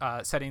dissonance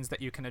settings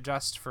that you can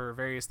adjust for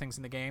various things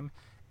in the game,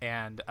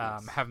 and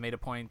have made a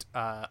point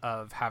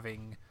of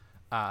having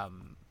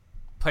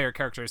player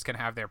characters can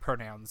have their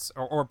pronouns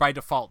or by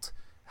default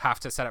have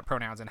to set up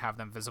pronouns and have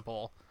them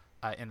visible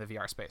in the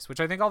VR space, which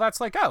I think all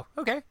that's like, oh,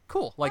 okay,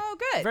 cool. Like, Oh,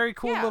 good. very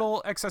cool Yeah.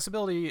 little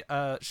accessibility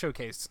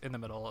showcase in the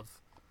middle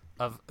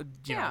of you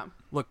Yeah. know,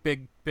 look,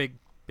 big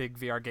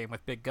VR game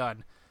with big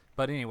gun.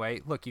 But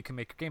anyway, look, you can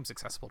make your games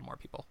accessible to more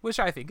people, which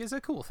I think is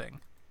a cool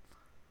thing.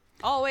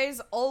 Always,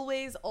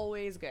 always,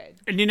 always good.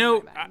 And you know,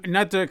 In my mind.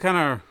 not to kind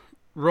of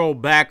roll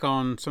back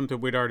on something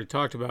we'd already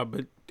talked about,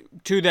 but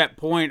to that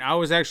point, I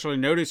was actually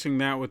noticing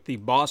that with the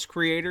boss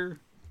creator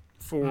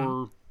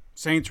for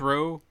Saints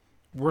Row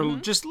were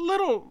just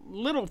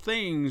little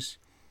things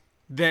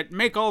that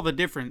make all the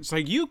difference.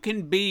 Like you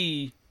can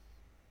be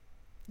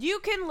You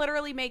can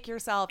literally make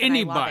yourself, and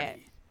I love it.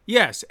 anybody.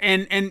 Yes,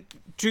 and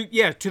to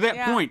that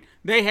Yeah. point,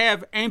 they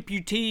have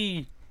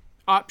amputee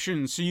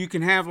options, so you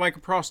can have like a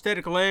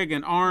prosthetic leg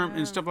and arm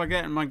and stuff like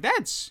that. I'm like,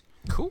 that's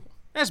Cool.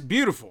 that's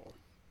beautiful,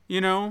 you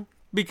know,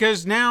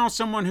 because now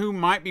someone who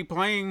might be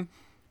playing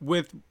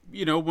with,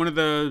 you know, one of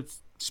the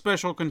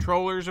special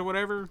controllers or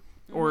whatever,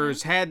 or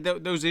has had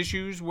those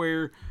issues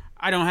where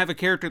I don't have a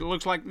character that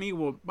looks like me.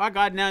 Well, by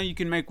God, now you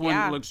can make one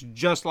Yeah. that looks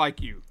just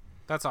like you.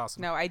 That's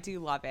awesome. No, I do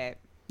love it.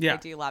 Yeah. I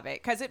do love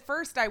it. Because at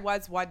first I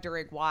was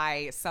wondering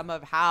why some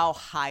of how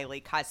highly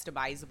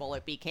customizable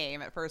it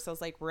became. At first I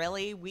was like,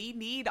 really? We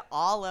need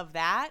all of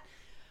that?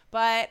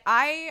 But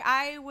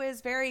I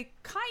was very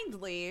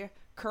kindly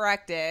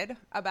corrected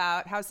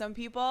about how some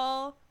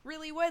people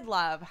really would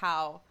love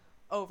how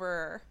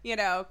over, you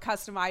know,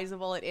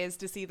 customizable it is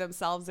to see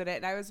themselves in it.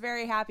 And I was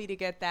very happy to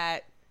get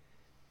that.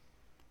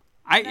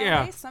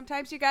 Yeah. Hey,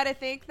 sometimes you got to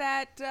think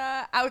that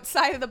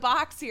outside of the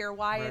box here,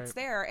 why Right. it's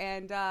there.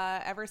 And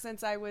ever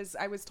since I was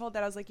told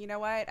that, I was like, you know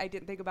what? I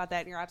didn't think about that,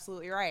 and you're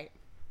absolutely right.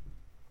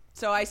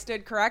 So I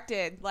stood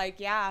corrected. Like,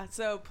 yeah.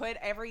 So put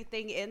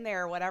everything in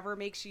there, whatever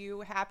makes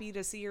you happy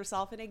to see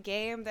yourself in a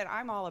game. That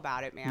I'm all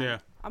about it, man. Yeah.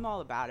 I'm all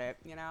about it.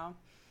 You know,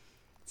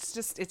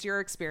 it's your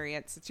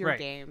experience. It's your Right.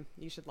 game.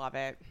 You should love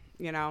it.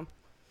 You know.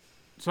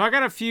 So I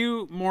got a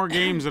few more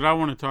games that I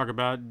want to talk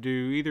about. Do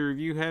either of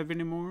you have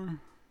any more?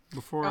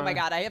 Before Oh my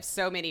God, I have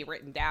so many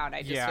written down. I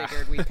just Yeah.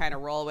 figured we'd kind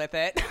of roll with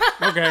it.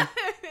 Okay.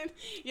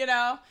 You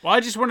know. Well, I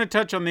just want to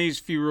touch on these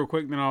few real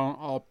quick, then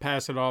I'll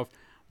pass it off.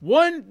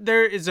 One,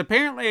 there is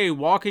apparently a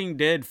Walking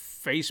Dead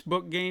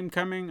Facebook game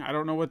coming. I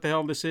don't know what the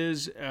hell this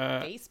is.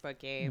 Facebook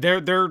game. Their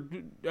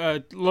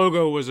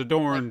logo was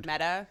adorned. Like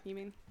Meta, you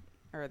mean?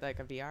 Or like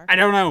a VR? I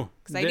don't know.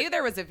 Because I knew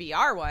there was a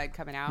VR one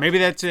coming out. Maybe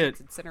that's it.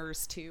 It's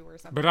Sinners 2 or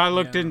something. But I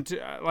looked Yeah.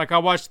 into, like, I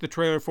watched the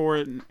trailer for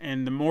it,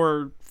 and the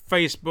more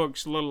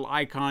Facebook's little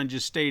icon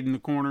just stayed in the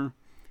corner.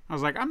 I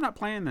was like, I'm not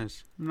playing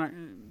this. I'm not.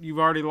 You've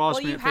already lost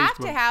Well, me you at have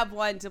Facebook. to have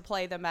one to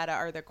play the meta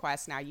or the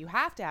quest now. You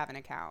have to have an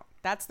account.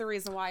 That's the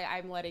reason why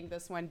I'm letting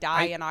this one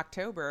die in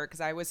October,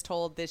 because I was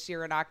told this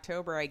year in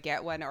October I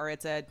get one or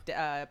it's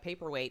a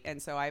paperweight,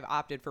 and so I've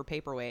opted for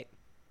paperweight.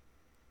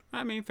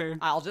 I mean, fair.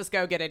 I'll just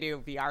go get a new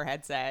VR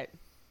headset.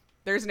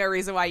 There's no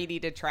reason why you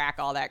need to track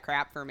all that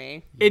crap for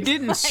me. It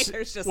didn't.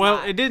 There's just well,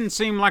 not. it didn't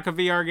seem like a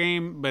VR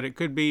game, but it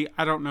could be.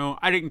 I don't know.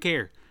 I didn't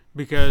care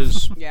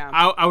because Yeah.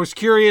 I was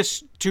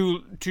curious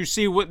to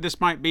see what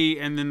this might be,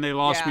 and then they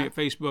lost me Yeah. at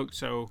Facebook.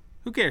 So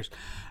who cares?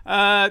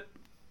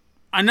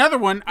 Another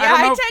one. Yeah,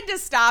 I don't know. tend to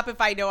stop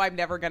if I know I'm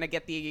never going to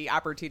get the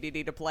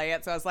opportunity to play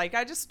it. So I was like,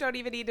 I just don't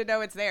even need to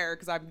know it's there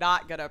because I'm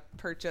not going to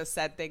purchase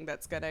said thing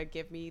that's going to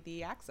give me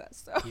the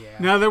access. So. Yeah.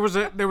 Now there was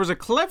a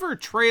clever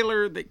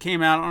trailer that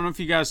came out. I don't know if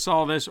you guys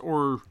saw this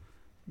or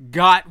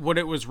got what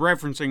it was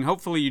referencing.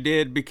 Hopefully you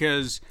did,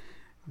 because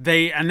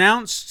they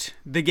announced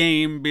the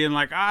game being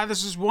like,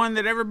 this is one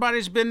that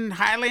everybody's been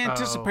highly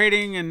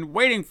anticipating and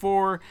waiting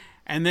for.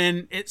 And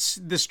then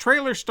this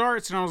trailer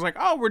starts, and I was like,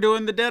 oh, we're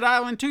doing the Dead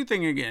Island 2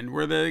 thing again,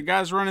 where the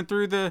guy's running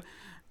through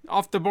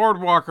off the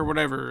boardwalk or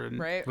whatever. And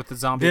Right. With the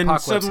zombie Then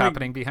apocalypse suddenly-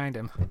 happening behind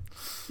him.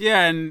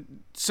 yeah,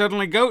 and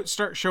suddenly goats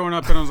start showing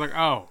up, and I was like,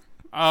 oh,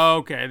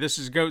 okay, this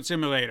is Goat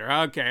Simulator.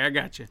 Okay, I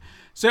got you.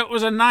 So it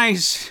was a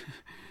nice...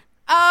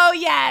 Oh,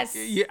 yes.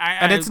 Yeah,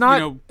 And it's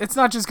not it's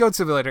not just Goat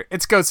Simulator.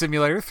 It's Goat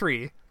Simulator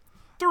 3.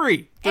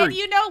 three. And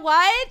you know what?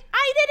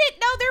 I didn't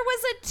know there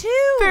was a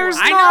 2. There's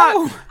I not.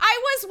 know.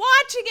 I was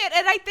watching it,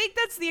 and I think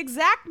that's the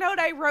exact note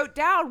I wrote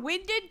down.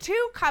 When did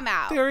 2 come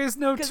out? There is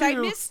no 2. Because I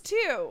missed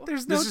 2.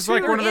 There's no This is 2.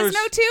 like one of There is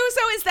those- no 2,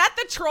 so is that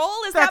the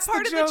troll? Is That's that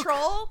part the of joke. the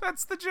troll?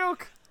 That's the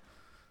joke.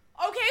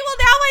 Okay, well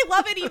now I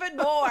love it even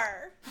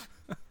more.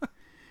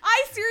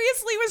 I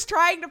seriously was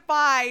trying to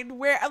find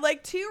where,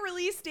 like, 2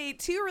 release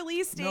date.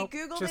 Nope,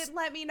 Google just- didn't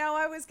let me know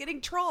I was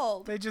getting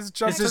trolled. They just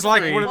jumped This is to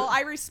like 3. one of Well,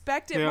 I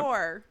respect it Yeah.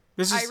 more.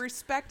 This I is-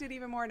 respect it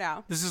even more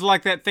now. This is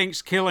like that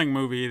Thanksgiving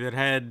movie that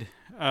had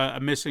a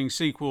missing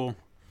sequel.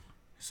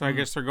 So I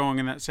guess they're going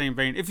in that same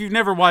vein. If you've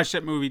never watched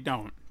that movie,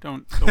 don't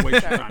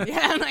waste your time.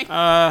 Yeah,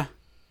 like,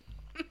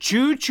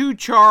 Choo Choo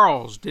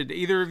Charles. Did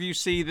either of you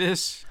see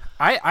this?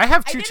 I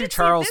have I Choo didn't Choo see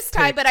Charles it this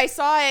time, picked. but I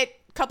saw it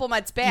a couple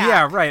months back.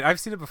 Yeah, right. I've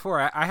seen it before.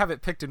 I have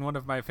it picked in one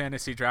of my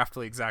fantasy draft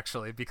leagues,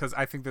 actually, because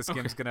I think this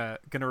game's gonna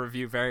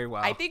review very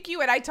well. I think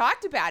you and I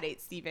talked about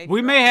it, Steven. We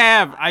You may wrote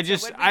have. it. I So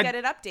just when we get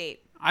an update.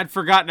 I'd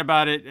forgotten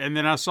about it, and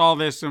then I saw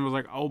this and was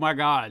like, "Oh my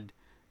god,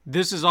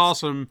 this is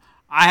awesome!"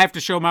 I have to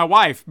show my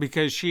wife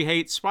because she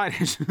hates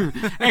spiders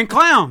and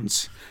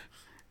clowns.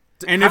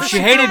 And How if does she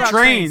feel hated about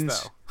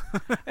trains,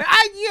 though?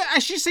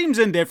 she seems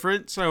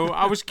indifferent. So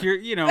I was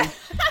curious.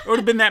 It would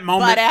have been that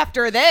moment. But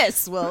after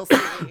this, we'll see.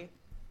 Imagine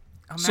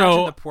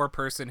So- the poor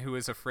person who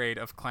is afraid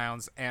of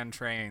clowns and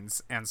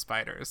trains and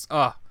spiders.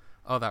 Oh,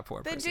 that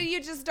poor Then person.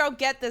 you just don't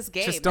get this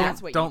game. Just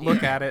That's what don't you do.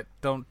 look at it.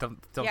 Don't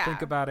Yeah.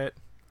 think about it.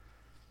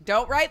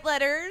 Don't write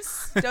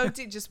letters. Don't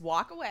do. Just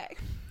walk away.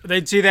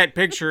 They'd see that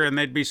picture and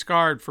they'd be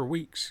scarred for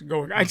weeks,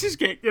 going, "I just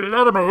can't get it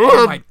out of my head."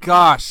 Oh my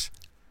gosh.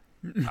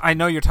 I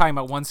know you're talking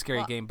about one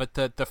scary game, but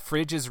the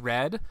fridge is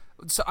red.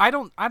 So I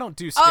don't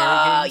do scary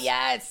Oh games.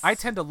 yes. I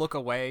tend to look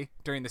away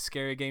during the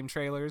scary game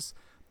trailers,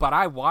 but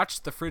I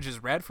watched The Fridge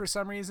is Red for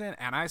some reason,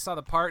 and I saw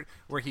the part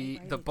where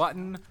the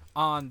button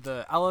on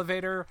the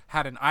elevator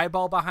had an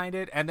eyeball behind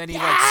it, and then he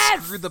like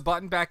screwed the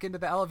button back into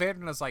the elevator,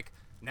 and I was like,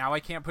 now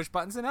I can't push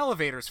buttons in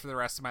elevators for the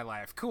rest of my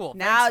life. Cool.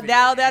 Now, Thanks, video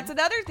now game. that's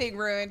another thing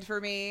ruined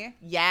for me.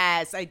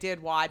 Yes, I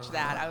did watch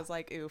that. I was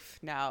like, oof,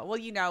 no. Well,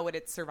 you know what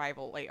it's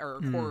survival or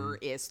horror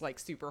is, like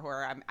super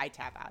horror. I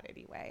tap out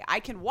anyway. I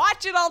can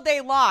watch it all day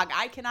long.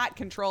 I cannot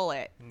control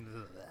it.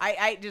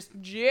 I just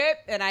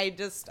and I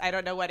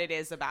don't know what it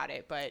is about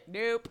it, but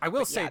nope. I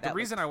will But say yeah, the that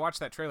reason I watched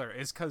that trailer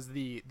is because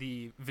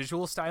the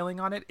visual styling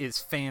on it is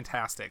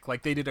fantastic.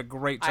 Like they did a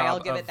great job I'll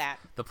give of it that.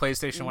 the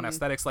PlayStation 1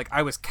 aesthetics. Like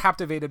I was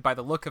captivated by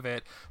the look of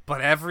it,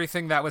 but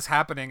everything that was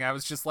happening, I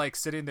was just like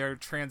sitting there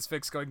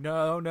transfixed, going,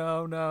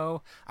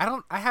 no.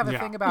 I have a Yeah.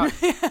 thing about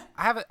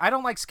I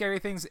don't like scary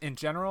things in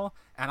general,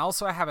 and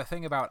also I have a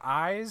thing about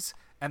eyes.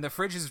 And The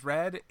Fridge is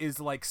Red is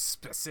like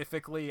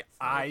specifically it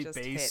just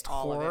eye-based hit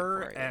all of it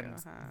horror, for you, and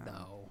huh?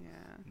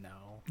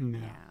 no. Yeah.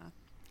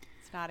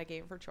 It's not a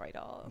game for Troy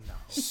dolls.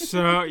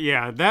 So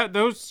yeah, that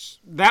was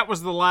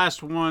the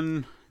last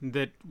one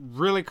that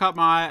really caught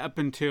my eye up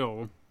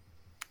until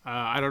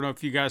I don't know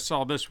if you guys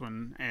saw this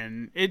one,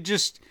 and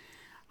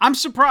I'm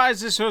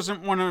surprised this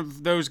wasn't one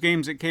of those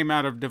games that came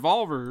out of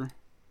Devolver,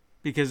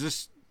 because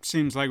this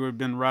seems like it would have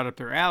been right up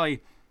their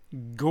alley.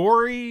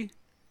 Gory,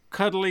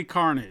 Cuddly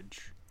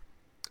Carnage.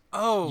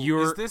 Oh,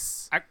 You're- is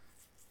this?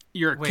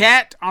 You're a Wait.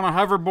 cat on a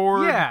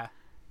hoverboard. Yeah.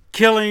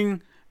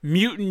 Killing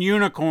mutant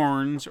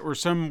unicorns or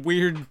some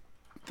weird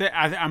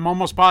I'm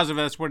almost positive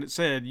that's what it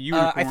said.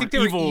 Unicorn. I think they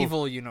were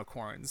evil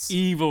unicorns.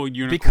 Evil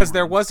unicorns. Because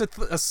there was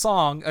a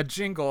song, a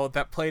jingle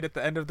that played at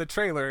the end of the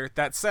trailer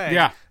that sang,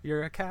 Yeah.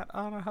 "You're a cat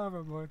on a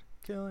hoverboard,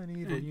 killing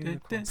evil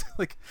unicorns."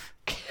 Like,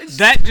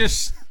 That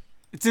just,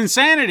 it's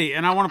insanity,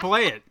 and I want to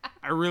play it.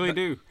 I really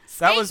do.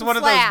 That was and one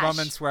of slash. those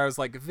moments where I was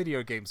like,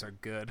 video games are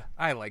good.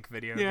 I like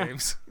video Yeah.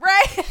 games.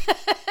 Right?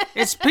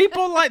 It's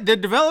people like the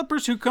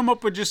developers who come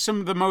up with just some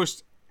of the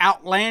most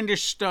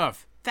outlandish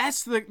stuff.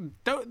 That's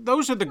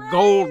those are the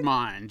gold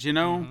mines, you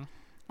know? Mm-hmm.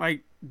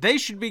 Like, they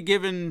should be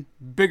given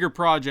bigger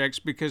projects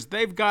because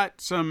they've got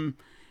some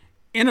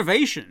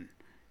innovation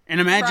and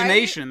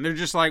imagination. They're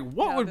just like,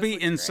 what No, would this be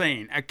looks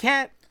insane? A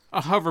cat,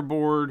 a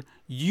hoverboard,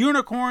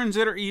 unicorns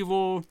that are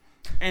evil,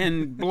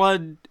 and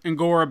blood and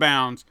gore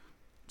abounds.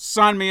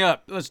 Sign me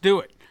up. Let's do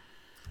it.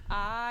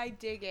 I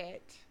dig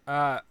it.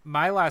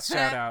 My last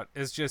shout out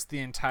is just the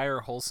entire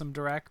Wholesome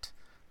Direct,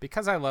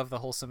 because I love the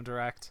Wholesome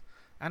Direct,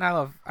 and I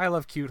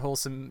love cute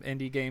wholesome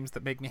indie games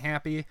that make me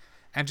happy,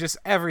 and just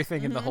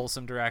everything in the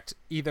Wholesome Direct.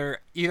 Either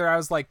I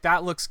was like,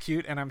 that looks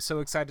cute and I'm so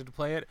excited to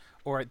play it,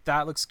 or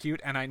that looks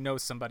cute and I know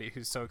somebody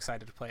who's so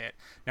excited to play it.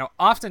 Now,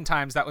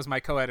 oftentimes that was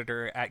my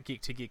co-editor at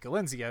Geek to Geek,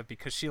 Alinzia,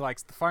 because she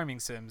likes the farming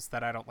sims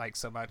that I don't like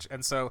so much.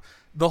 And so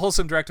the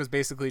Wholesome Direct was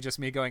basically just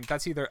me going,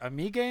 that's either a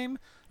me game,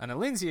 an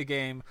Alinzia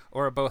game,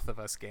 or a both of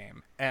us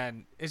game.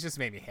 And it just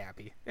made me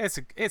happy. It's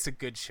a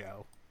good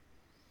show.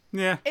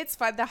 Yeah. It's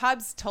fun. The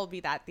Hubs told me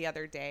that the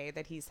other day,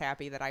 that he's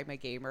happy that I'm a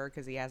gamer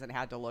because he hasn't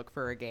had to look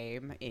for a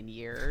game in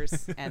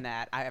years. And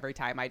that every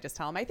time I just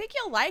tell him, I think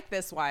you'll like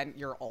this one,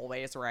 you're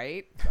always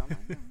right. So I'm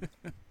like,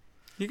 "Oh."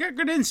 You got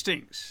good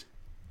instincts.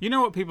 You know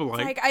what people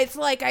like. It's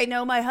like I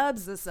know my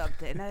Hubs or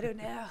something. I don't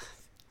know.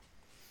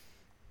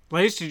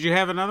 Lace, did you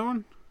have another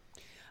one?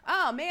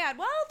 Oh man,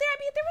 well,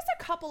 there was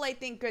a couple, I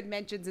think, good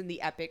mentions in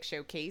the Epic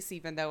showcase,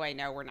 even though I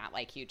know we're not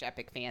like huge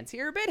Epic fans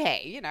here. But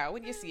hey, you know,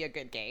 when you see a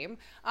good game,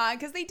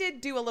 because they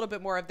did do a little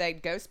bit more of the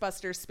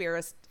Ghostbusters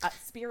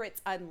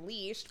Spirits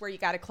Unleashed, where you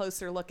got a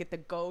closer look at the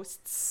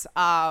ghosts,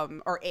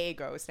 or a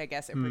ghost, I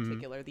guess, in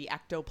particular, the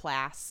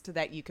Ectoplast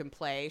that you can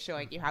play,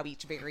 showing you how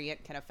each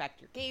variant can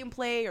affect your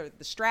gameplay or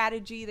the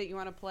strategy that you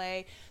want to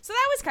play. So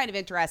that was kind of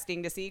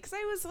interesting to see, because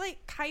I was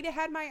like, kind of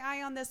had my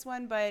eye on this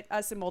one, but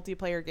us in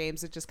multiplayer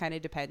games, it just kind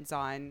of depends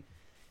on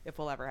if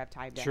we'll ever have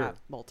time to have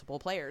multiple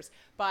players.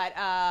 But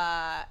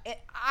I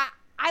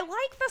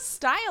like the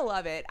style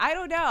of it. I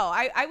don't know.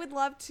 I would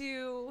love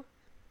to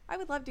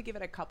give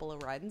it a couple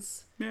of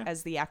runs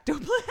as the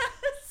Ectoplast.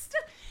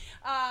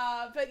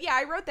 But yeah,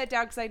 I wrote that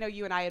down because I know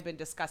you and I had been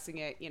discussing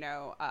it, you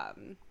know,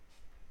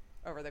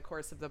 over the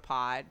course of the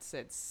pod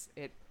since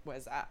it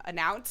was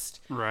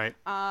announced. Right.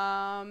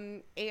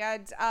 And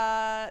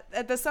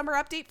the summer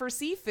update for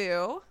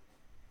Sifu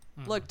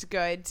looked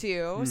good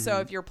too. So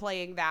if you're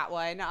playing that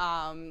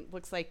one,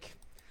 looks like,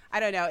 I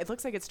don't know, it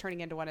looks like it's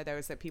turning into one of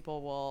those that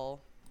people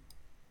will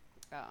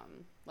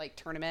like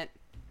tournament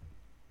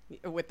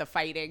with the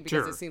fighting,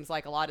 because it seems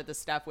like a lot of the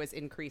stuff was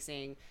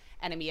increasing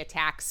enemy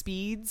attack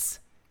speeds,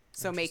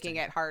 so making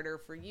it harder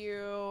for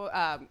you,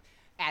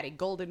 adding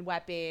golden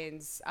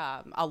weapons,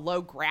 a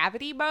low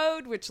gravity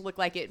mode, which looked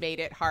like it made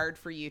it hard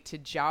for you to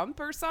jump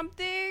or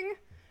something.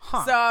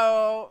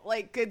 So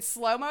like good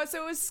slow-mo.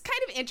 So it was kind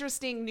of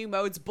interesting new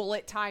modes,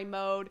 bullet time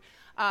mode.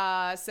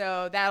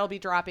 So that'll be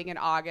dropping in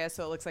August.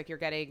 So it looks like you're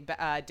getting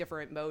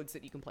different modes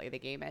that you can play the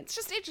game in. It's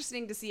just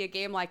interesting to see a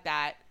game like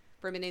that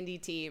from an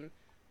indie team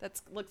that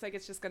looks like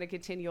it's just going to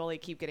continually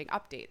keep getting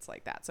updates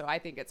like that. So I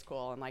think it's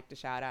cool, and like to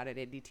shout out an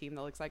indie team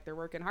that looks like they're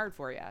working hard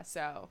for you.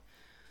 So,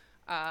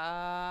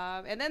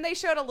 and then they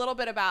showed a little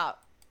bit about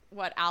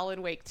what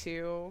Alan Wake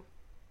 2,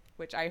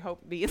 which I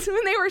hope means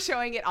when they were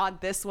showing it on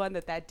this one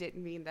that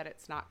didn't mean that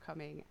it's not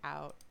coming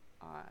out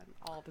on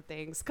all the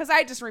things. Because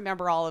I just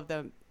remember all of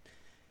the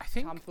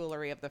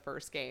tomfoolery of the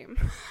first game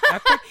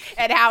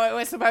and how it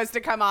was supposed to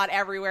come on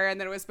everywhere, and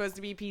then it was supposed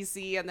to be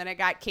PC, and then it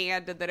got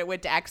canned, and then it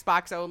went to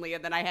Xbox only,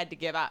 and then I had to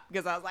give up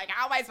because I was like,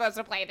 how am I supposed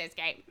to play this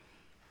game?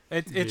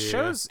 It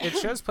shows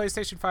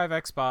PlayStation 5,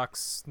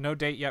 Xbox. No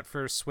date yet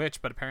for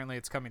Switch, but apparently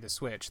it's coming to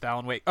Switch. The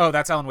Alan Wake. Oh,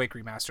 that's Alan Wake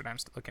Remastered. I'm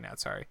looking at.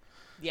 Sorry.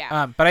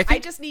 Yeah. But I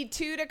think I just need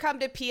 2 to come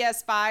to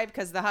PS5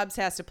 because the Hubs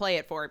has to play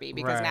it for me,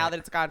 because now that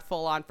it's gone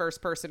full on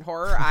first person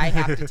horror, I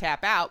have to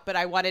tap out. But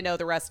I want to know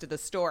the rest of the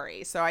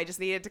story, so I just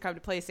need it to come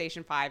to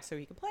PlayStation 5 so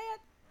he can play it.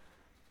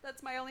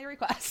 That's my only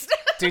request.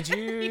 Did you?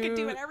 You can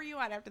do whatever you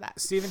want after that.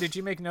 Steven, did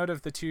you make note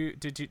of the two?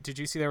 Did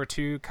you see there were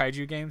 2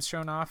 kaiju games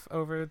shown off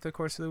over the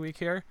course of the week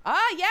here?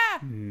 Yeah.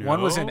 No.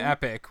 One was in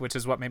Epic, which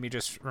is what made me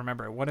just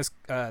remember. One is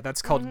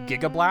that's called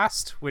Giga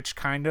Blast, which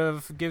kind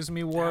of gives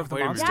me War of the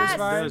wait a minute. Monsters Yes.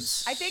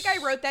 vibes. I think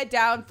I wrote that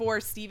down for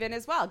Steven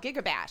as well.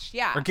 Giga Bash,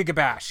 yeah. Or Giga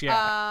Bash,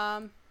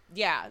 yeah.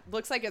 Yeah,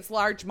 looks like it's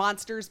large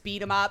monsters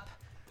beat 'em up.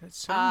 That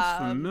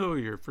sounds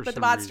familiar for some But the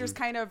monster's reason.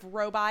 kind of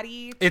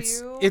robot-y,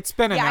 too. It's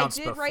been yeah,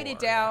 announced I did write it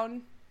before.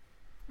 down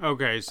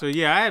Okay, so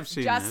yeah, I have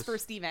seen just this. for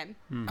Steven.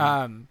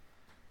 And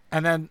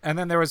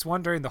then there was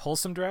one during the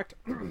Wholesome Direct,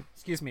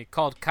 excuse me,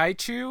 called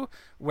Kaichu,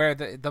 where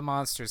the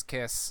monsters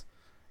kiss,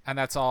 and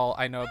that's all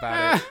I know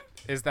about it.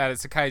 Is that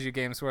it's a kaiju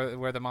games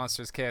where the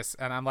monsters kiss,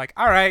 and I'm like,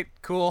 all right,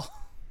 cool.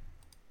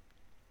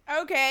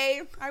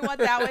 Okay, I want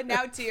that one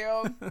now,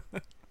 too.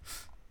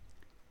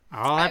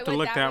 I'll have to I want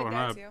look that one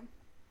now, up. too.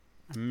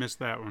 I missed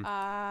that one.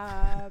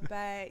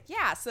 But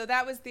yeah, so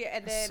that was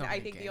and then So I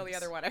many think the only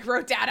games. other one I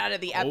wrote down out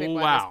of the epic Oh,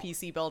 one wow. was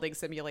PC Building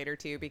Simulator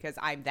 2 because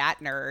I'm that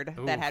nerd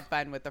that Oof. had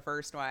fun with the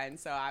first one.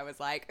 So I was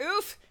like,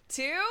 oof,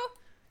 2?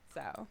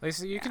 So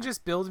Lisa, you can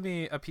just build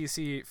me a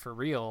PC for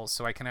real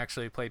so I can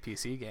actually play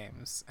PC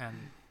games. And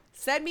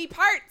send me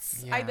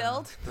parts. I yeah,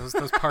 build.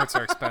 Those parts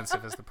are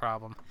expensive is the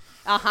problem.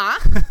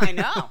 I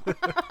know.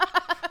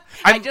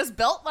 I just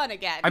built one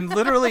again. I'm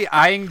literally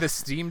eyeing the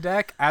Steam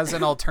Deck as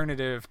an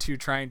alternative to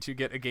trying to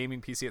get a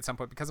gaming PC at some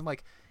point because I'm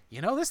like,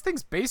 this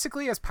thing's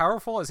basically as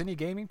powerful as any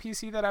gaming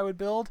PC that I would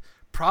build,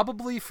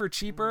 probably for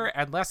cheaper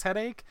and less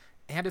headache,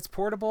 and it's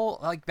portable.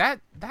 Like that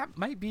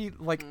might be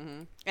like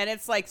And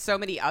it's like so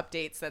many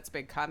updates that's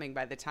been coming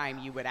by the time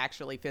you would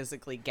actually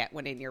physically get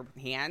one in your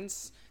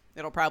hands.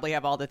 It'll probably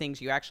have all the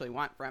things you actually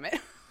want from it.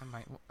 I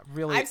might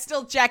really I'm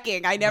still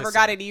checking. I never Listen.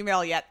 got an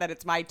email yet that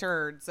it's my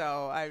turn,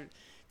 so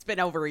it's been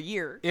over a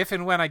year. if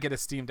and when I get a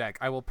Steam Deck,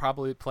 I will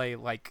probably play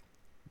like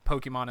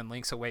Pokemon and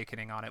Link's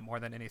Awakening on it more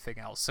than anything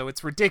else. So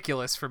it's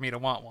ridiculous for me to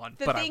want one.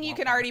 The but I thing you want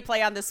can one. already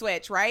play on the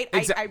Switch, right?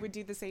 I would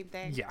do the same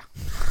thing. Yeah.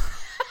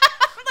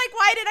 I'm like,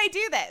 why did I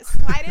do this?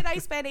 Why did I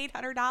spend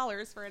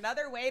 $800 for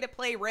another way to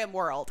play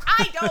RimWorld?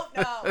 I don't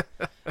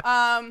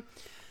know.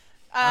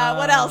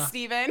 What else,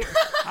 Steven?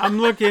 I'm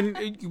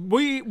looking.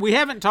 We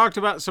haven't talked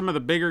about some of the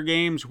bigger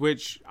games,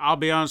 which I'll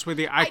be honest with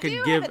you, I could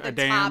do give have a at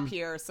the damn. top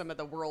here some of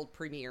the world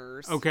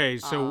premieres. Okay,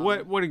 so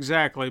what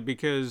exactly?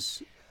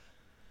 Because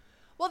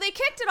Well, they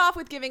kicked it off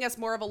with giving us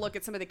more of a look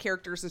at some of the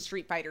characters in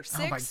Street Fighter 6.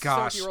 Oh my So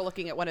gosh. if you were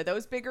looking at one of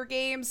those bigger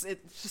games, it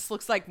just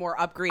looks like more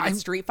upgraded I'm-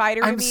 Street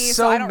Fighter to I'm me.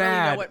 so I don't really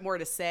mad. know what more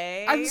to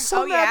say. I'm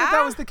so Oh, mad yeah?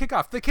 that was the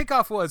kickoff. The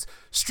kickoff was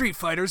Street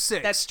Fighter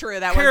 6. That's true.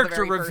 That was the character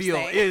very first reveal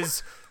thing.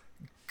 is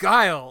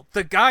Guile,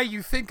 the guy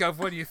you think of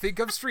when you think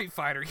of Street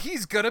Fighter.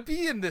 He's gonna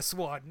be in this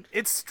one.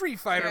 It's Street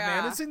Fighter,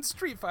 man. Yeah. It's in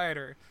Street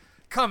Fighter.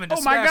 Coming to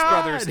Oh my Smash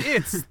God. Brothers.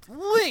 It's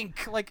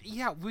Link. Like,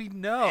 yeah, we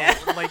know.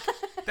 Like,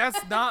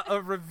 that's not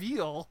a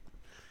reveal.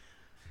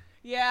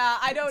 Yeah,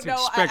 I don't It's know.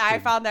 I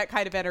expected. found that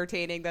kind of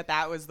entertaining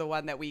that was the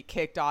one that we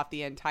kicked off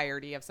the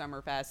entirety of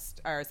Summerfest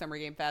or Summer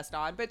Game Fest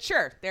on. But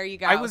sure, there you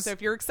go. So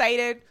if you're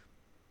excited,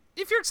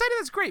 If you're excited,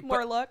 that's great.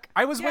 more but look.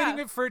 I was Yeah,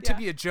 waiting for it to yeah.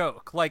 be a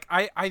joke. Like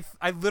I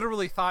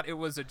literally thought it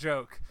was a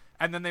joke,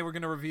 and then they were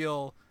gonna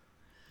reveal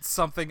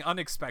something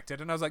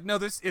unexpected, and I was like, no,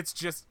 it's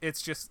just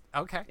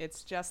okay.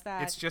 It's just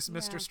that. It's just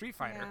Mr. Yeah, Street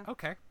Fighter. yeah.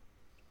 Okay.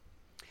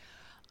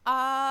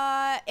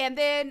 And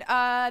then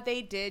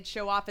they did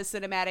show off a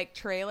cinematic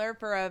trailer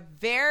for a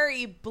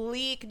very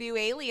bleak new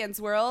Aliens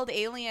world,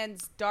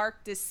 Aliens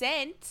Dark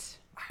Descent.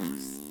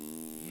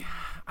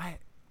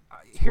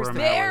 Here's Where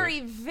the am I? Very,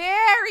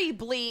 very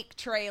bleak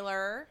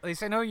trailer. At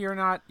least I know you're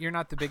not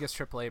the biggest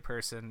AAA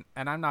person,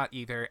 and I'm not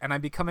either. And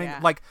I'm becoming Yeah.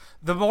 like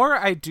the more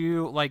I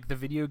do like the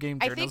video game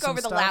I journalism think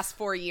over the stuff, last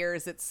 4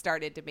 years, it's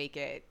started to make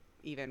it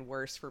even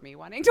worse for me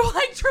wanting to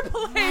like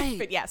AAA. Right.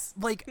 But yes,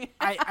 like It's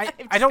I just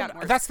gotten don't.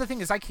 worse. That's the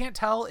thing is I can't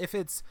tell if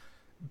it's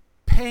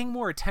paying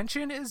more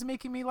attention is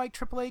making me like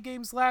AAA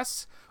games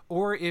less,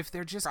 or if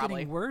they're just Probably.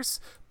 getting worse.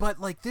 But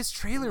like this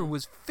trailer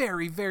was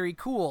very, very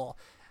cool.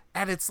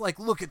 And it's like,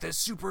 look at this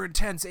super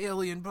intense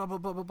alien, blah, blah,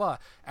 blah, blah, blah.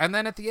 And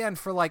then at the end,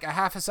 for like a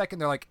half a second,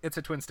 they're like, it's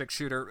a twin-stick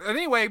shooter.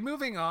 Anyway,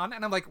 moving on.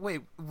 And I'm like, wait,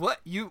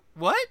 what?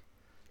 What?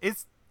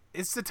 It's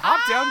the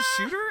top-down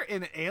shooter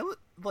in Alien?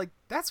 Like,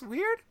 that's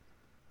weird.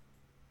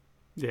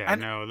 yeah,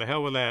 And- no, the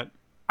hell with that.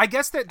 I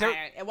guess that there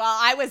well,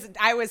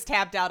 I was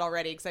tapped out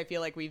already because I feel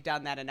like we've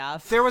done that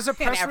enough. there was a in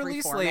press every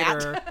release format.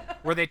 later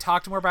where they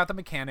talked more about the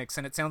mechanics,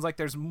 and it sounds like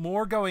there's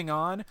more going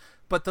on.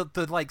 But the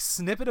like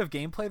snippet of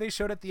gameplay they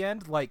showed at the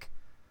end, like,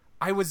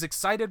 I was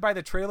excited by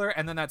the trailer,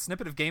 and then that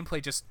snippet of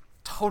gameplay just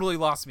totally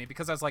lost me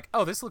because I was like,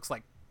 oh, this looks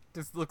like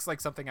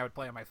something I would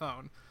play on my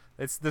phone.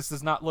 This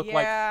does not look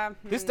Yeah,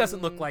 like this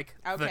doesn't look like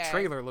the okay.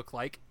 trailer looked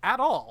like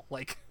at all.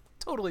 Like,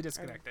 totally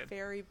disconnected.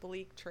 Very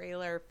bleak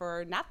trailer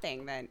for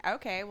nothing then.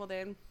 Okay, well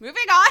then,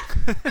 moving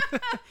on.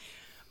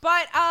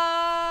 But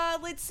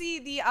let's see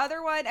the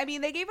other one. I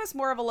mean, they gave us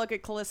more of a look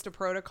at Callisto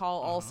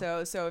Protocol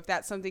also. So if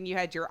that's something you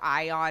had your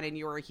eye on and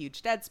you were a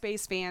huge Dead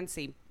Space fan,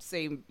 same,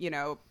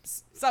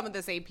 some of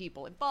the same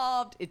people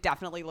involved, it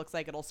definitely looks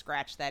like it'll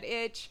scratch that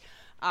itch.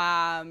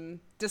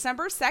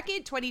 December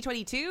 2nd,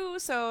 2022.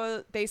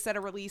 So they set a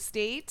release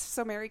date.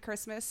 So Merry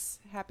Christmas.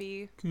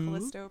 Happy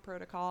Callisto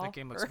Protocol. That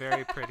game looks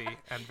very pretty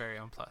and very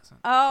unpleasant.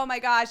 Oh my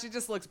gosh, it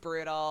just looks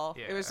brutal.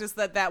 It was Yeah. just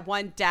that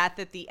one death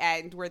at the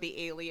end where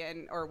the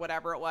alien or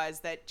whatever it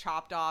was that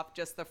chopped off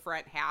just the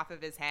front half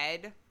of his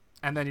head.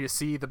 And then you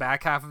see the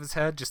back half of his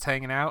head just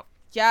hanging out.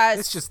 Yes.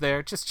 It's just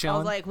there, just I chilling.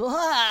 was like,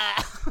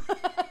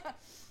 "Whoa."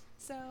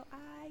 So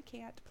I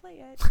can't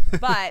play it.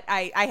 But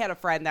I had a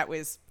friend that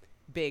was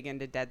big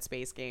into Dead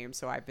Space games,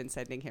 so I've been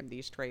sending him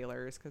these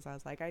trailers because I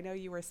was like, I know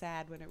you were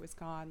sad when it was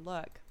gone.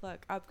 Look,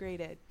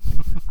 upgraded.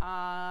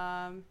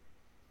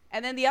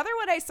 And then the other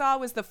one I saw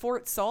was the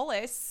Fort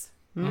Solis,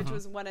 which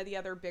was one of the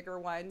other bigger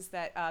ones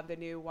that the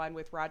new one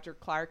with Roger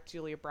Clark,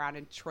 Julia Brown,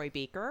 and Troy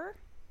Baker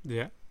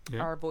Yeah,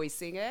 yeah. are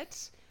voicing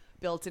it.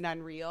 Built in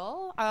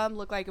Unreal.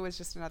 Looked like it was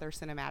just another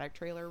cinematic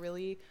trailer,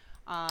 really.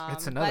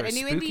 It's another but a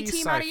new spooky indie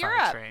team out of sci-fi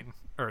Europe. train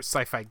or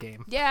sci-fi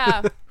game.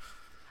 Yeah.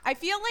 I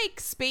feel like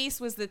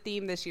space was the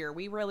theme this year.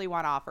 We really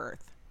went off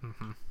Earth.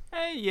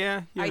 Hey,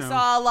 yeah. You I know.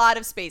 saw a lot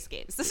of space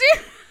games this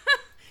year,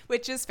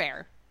 which is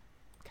fair.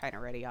 Kind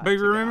of ready. But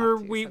remember,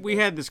 we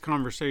had this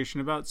conversation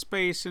about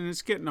space, and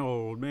it's getting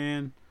old,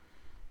 man.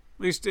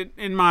 At least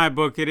in my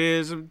book, it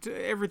is.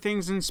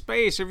 Everything's in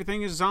space.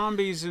 Everything is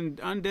zombies and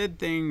undead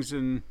things,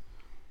 and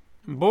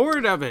I'm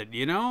bored of it.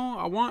 You know,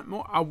 I want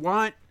more.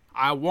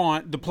 I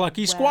want the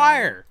plucky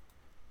squire.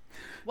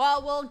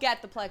 Well, we'll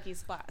get the plucky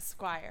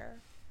Squire.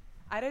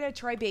 I don't know.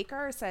 Troy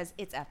Baker says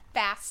it's a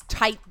fast,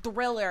 tight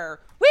thriller.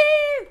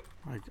 Woo!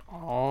 Like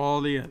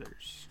all the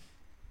others.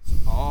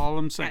 All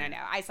I'm saying. I don't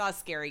know. I saw a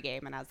scary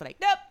game and I was like,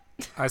 nope.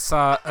 I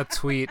saw a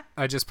tweet.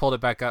 I just pulled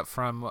it back up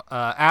from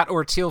at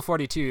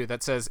Orteal42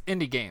 that says,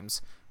 "Indie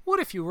games. What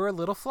if you were a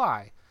little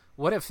fly?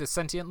 What if the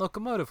sentient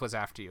locomotive was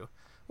after you?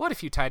 What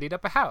if you tidied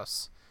up a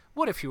house?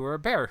 What if you were a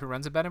bear who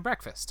runs a bed and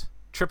breakfast?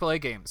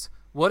 AAA games.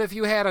 What if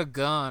you had a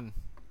gun?"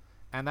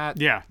 And that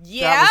that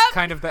was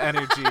kind of the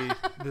energy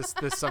this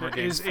Summer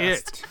Games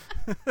Fest.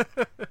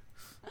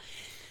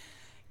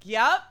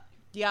 Yep.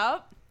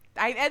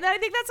 And I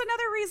think that's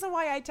another reason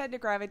why I tend to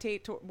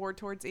gravitate more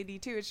towards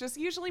indie too. It's just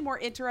usually more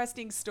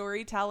interesting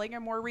storytelling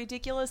and more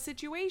ridiculous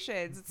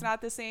situations. It's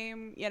not the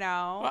same, you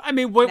know. Well, I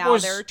mean, what now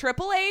was their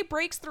AAA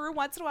breaks through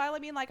once in a while. I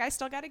mean, like I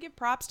still got to give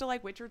props to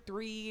like Witcher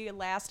 3,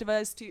 Last of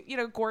Us 2, you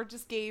know,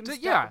 gorgeous games,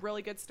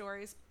 really good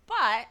stories.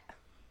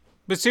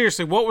 But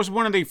seriously, what was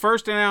one of the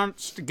first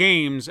announced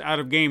games out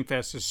of Game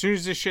Fest as soon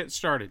as this shit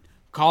started?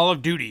 Call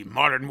of Duty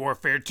Modern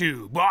Warfare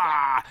 2.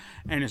 Blah!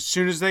 And as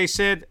soon as they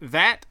said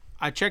that,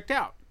 I checked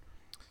out.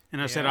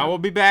 And I said, I will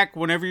be back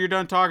whenever you're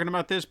done talking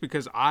about this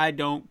because I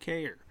don't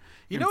care.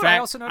 You know what I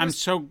also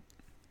noticed? And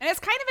it's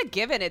kind of a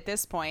given at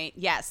this point.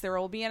 Yes, there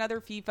will be another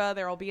FIFA.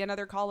 There will be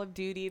another Call of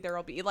Duty. There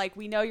will be, like,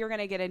 we know you're going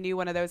to get a new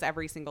one of those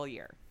every single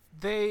year.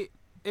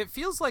 It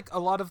feels like a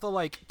lot of the,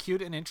 like,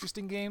 cute and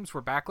interesting games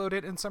were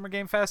backloaded in Summer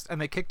Game Fest, and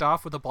they kicked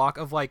off with a block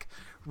of, like,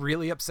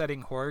 really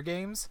upsetting horror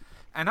games.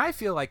 And I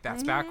feel like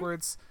that's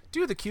backwards.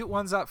 Do the cute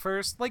ones up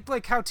first.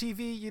 Like how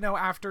TV, you know,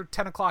 after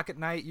 10 o'clock at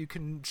night, you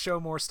can show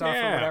more stuff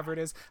or whatever it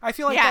is. I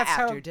feel like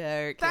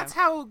that's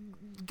how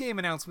game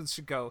announcements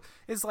should go.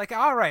 It's like,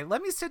 all right,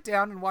 let me sit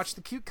down and watch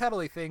the cute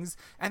cuddly things,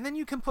 and then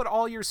you can put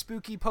all your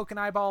spooky poke an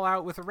eyeball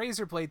out with a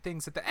razor blade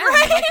things at the end,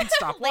 and I can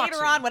stop watching.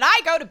 Later on when I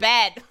go to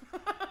bed.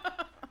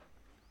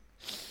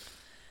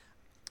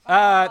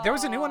 There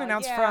was a new one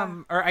announced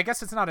from, or I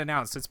guess it's not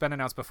announced, it's been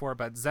announced before,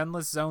 but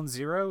Zenless Zone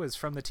Zero is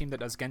from the team that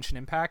does Genshin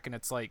Impact, and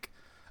it's like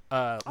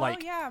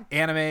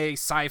anime,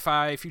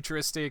 sci-fi,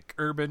 futuristic,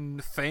 urban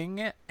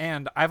thing.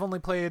 And I've only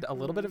played a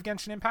little bit of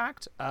Genshin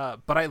Impact,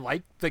 but I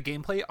like the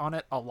gameplay on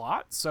it a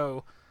lot,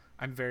 so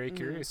I'm very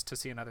curious to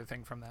see another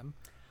thing from them.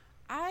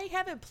 I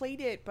haven't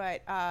played it,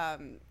 but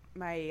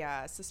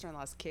my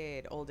sister-in-law's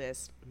kid,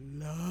 oldest,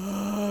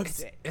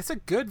 loves it. It's a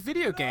good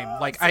video game.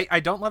 Like, I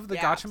don't love the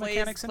gacha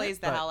mechanics in it. Plays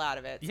the hell out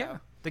of it. Yeah,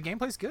 the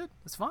gameplay's good.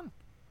 It's fun.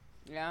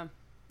 Yeah.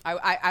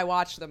 I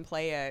watched them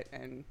play it,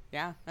 and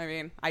I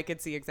mean, I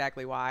could see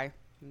exactly why.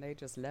 And they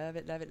just love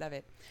it.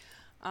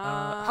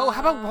 How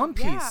about One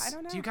Piece? Yeah, I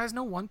don't know. Do you guys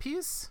know One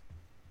Piece?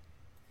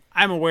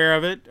 I'm aware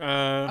of it.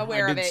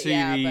 I did see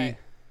the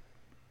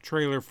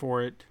trailer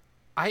for it.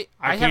 I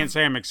can't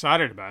say I'm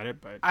excited about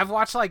it, but I've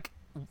watched like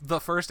the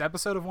first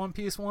episode of One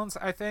Piece once,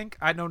 I think.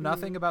 I know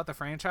nothing about the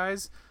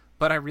franchise,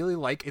 but I really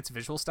like its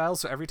visual style,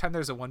 so every time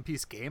there's a One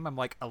Piece game, I'm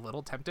like a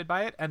little tempted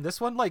by it. And this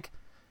one, like,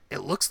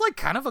 it looks like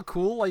kind of a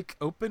cool, like,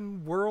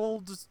 open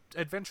world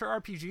adventure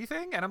RPG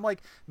thing, and I'm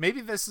like,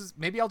 maybe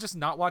I'll just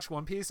not watch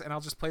One Piece and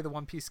I'll just play the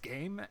One Piece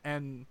game,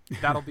 and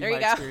that'll be my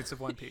experience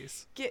of One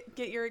Piece. Get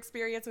your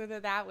experience with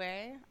it that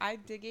way. I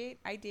dig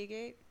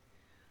it.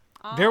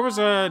 There was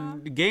a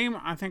game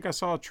I think I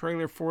saw a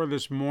trailer for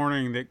this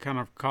morning that kind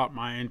of caught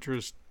my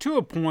interest to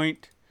a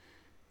point.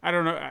 I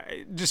don't know.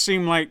 It just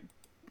seemed like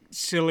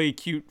silly,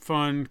 cute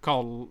fun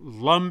called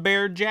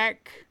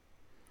Lumberjack.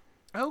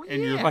 Oh, yeah.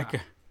 And you're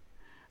like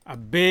a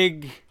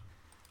big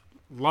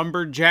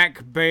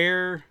lumberjack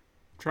bear.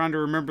 Trying to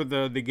remember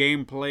the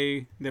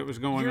gameplay that was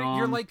going on.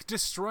 You're like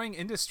destroying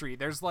industry.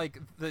 There's like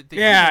the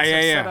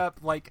set up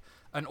like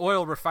an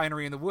oil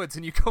refinery in the woods,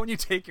 and you go and you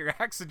take your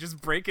axe and just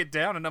break it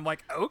down, and I'm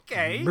like,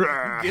 okay,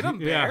 get him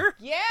there.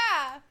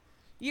 Yeah.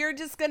 You're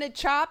just going to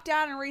chop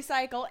down and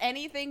recycle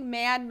anything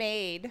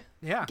man-made.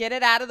 Yeah. Get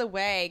it out of the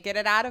way. Get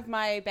it out of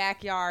my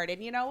backyard.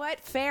 And you know what?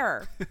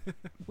 Fair.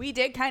 We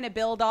did kind of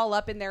build all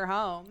up in their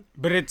home.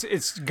 But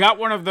it's got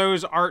one of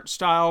those art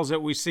styles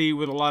that we see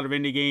with a lot of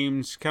indie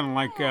games, kind of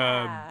like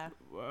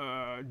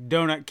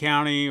Donut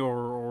County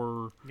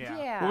or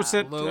what was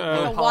that?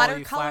 Low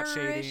poly, flat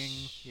shading.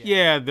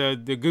 Yeah,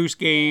 the Goose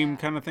Game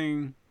kind of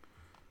thing.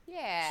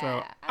 Yeah.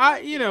 So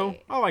I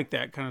like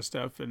that kind of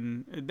stuff,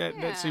 and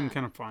that seemed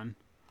kind of fun.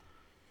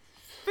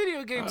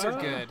 Video games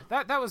are good.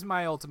 That was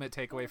my ultimate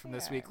takeaway from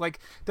this week. Like,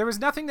 there was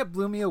nothing that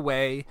blew me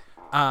away.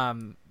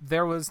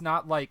 There was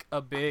not like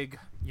a big,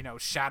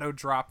 shadow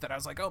drop that I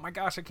was like, oh my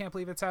gosh, I can't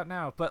believe it's out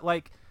now. But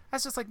like, I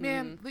was just like,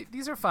 man,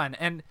 these are fun.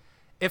 And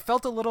it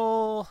felt a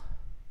little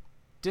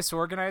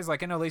disorganized.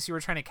 Like, I know, Lacey, you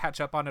were trying to catch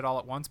up on it all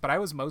at once, but I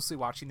was mostly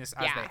watching this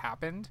as they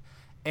happened,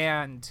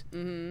 and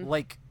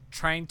like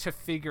trying to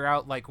figure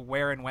out like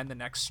where and when the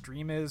next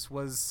stream is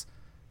was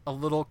a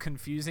little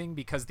confusing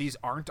because these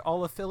aren't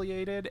all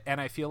affiliated, and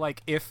I feel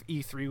like if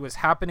E3 was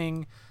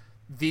happening,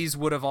 these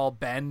would have all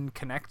been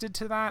connected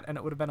to that, and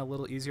it would have been a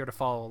little easier to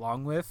follow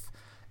along with.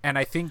 And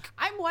I think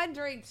I'm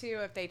wondering too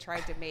if they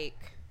tried to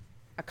make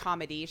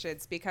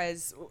accommodations,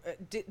 because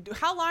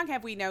how long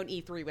have we known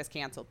E3 was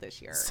canceled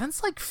this year?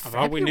 since like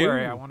thought we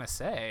February, knew. I want to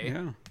say.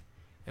 Yeah.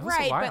 It was a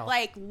Right, while. but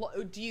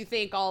like, do you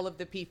think all of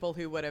the people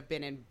who would have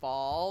been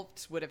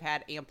involved would have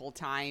had ample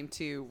time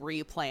to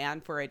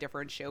replan for a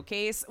different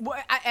showcase?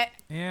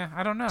 Yeah,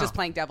 I don't know. Just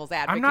playing devil's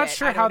advocate. I'm not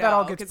sure I don't how that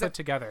all know, gets 'cause put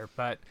together,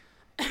 but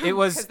it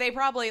was because they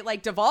probably,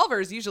 like,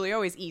 Devolver's usually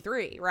always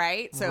E3,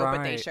 right? So,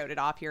 but they Right. showed it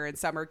off here in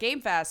Summer Game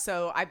Fest.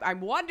 So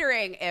I'm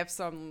wondering if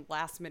some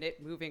last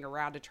minute moving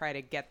around to try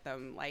to get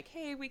them like,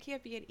 hey, we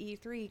can't be at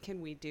E3,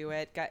 can we do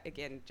it?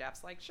 Again,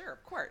 Jeff's like, sure,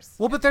 of course.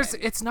 Well, but And then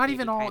it's not maybe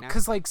even all kinda-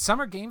 because like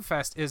Summer Game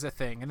Fest is a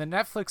thing, and the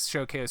Netflix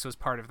showcase was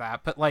part of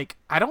that. But like,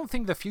 I don't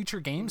think the Future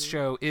Games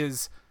show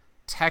is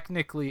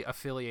technically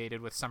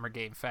affiliated with Summer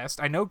Game Fest.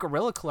 I know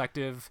Guerrilla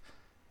Collective,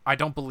 I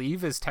don't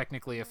believe, is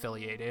technically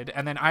affiliated,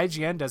 and then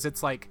IGN does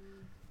its like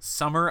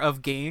Summer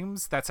of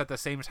Games that's at the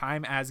same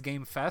time as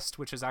Game Fest,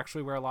 which is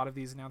actually where a lot of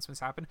these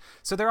announcements happen.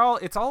 So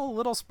it's all a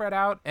little spread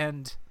out,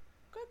 and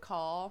Good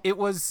call. it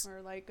was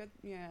Or like,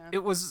 yeah.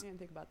 it was I didn't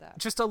think about that.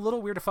 just a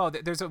little weird to follow.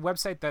 There's a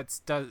website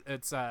it's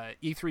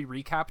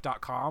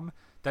e3recap.com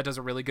that does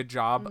a really good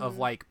job of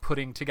like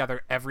putting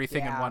together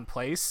everything in Yeah. one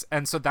place,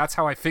 and so that's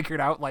how I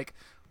figured out like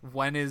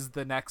when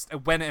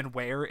and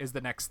where is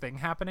the next thing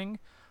happening.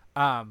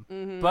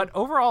 But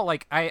overall,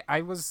 like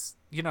I was,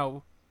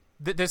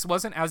 this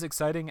wasn't as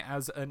exciting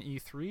as an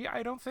E3,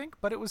 I don't think,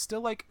 but it was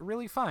still like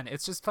really fun.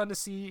 It's just fun to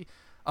see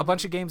a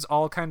bunch of games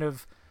all kind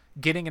of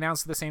getting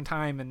announced at the same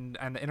time, and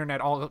the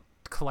internet all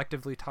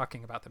collectively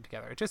talking about them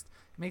together. It just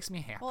makes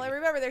me happy. Well, I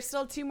remember there's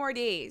still 2 more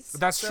days.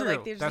 That's so, true.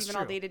 Like, there's That's even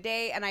all true. day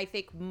today, and I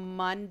think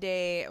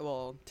Monday.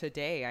 Well,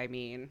 today, I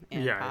mean,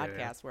 in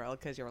podcast world,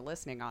 because you're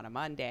listening on a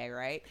Monday,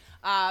 right?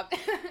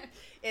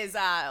 Is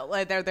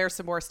there's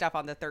some more stuff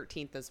on the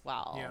 13th as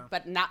well, Yeah.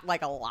 but not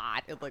like a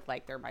lot. It looked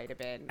like there might have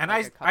been. And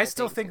like, a I couple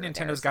still things think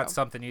here or Nintendo's there, got so.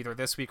 something either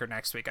this week or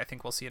next week. I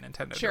think we'll see a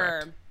Nintendo Sure.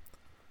 Direct.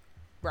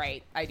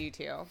 Right, I do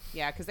too.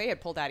 Yeah, because they had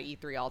pulled out of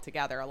E3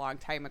 altogether a long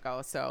time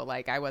ago, so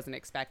like I wasn't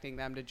expecting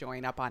them to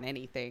join up on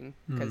anything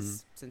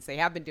because since they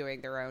have been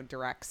doing their own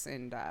directs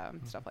and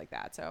stuff like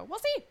that. So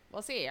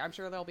we'll see. I'm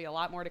sure there'll be a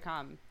lot more to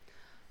come.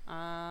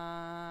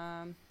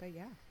 But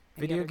yeah,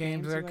 Any Video other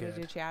games you are wanted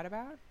good. to chat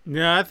about?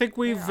 Yeah, I think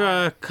we've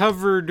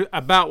covered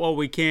about what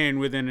we can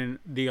within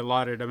the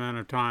allotted amount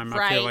of time. I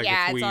Right? feel like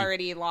Yeah, if it's we,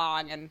 already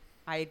long, and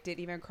I didn't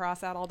even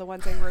cross out all the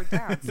ones I wrote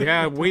down. So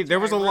Yeah, many there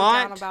times was I a wrote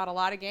down lot. about a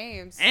lot of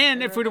games. And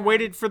They if were we'd have there.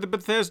 waited for the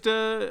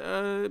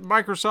Bethesda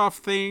Microsoft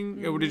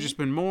thing, it would have just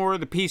been more.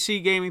 The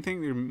PC gaming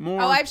thing, there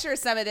more. Oh, I'm sure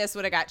some of this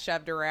would have got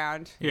shoved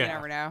around. Yeah. You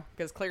never know,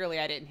 because clearly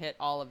I didn't hit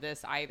all of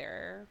this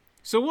either.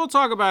 So we'll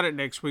talk about it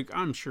next week,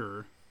 I'm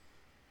sure,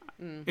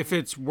 if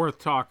it's worth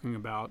talking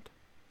about.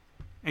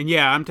 And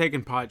yeah, I'm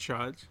taking pot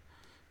shots.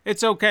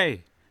 It's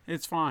okay.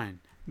 It's fine.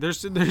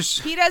 There's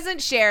He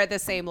doesn't share the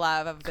same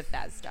love of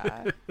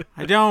Bethesda.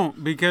 I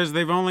don't, because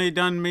they've only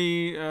given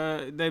me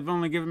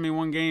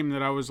one game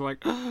that I was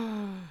like,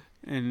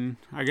 and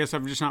I guess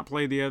I've just not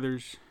played the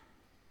others.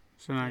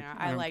 So now Yeah,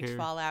 I I don't liked care.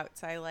 Fallout.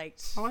 I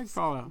liked I like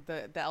Fallout.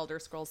 the Elder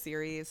Scrolls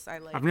series. I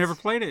liked. I've never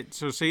played it,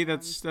 so see,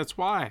 that's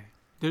why.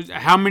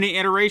 How many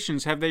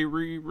iterations have they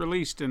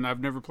re-released, and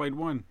I've never played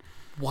one.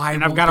 Why?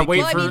 And I've won't gotta they wait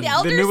give Well, I for mean, the the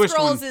Elder newest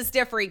Scrolls one. is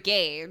different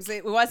games.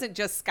 It wasn't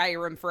just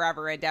Skyrim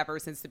forever and ever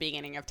since the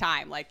beginning of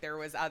time. Like there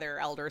was other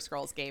Elder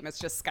Scrolls game. It's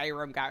just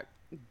Skyrim got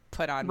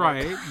put on more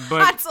Right,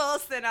 but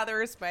consoles than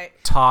others. But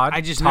Todd, I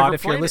just Todd, never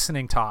if you're played it.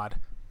 listening, Todd,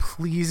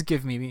 please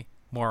give me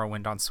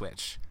Morrowind on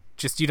Switch.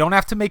 Just, you don't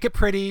have to make it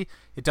pretty.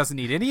 It doesn't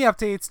need any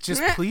updates.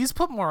 Just please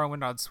put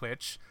Morrowind on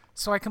Switch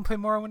so I can play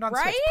Morrowind on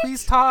Switch. Right?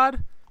 Please,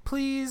 Todd.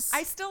 Please.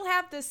 I still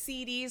have the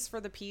CDs for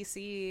the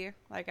PC.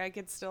 Like I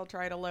could still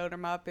try to load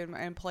them up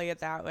and play it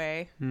that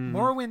way.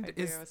 Morrowind I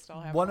do is still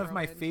have one of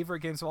my Morrowind. favorite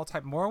games of all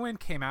time. Morrowind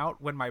came out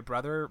when my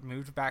brother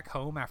moved back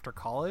home after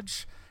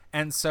college,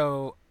 and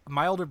so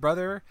my older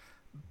brother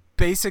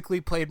basically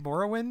played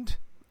Morrowind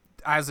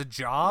as a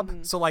job.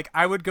 So like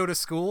I would go to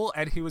school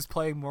and he was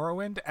playing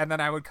Morrowind, and then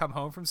I would come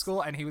home from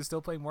school and he was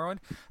still playing Morrowind.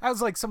 That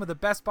was like some of the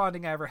best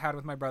bonding I ever had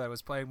with my brother,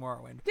 was playing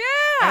Morrowind. Yeah.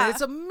 And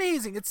it's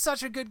amazing. It's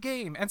such a good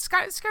game. And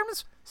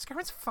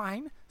Skyrim's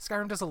fine.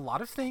 Skyrim does a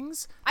lot of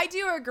things. I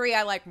do agree.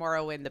 I like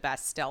Morrowind the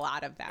best still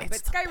out of them. But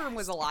It's the Skyrim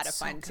was a best. lot of It's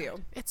so fun good.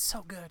 too. It's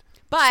so good.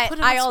 Just But put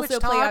it I on also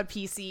Switch, play Todd. on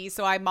PC,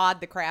 so I mod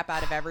the crap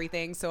out of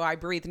everything. So I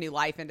breathe new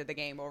life into the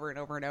game over and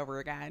over and over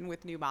again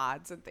with new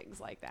mods and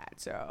things like that.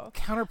 So,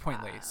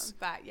 Counterpoint, Lace.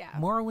 but yeah,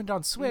 Morrowind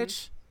on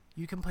Switch,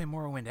 you can play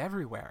Morrowind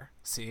everywhere.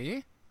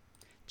 See?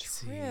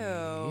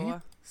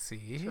 true,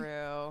 See?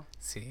 true.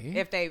 See?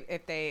 If they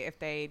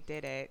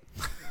did it,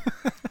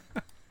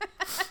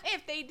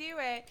 if they do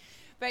it.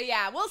 But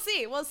yeah, we'll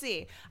see. We'll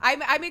see.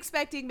 I'm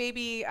expecting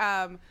maybe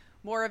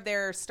more of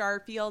their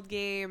Starfield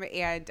game,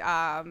 and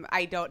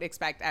I don't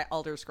expect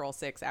Elder Scrolls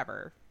 6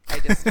 ever. I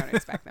just don't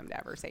expect them to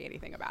ever say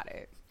anything about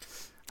it.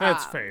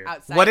 That's fair.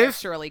 Outside What of if-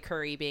 Shirley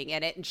Curry being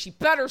in it, and she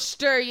better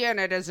stay in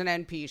it as an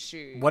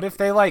NPC. What if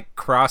they like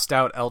crossed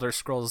out Elder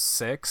Scrolls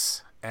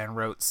 6 and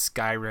wrote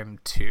Skyrim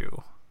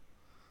 2?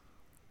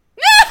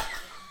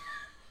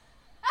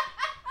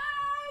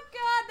 Oh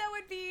God, that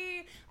would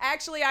be.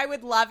 Actually, I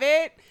would love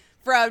it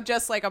from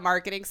just like a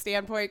marketing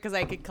standpoint, because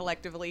I could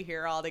collectively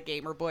hear all the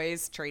gamer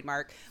boys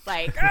trademark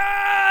like,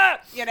 "Ah!"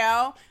 you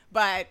know.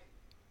 But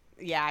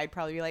yeah, I'd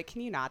probably be like,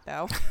 "Can you not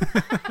though?"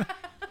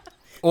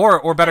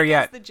 Or better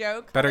yet, the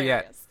joke. better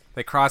yet, Hilarious.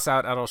 they cross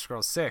out Elder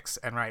Scrolls 6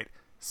 and write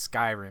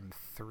Skyrim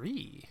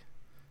 3.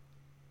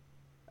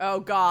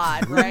 Oh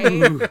God, right?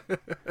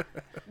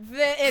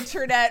 The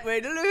internet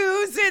would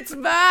lose its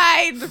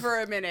mind for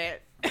a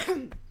minute.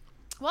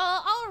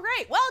 Well, all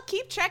right. Well,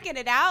 keep checking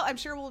it out. I'm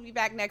sure we'll be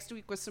back next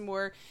week with some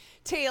more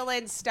tail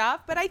end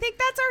stuff. But I think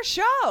that's our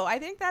show. I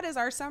think that is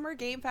our Summer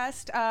Game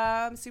Fest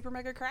Super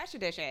Mega Crash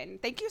Edition.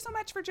 Thank you so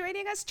much for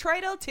joining us,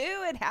 Troidal,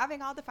 too, and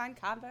having all the fun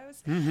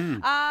combos.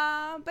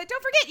 But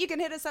don't forget, you can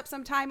hit us up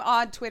sometime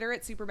on Twitter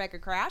at Super Mega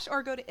Crash,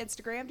 or go to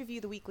Instagram to view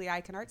the weekly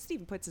icon art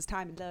Steven puts his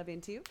time and love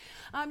into.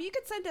 You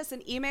can send us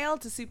an email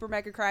to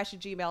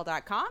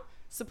supermegacrash@gmail.com.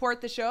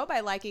 Support the show by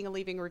liking and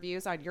leaving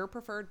reviews on your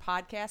preferred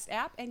podcast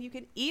app. And you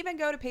can even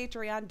go to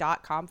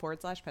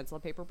patreon.com/Pencil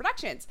and Paper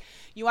Productions.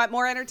 You want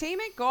more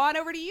entertainment? Go on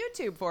over to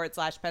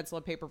YouTube.com/Pencil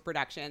and Paper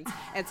Productions.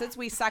 And since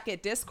we suck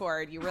at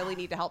Discord, you really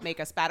need to help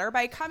make us better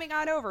by coming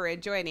on over and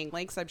joining.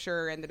 Links, I'm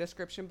sure, in the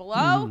description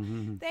below.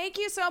 Thank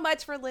you so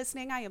much for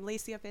listening. I am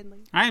Lacey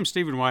Finley. I am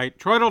Stephen White.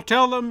 Troidal,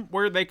 tell them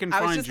where they can I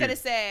find was you. just going to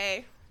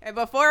say, and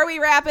before we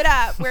wrap it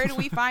up, where do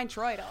we find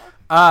Troidal?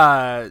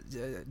 On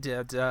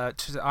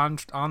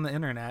the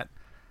internet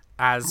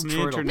as On the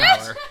Troidal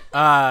internet.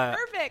 Power.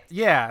 Perfect.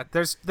 Yeah,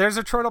 there's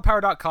a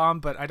troidalpower.com,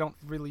 but I don't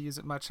really use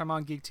it much. I'm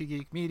on Geek to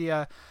Geek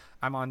Media.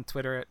 I'm on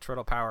Twitter at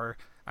Troidal Power.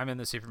 I'm in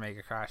the Super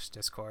Mega Crash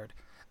Discord.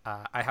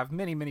 I have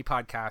many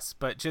podcasts,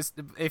 but just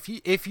if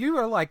you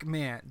are like,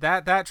 man,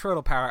 that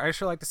Troidal Power, I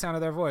sure like the sound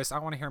of their voice, I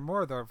want to hear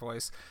more of their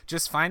voice,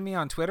 just find me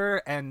on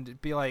Twitter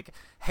and be like,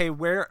 hey,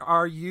 where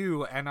are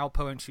you? And I'll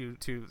point you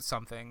to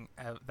something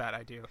that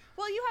I do.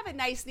 Well, you have a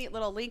nice, neat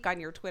little link on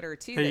your Twitter,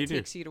 too, Hey, you that do.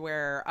 takes you to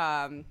where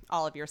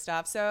all of your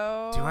stuff.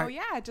 So, Do I?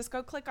 yeah, just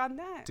go click on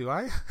that. Do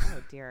I?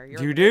 Oh, dear.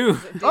 You do.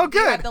 Oh, Do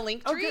you have good. the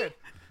link Oh, tree? good.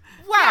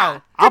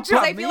 Wow. I'll Good job,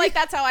 put I feel me. like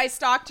that's how I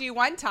stalked you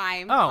one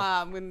time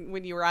Oh.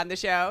 when you were on the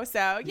show.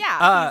 So,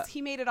 yeah,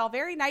 he made it all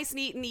very nice,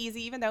 neat, and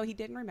easy, even though he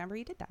didn't remember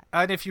he did that.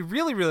 And if you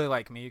really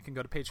like me, you can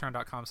go to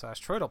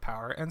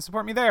patreon.com/TroidalPower and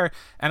support me there.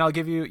 And I'll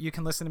give you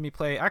can listen to me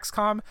play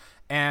XCOM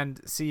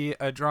and see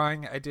a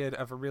drawing I did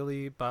of a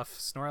really buff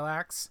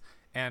Snorlax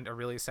and a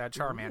really sad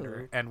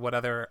Charmander and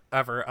whatever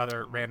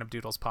other random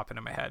doodles pop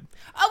into my head.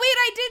 Oh, wait,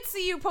 I did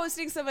see you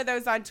posting some of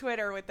those on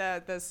Twitter with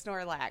the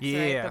Snorlax. Yeah,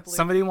 Right? The blue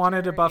somebody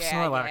wanted a feature. buff Yeah,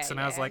 Snorlax, yeah, and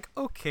I was yeah. like,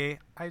 okay,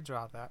 I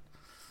draw that.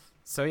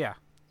 So yeah.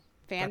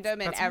 Fandom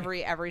that's in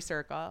me. every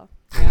circle.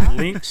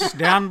 Links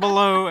down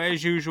below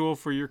as usual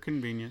for your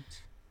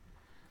convenience.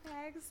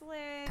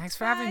 Excellent. Thanks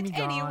for having me,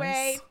 guys.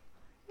 Anyway,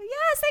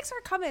 yes, thanks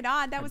for coming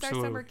on. That was our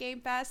Absolutely. Summer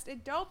Game Fest.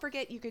 And don't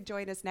forget, you could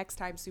join us next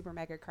time, Super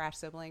Mega Crash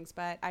Siblings.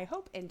 But I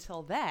hope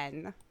until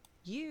then,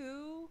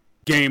 you...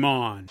 Game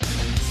on.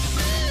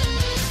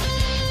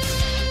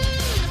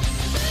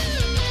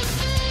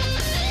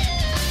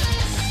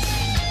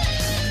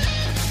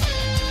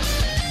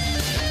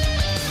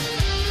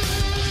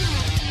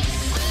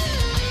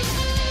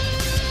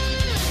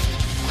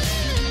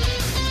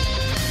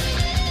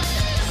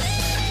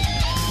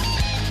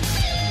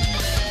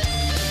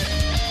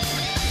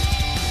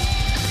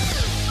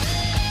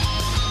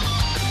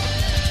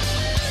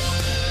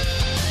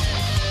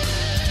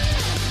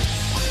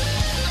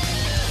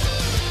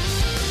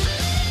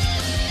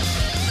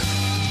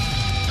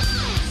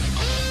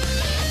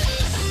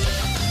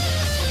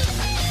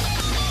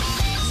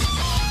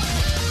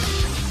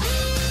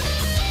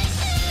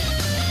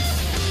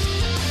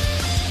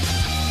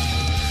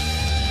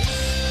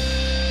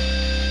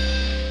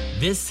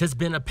 This has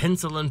been a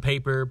Pencil and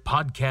Paper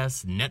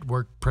Podcast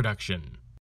Network production.